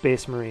whatever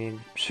Space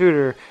Marine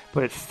shooter,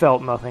 but it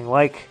felt nothing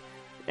like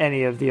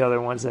any of the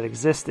other ones that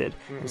existed.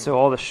 And so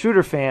all the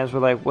shooter fans were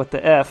like, what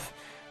the F?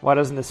 Why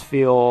doesn't this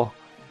feel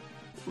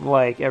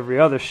like every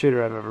other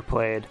shooter I've ever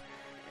played?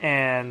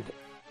 And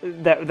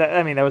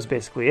that was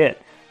basically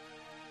it.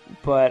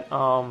 But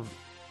I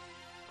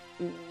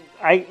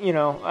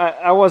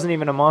wasn't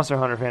even a Monster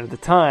Hunter fan at the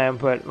time,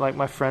 but like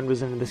my friend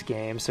was into this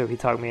game, so he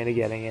talked me into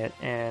getting it.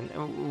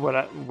 And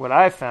what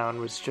I found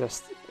was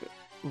just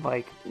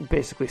like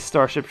basically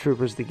Starship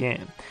Troopers the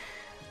game.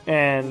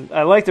 And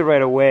I liked it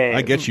right away.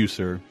 I get you,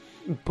 sir.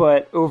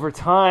 But over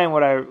time,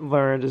 what I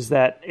learned is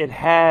that it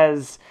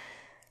has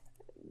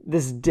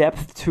this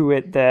depth to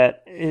it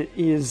that it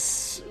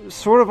is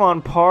sort of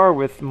on par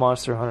with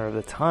Monster Hunter of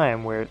the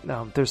time, where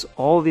there's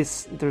all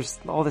this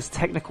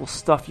technical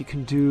stuff you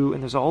can do,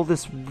 and there's all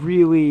this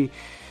really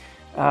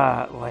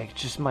like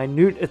just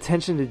minute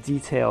attention to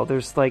detail.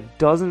 There's like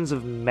dozens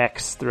of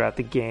mechs throughout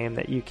the game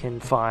that you can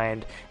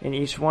find, and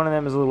each one of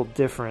them is a little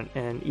different,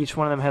 and each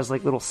one of them has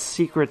like little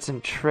secrets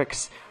and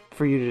tricks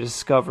for you to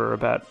discover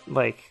about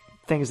like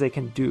things they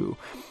can do.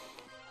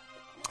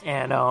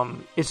 And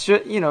it's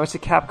just, it's a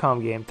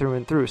Capcom game through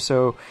and through,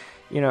 so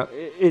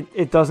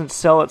it doesn't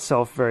sell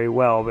itself very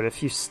well. But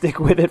if you stick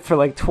with it for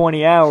like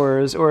 20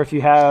 hours, or if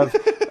you have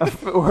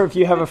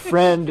a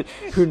friend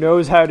who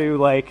knows how to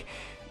like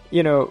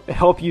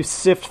help you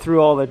sift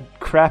through all the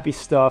crappy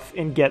stuff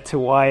and get to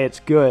why it's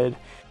good,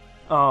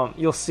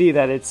 you'll see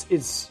that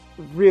it's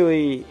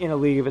really in a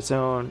league of its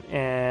own,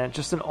 and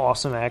just an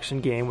awesome action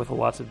game with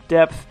lots of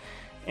depth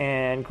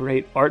and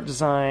great art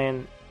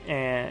design.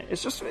 And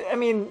it's just,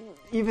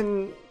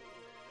 even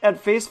at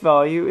face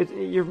value,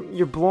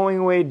 you're blowing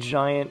away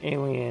giant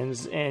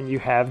aliens, and you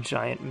have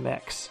giant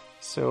mechs.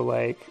 So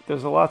like,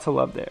 there's a lot to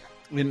love there.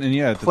 And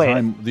yeah, at the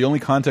time, the only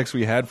context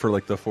we had for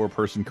like the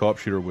 4-person co-op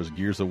shooter was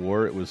Gears of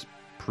War. It was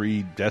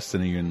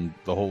pre-Destiny and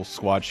the whole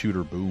squad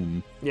shooter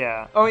boom.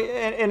 Yeah. Oh,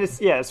 and it's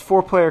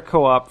 4-player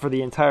co-op for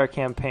the entire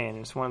campaign.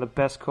 It's one of the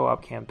best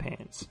co-op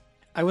campaigns.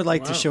 I would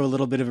like to show a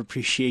little bit of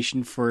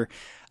appreciation for,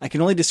 I can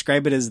only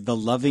describe it as the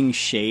loving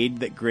shade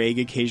that Greg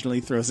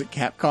occasionally throws at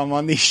Capcom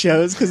on these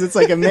shows, because it's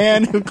like a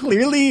man who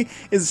clearly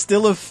is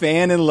still a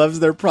fan and loves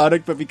their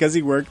product, but because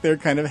he worked there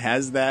kind of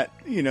has that,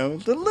 little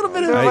bit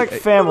of... They're like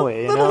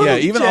family, Yeah,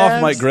 even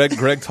off mic,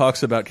 Greg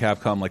talks about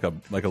Capcom like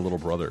a little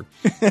brother.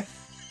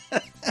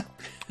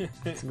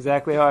 That's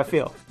exactly how I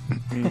feel.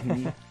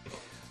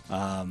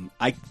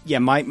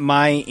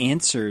 My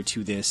answer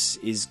to this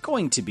is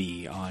going to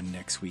be on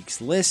next week's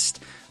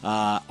list.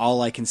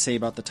 All I can say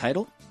about the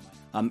title,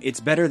 it's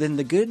better than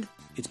the good,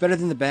 it's better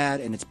than the bad,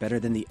 and it's better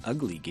than the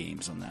ugly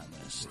games on that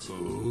list.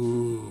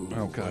 Ooh,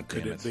 oh God,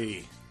 could it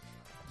be?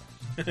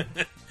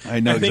 I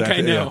know. I think exactly,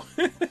 I know.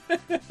 Yeah.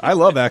 I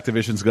love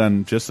Activision's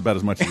gun just about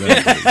as much as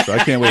anybody, so I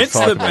can't wait to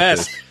talk about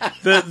best.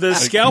 this. The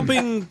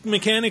scalping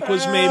mechanic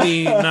was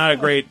maybe not a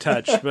great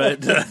touch,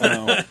 but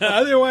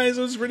otherwise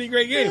it was a pretty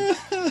great game.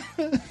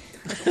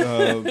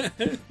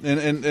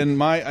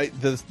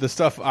 The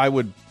stuff I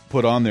would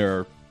put on there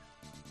are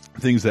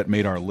things that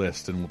made our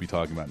list, and we'll be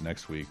talking about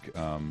next week.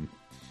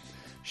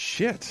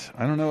 Shit,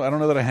 I don't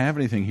know that I have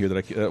anything here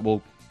that I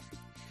will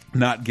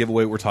not give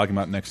away what we're talking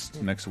about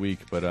next week,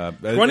 but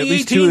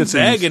 2018's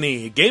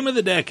Agony Game of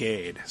the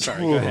Decade.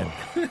 Sorry, go ahead.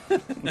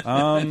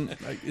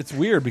 It's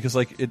weird because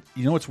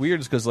what's weird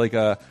is because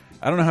I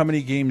don't know how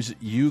many games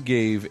you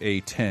gave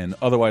a 10,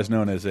 otherwise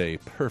known as a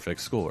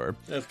perfect score.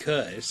 Of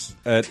course,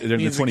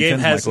 means the game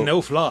has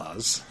no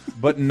flaws,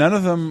 but none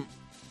of them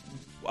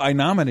I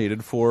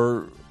nominated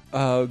for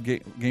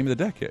Game of the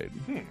Decade.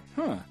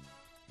 Huh.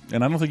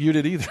 And I don't think you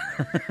did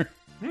either.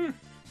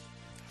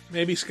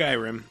 Maybe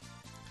Skyrim.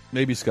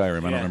 Maybe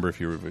Skyrim. I don't remember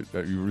if you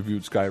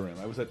reviewed Skyrim.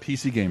 I was at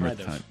PC Gamer at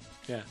the time.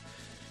 Yeah,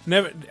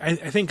 never. I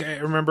think I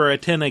remember a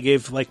 10 I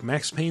gave like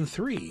Max Payne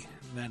 3.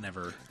 That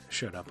never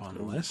showed up on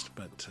the list,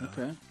 but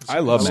okay. I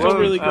love still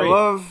really great. I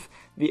love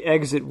the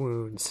exit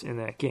wounds in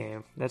that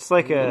game. That's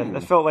like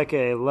that felt like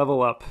a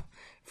level up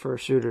for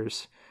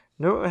shooters.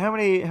 No, how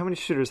many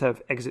shooters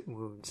have exit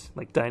wounds,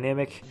 like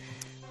dynamic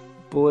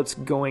bullets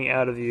going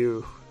out of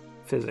you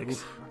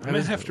physics? I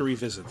might have to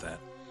revisit that.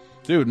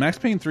 Dude, Max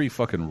Payne 3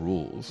 fucking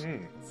rules.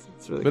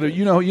 It's really but good.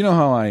 you know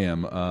how I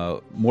am.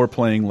 More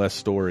playing, less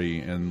story,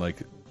 and like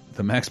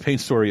the Max Payne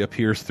story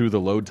appears through the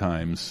load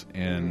times,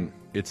 and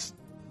it's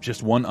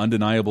just one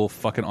undeniable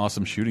fucking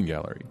awesome shooting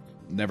gallery.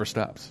 Never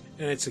stops.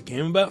 And it's a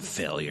game about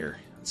failure.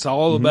 It's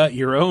all about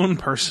your own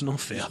personal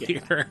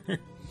failure.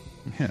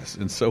 Yes,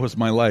 and so is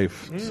my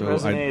life. So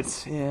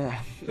resonates.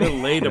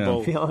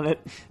 Relatable. Feeling it.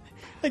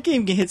 That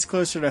game hits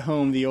closer to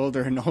home the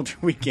older and older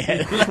we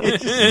get.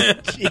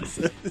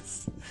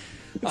 Jesus.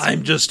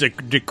 I'm just a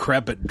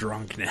decrepit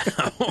drunk now.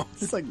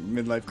 It's like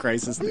midlife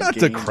crisis. I'm not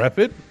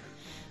decrepit.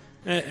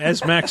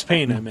 As Max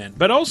Payne, I meant.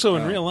 But also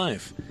in real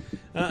life.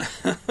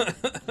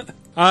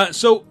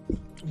 So,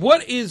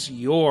 what is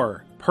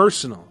your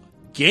personal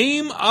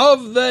game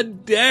of the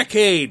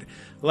decade?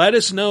 Let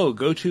us know.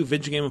 Go to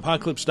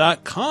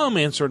VidjagameApocalypse.com,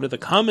 answer to the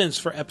comments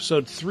for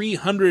episode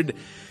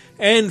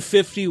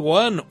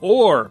 351,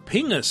 or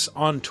ping us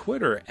on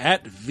Twitter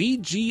at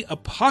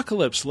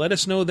VGApocalypse. Let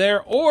us know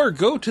there, or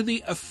go to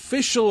the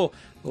official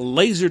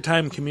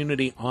LaserTime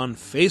community on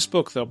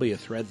Facebook. There'll be a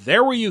thread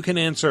there where you can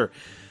answer.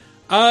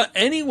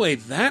 Anyway,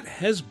 that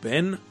has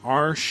been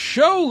our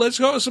show. Let's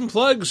go with some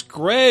plugs.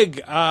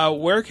 Greg,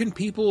 where can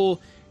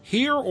people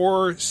hear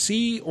or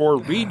see or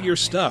read your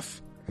stuff?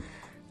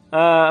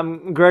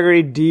 I'm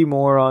Gregory D.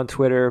 Moore on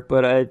Twitter,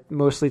 but I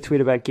mostly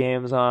tweet about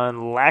games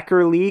on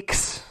Lacquer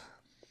Leaks.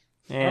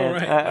 And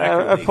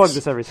I plug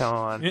this every time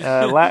I'm on.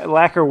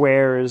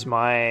 Lacquerware is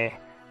my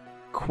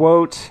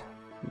quote,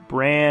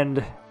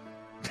 brand,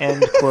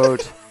 end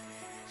quote,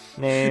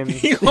 name.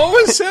 You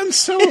always sound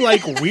so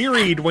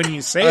wearied when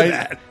you say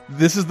that.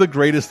 This is the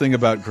greatest thing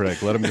about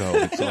Greg. Let him go. All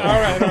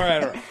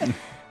right.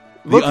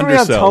 Look for me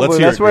on Tumblr.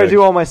 That's where I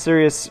do all my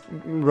serious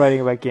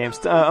writing about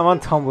games. I'm on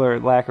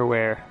Tumblr,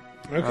 Lacquerware.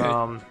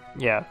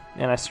 Okay.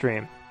 And I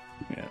stream.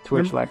 Yeah.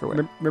 Twitch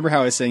Lacquerware. Remember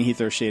how I was saying he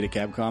throws shade at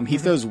Capcom? He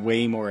throws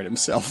way more at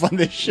himself on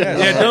this show.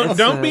 Yeah,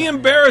 don't be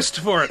embarrassed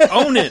for it.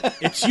 Own it.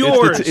 It's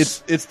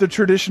yours. It's the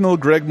traditional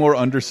Greg Moore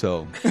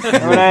undersell.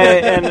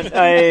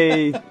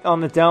 I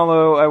on the down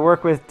low, I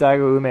work with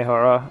Daigo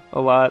Umehara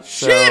a lot.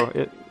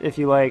 So if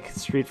you like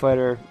Street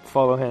Fighter,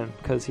 follow him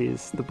because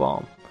he's the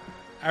bomb.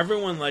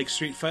 Everyone likes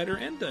Street Fighter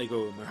and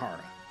Daigo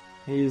Umehara.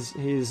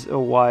 He's a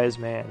wise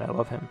man. I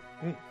love him.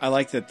 I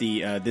like that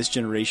the this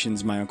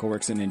generation's My Uncle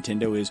Works at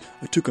Nintendo is,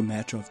 I took a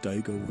match off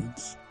Daigo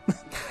once.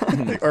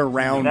 Or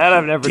round. That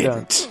I've never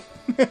done.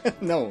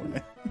 No.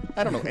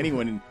 I don't know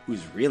anyone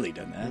who's really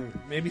done that.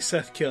 Maybe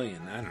Seth Killian.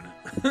 I don't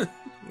know.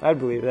 I'd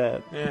believe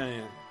that.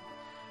 Yeah.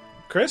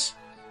 Chris?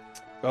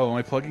 Oh, am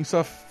I plugging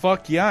stuff?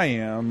 Fuck yeah, I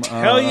am.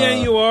 Hell yeah,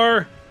 you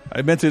are.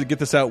 I meant to get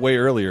this out way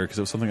earlier because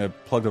it was something I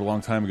plugged a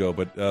long time ago,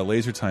 but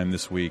Laser Time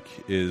this week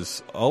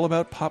is all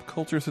about pop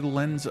culture through the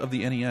lens of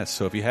the NES.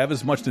 So if you have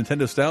as much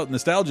Nintendo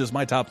nostalgia as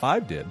my top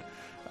 5 did,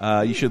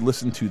 you should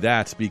listen to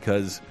that,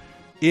 because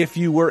if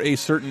you were a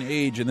certain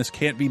age, and this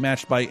can't be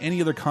matched by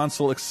any other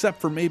console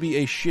except for maybe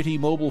a shitty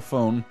mobile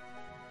phone,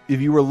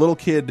 if you were a little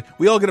kid,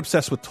 we all get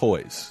obsessed with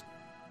toys,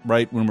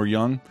 right, when we're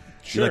young.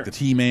 Sure. You like the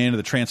He-Man or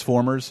the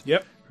Transformers.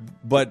 Yep.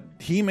 But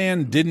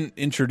He-Man didn't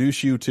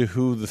introduce you to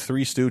who the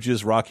Three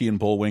Stooges, Rocky and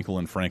Bullwinkle,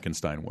 and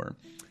Frankenstein were,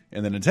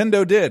 and the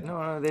Nintendo did.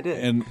 No, they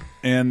did.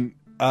 And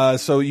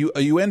so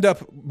you end up,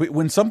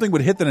 when something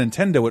would hit the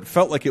Nintendo, it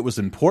felt like it was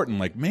important.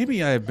 Like,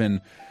 maybe I've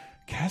been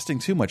casting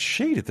too much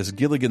shade at this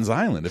Gilligan's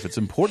Island. If it's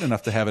important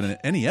enough to have an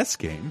NES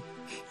game,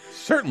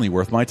 certainly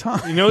worth my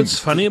time. You know what's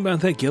funny about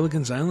that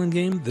Gilligan's Island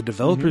game? The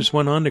developers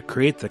went on to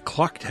create the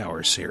Clock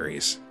Tower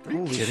series. Are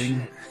you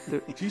kidding?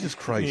 Jesus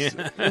Christ.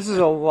 Yeah. This is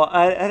a lot.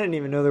 I didn't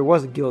even know there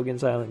was a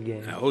Gilligan's Island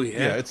game. Oh, yeah.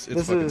 Yeah, it's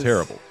fucking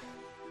terrible.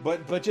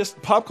 But just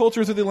pop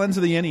culture through the lens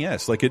of the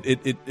NES. Like,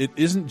 it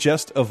isn't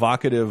just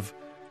evocative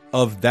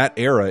of that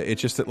era.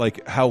 It's just that,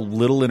 like, how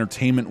little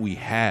entertainment we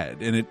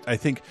had. And I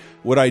think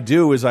what I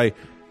do is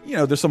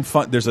there's some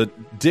fun. There's a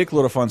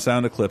dickload of fun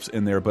sound clips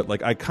in there, but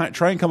like I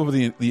try and come up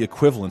with the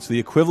equivalents. The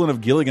equivalent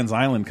of Gilligan's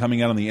Island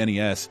coming out on the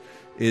NES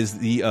is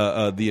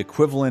the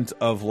equivalent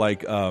of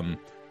like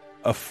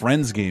a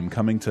Friends game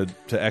coming to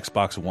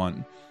Xbox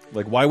One.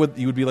 Like, why would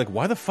be like,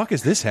 why the fuck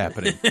is this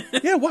happening?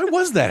 Yeah, why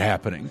was that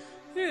happening?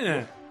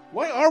 Yeah.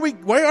 Why are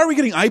we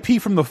getting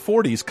IP from the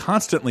 40s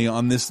constantly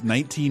on this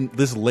late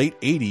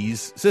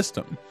 80s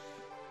system?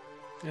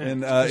 Yeah,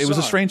 and it was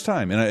a strange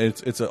time, and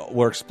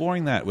we're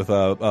exploring that with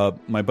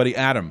my buddy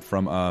Adam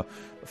from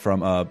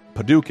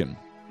Paducah,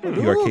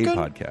 the arcade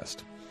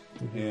podcast,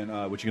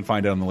 and which you can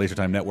find out on the Laser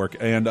Time Network.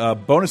 And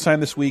bonus time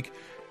this week,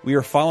 we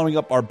are following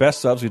up our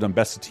best subs. We've done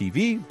best of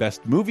TV,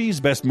 best movies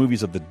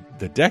of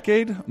the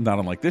decade, not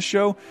unlike this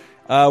show.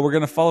 We're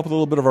going to follow up with a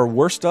little bit of our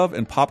worst of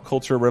and pop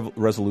culture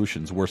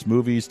resolutions, worst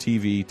movies,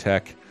 TV,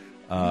 tech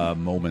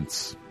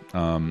moments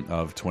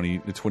of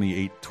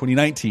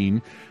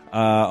 2019.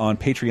 On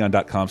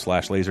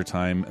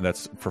patreon.com/lasertime.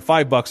 That's for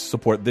 $5 to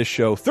support this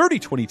show,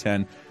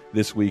 30/2010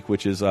 this week,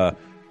 which is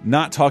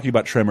not talking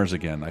about Tremors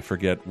again. I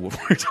forget what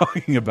we're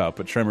talking about,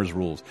 but Tremors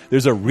rules.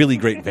 There's a really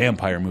great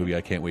vampire movie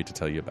I can't wait to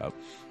tell you about.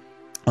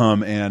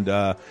 And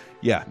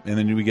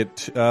then we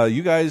get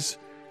you guys.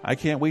 I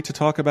can't wait to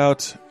talk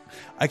about.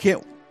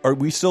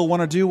 We still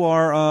want to do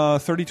our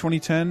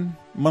 30/2010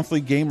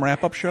 monthly game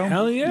wrap-up show?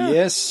 Hell yeah.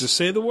 Yes. Just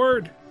say the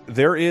word.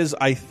 There is,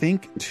 I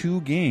think, 2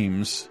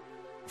 games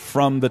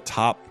from the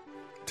top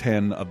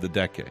 10 of the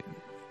decade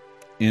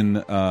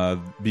in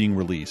being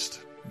released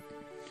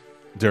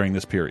during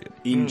this period.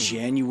 In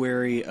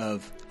January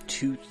of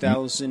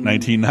 2000...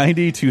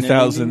 1990,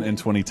 2000, and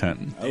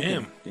 2010.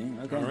 Okay. Damn.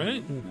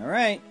 Okay. All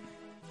right.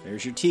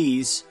 There's your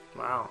tease.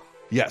 Wow.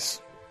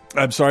 Yes.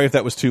 I'm sorry if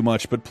that was too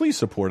much, but please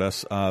support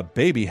us.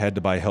 Baby had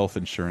to buy health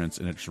insurance,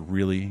 and it's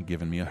really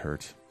given me a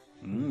hurt.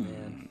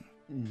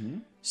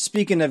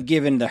 Speaking of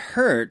giving the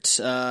hurt,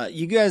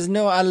 you guys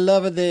know I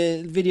love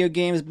the video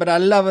games, but I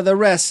love the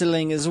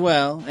wrestling as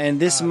well. And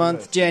this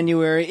month,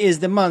 January, is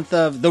the month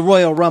of the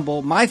Royal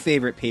Rumble, my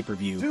favorite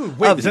pay-per-view. Dude,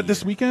 wait, is that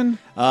this weekend?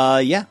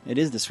 Yeah, it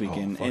is this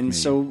weekend. fuck and me.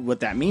 so what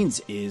that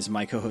means is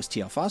my co-host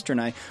TL Foster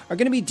and I are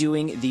going to be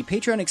doing the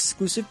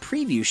Patreon-exclusive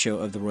preview show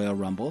of the Royal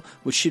Rumble,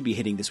 which should be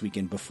hitting this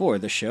weekend before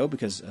the show,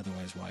 because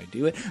otherwise why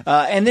do it?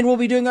 And then we'll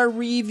be doing our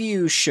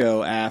review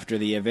show after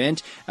the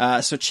event.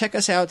 So check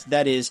us out.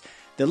 That is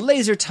the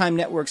Laser Time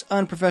Network's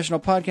unprofessional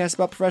podcast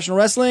about professional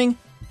wrestling,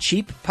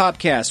 Cheap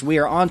Popcast. We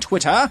are on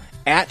Twitter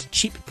at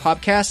Cheap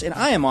Popcast, and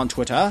I am on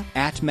Twitter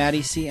at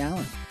Matty C.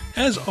 Allen.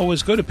 As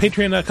always, go to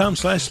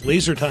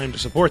patreon.com/lasertime to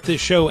support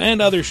this show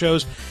and other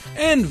shows,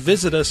 and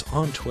visit us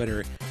on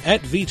Twitter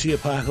at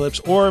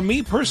VGApocalypse, or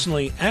me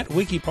personally at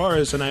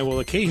WikiPars, and I will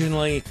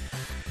occasionally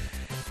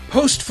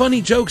post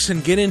funny jokes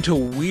and get into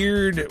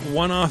weird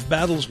one-off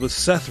battles with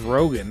Seth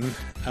Rogen.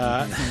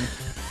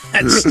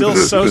 That's still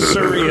so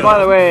surreal. By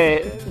the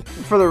way,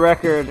 for the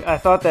record, I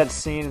thought that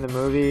scene in the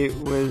movie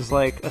was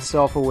like a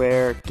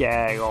self-aware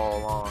gag all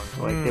along.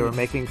 Like they were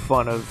making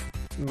fun of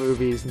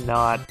movies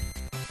not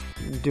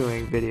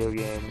doing video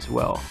games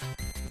well.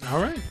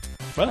 All right.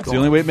 Well, It's the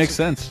only way it makes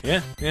sense. Yeah.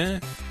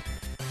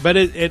 But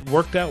it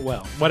worked out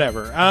well.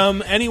 Whatever.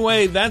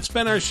 Anyway, that's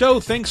been our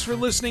show. Thanks for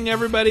listening,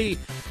 everybody.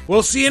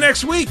 We'll see you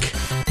next week.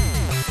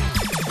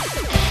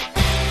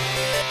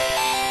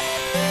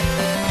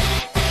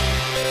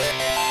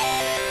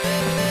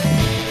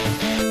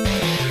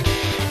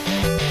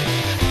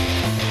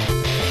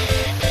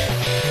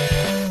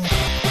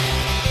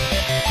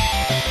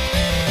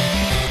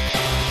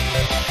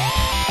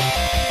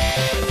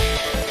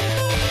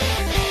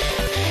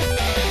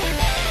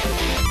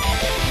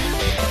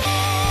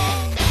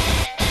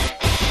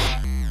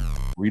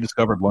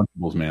 Rediscovered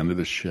Lunchables, man. They're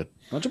the shit.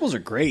 Lunchables are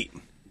great.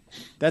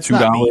 That's $2.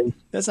 not me.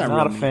 That's not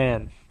Not a real me.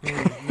 fan.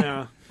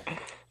 No.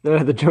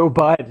 They're the Joe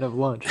Biden of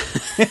lunch.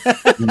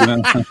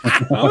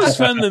 I always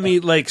found the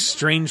meat like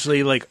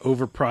strangely like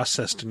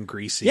overprocessed and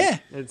greasy. Yeah,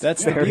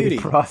 that's the beauty.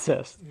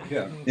 Processed.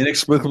 Yeah,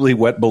 inexplicably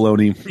wet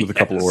bologna with a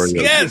couple of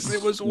Oreos. Yes,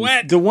 it was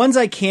wet. The ones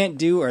I can't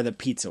do are the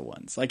pizza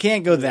ones. I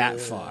can't go that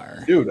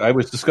far. Dude, I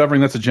was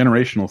discovering that's a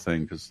generational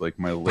thing because like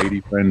my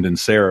lady friend and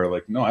Sarah are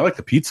like, no, I like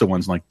the pizza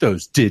ones. I'm like,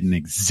 those didn't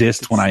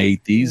exist when I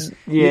ate these.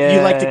 Yeah,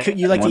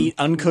 you like to eat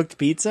uncooked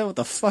pizza? What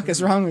the fuck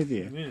is wrong with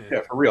you? Yeah,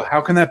 for real.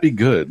 How can that be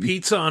good?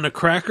 Pizza on a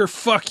cracker?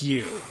 Fuck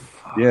you.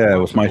 Yeah,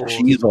 with my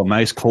cheese all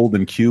nice, cold,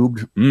 and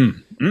cubed. I feel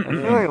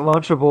like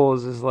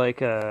Lunchables is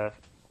like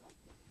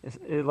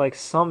it like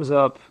sums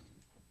up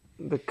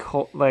the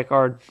like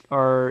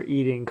our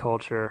eating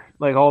culture,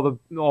 like all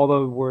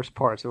the worst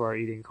parts of our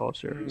eating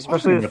culture,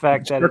 especially the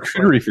fact that it's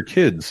charcuterie for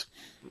kids.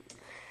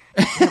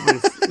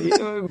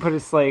 Yeah, but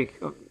it's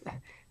like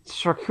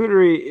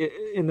charcuterie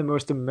in the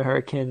most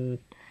American,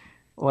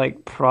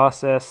 like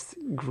processed,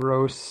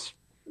 gross.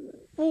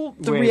 Well,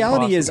 the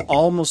reality is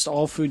almost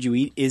all food you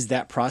eat is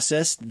that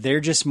processed.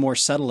 They're just more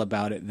subtle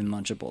about it than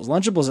Lunchables.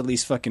 Lunchables at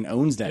least fucking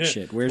owns that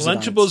shit. Where's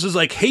Lunchables is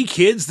like, hey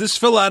kids, this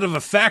fell out of a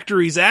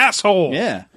factory's asshole. Yeah.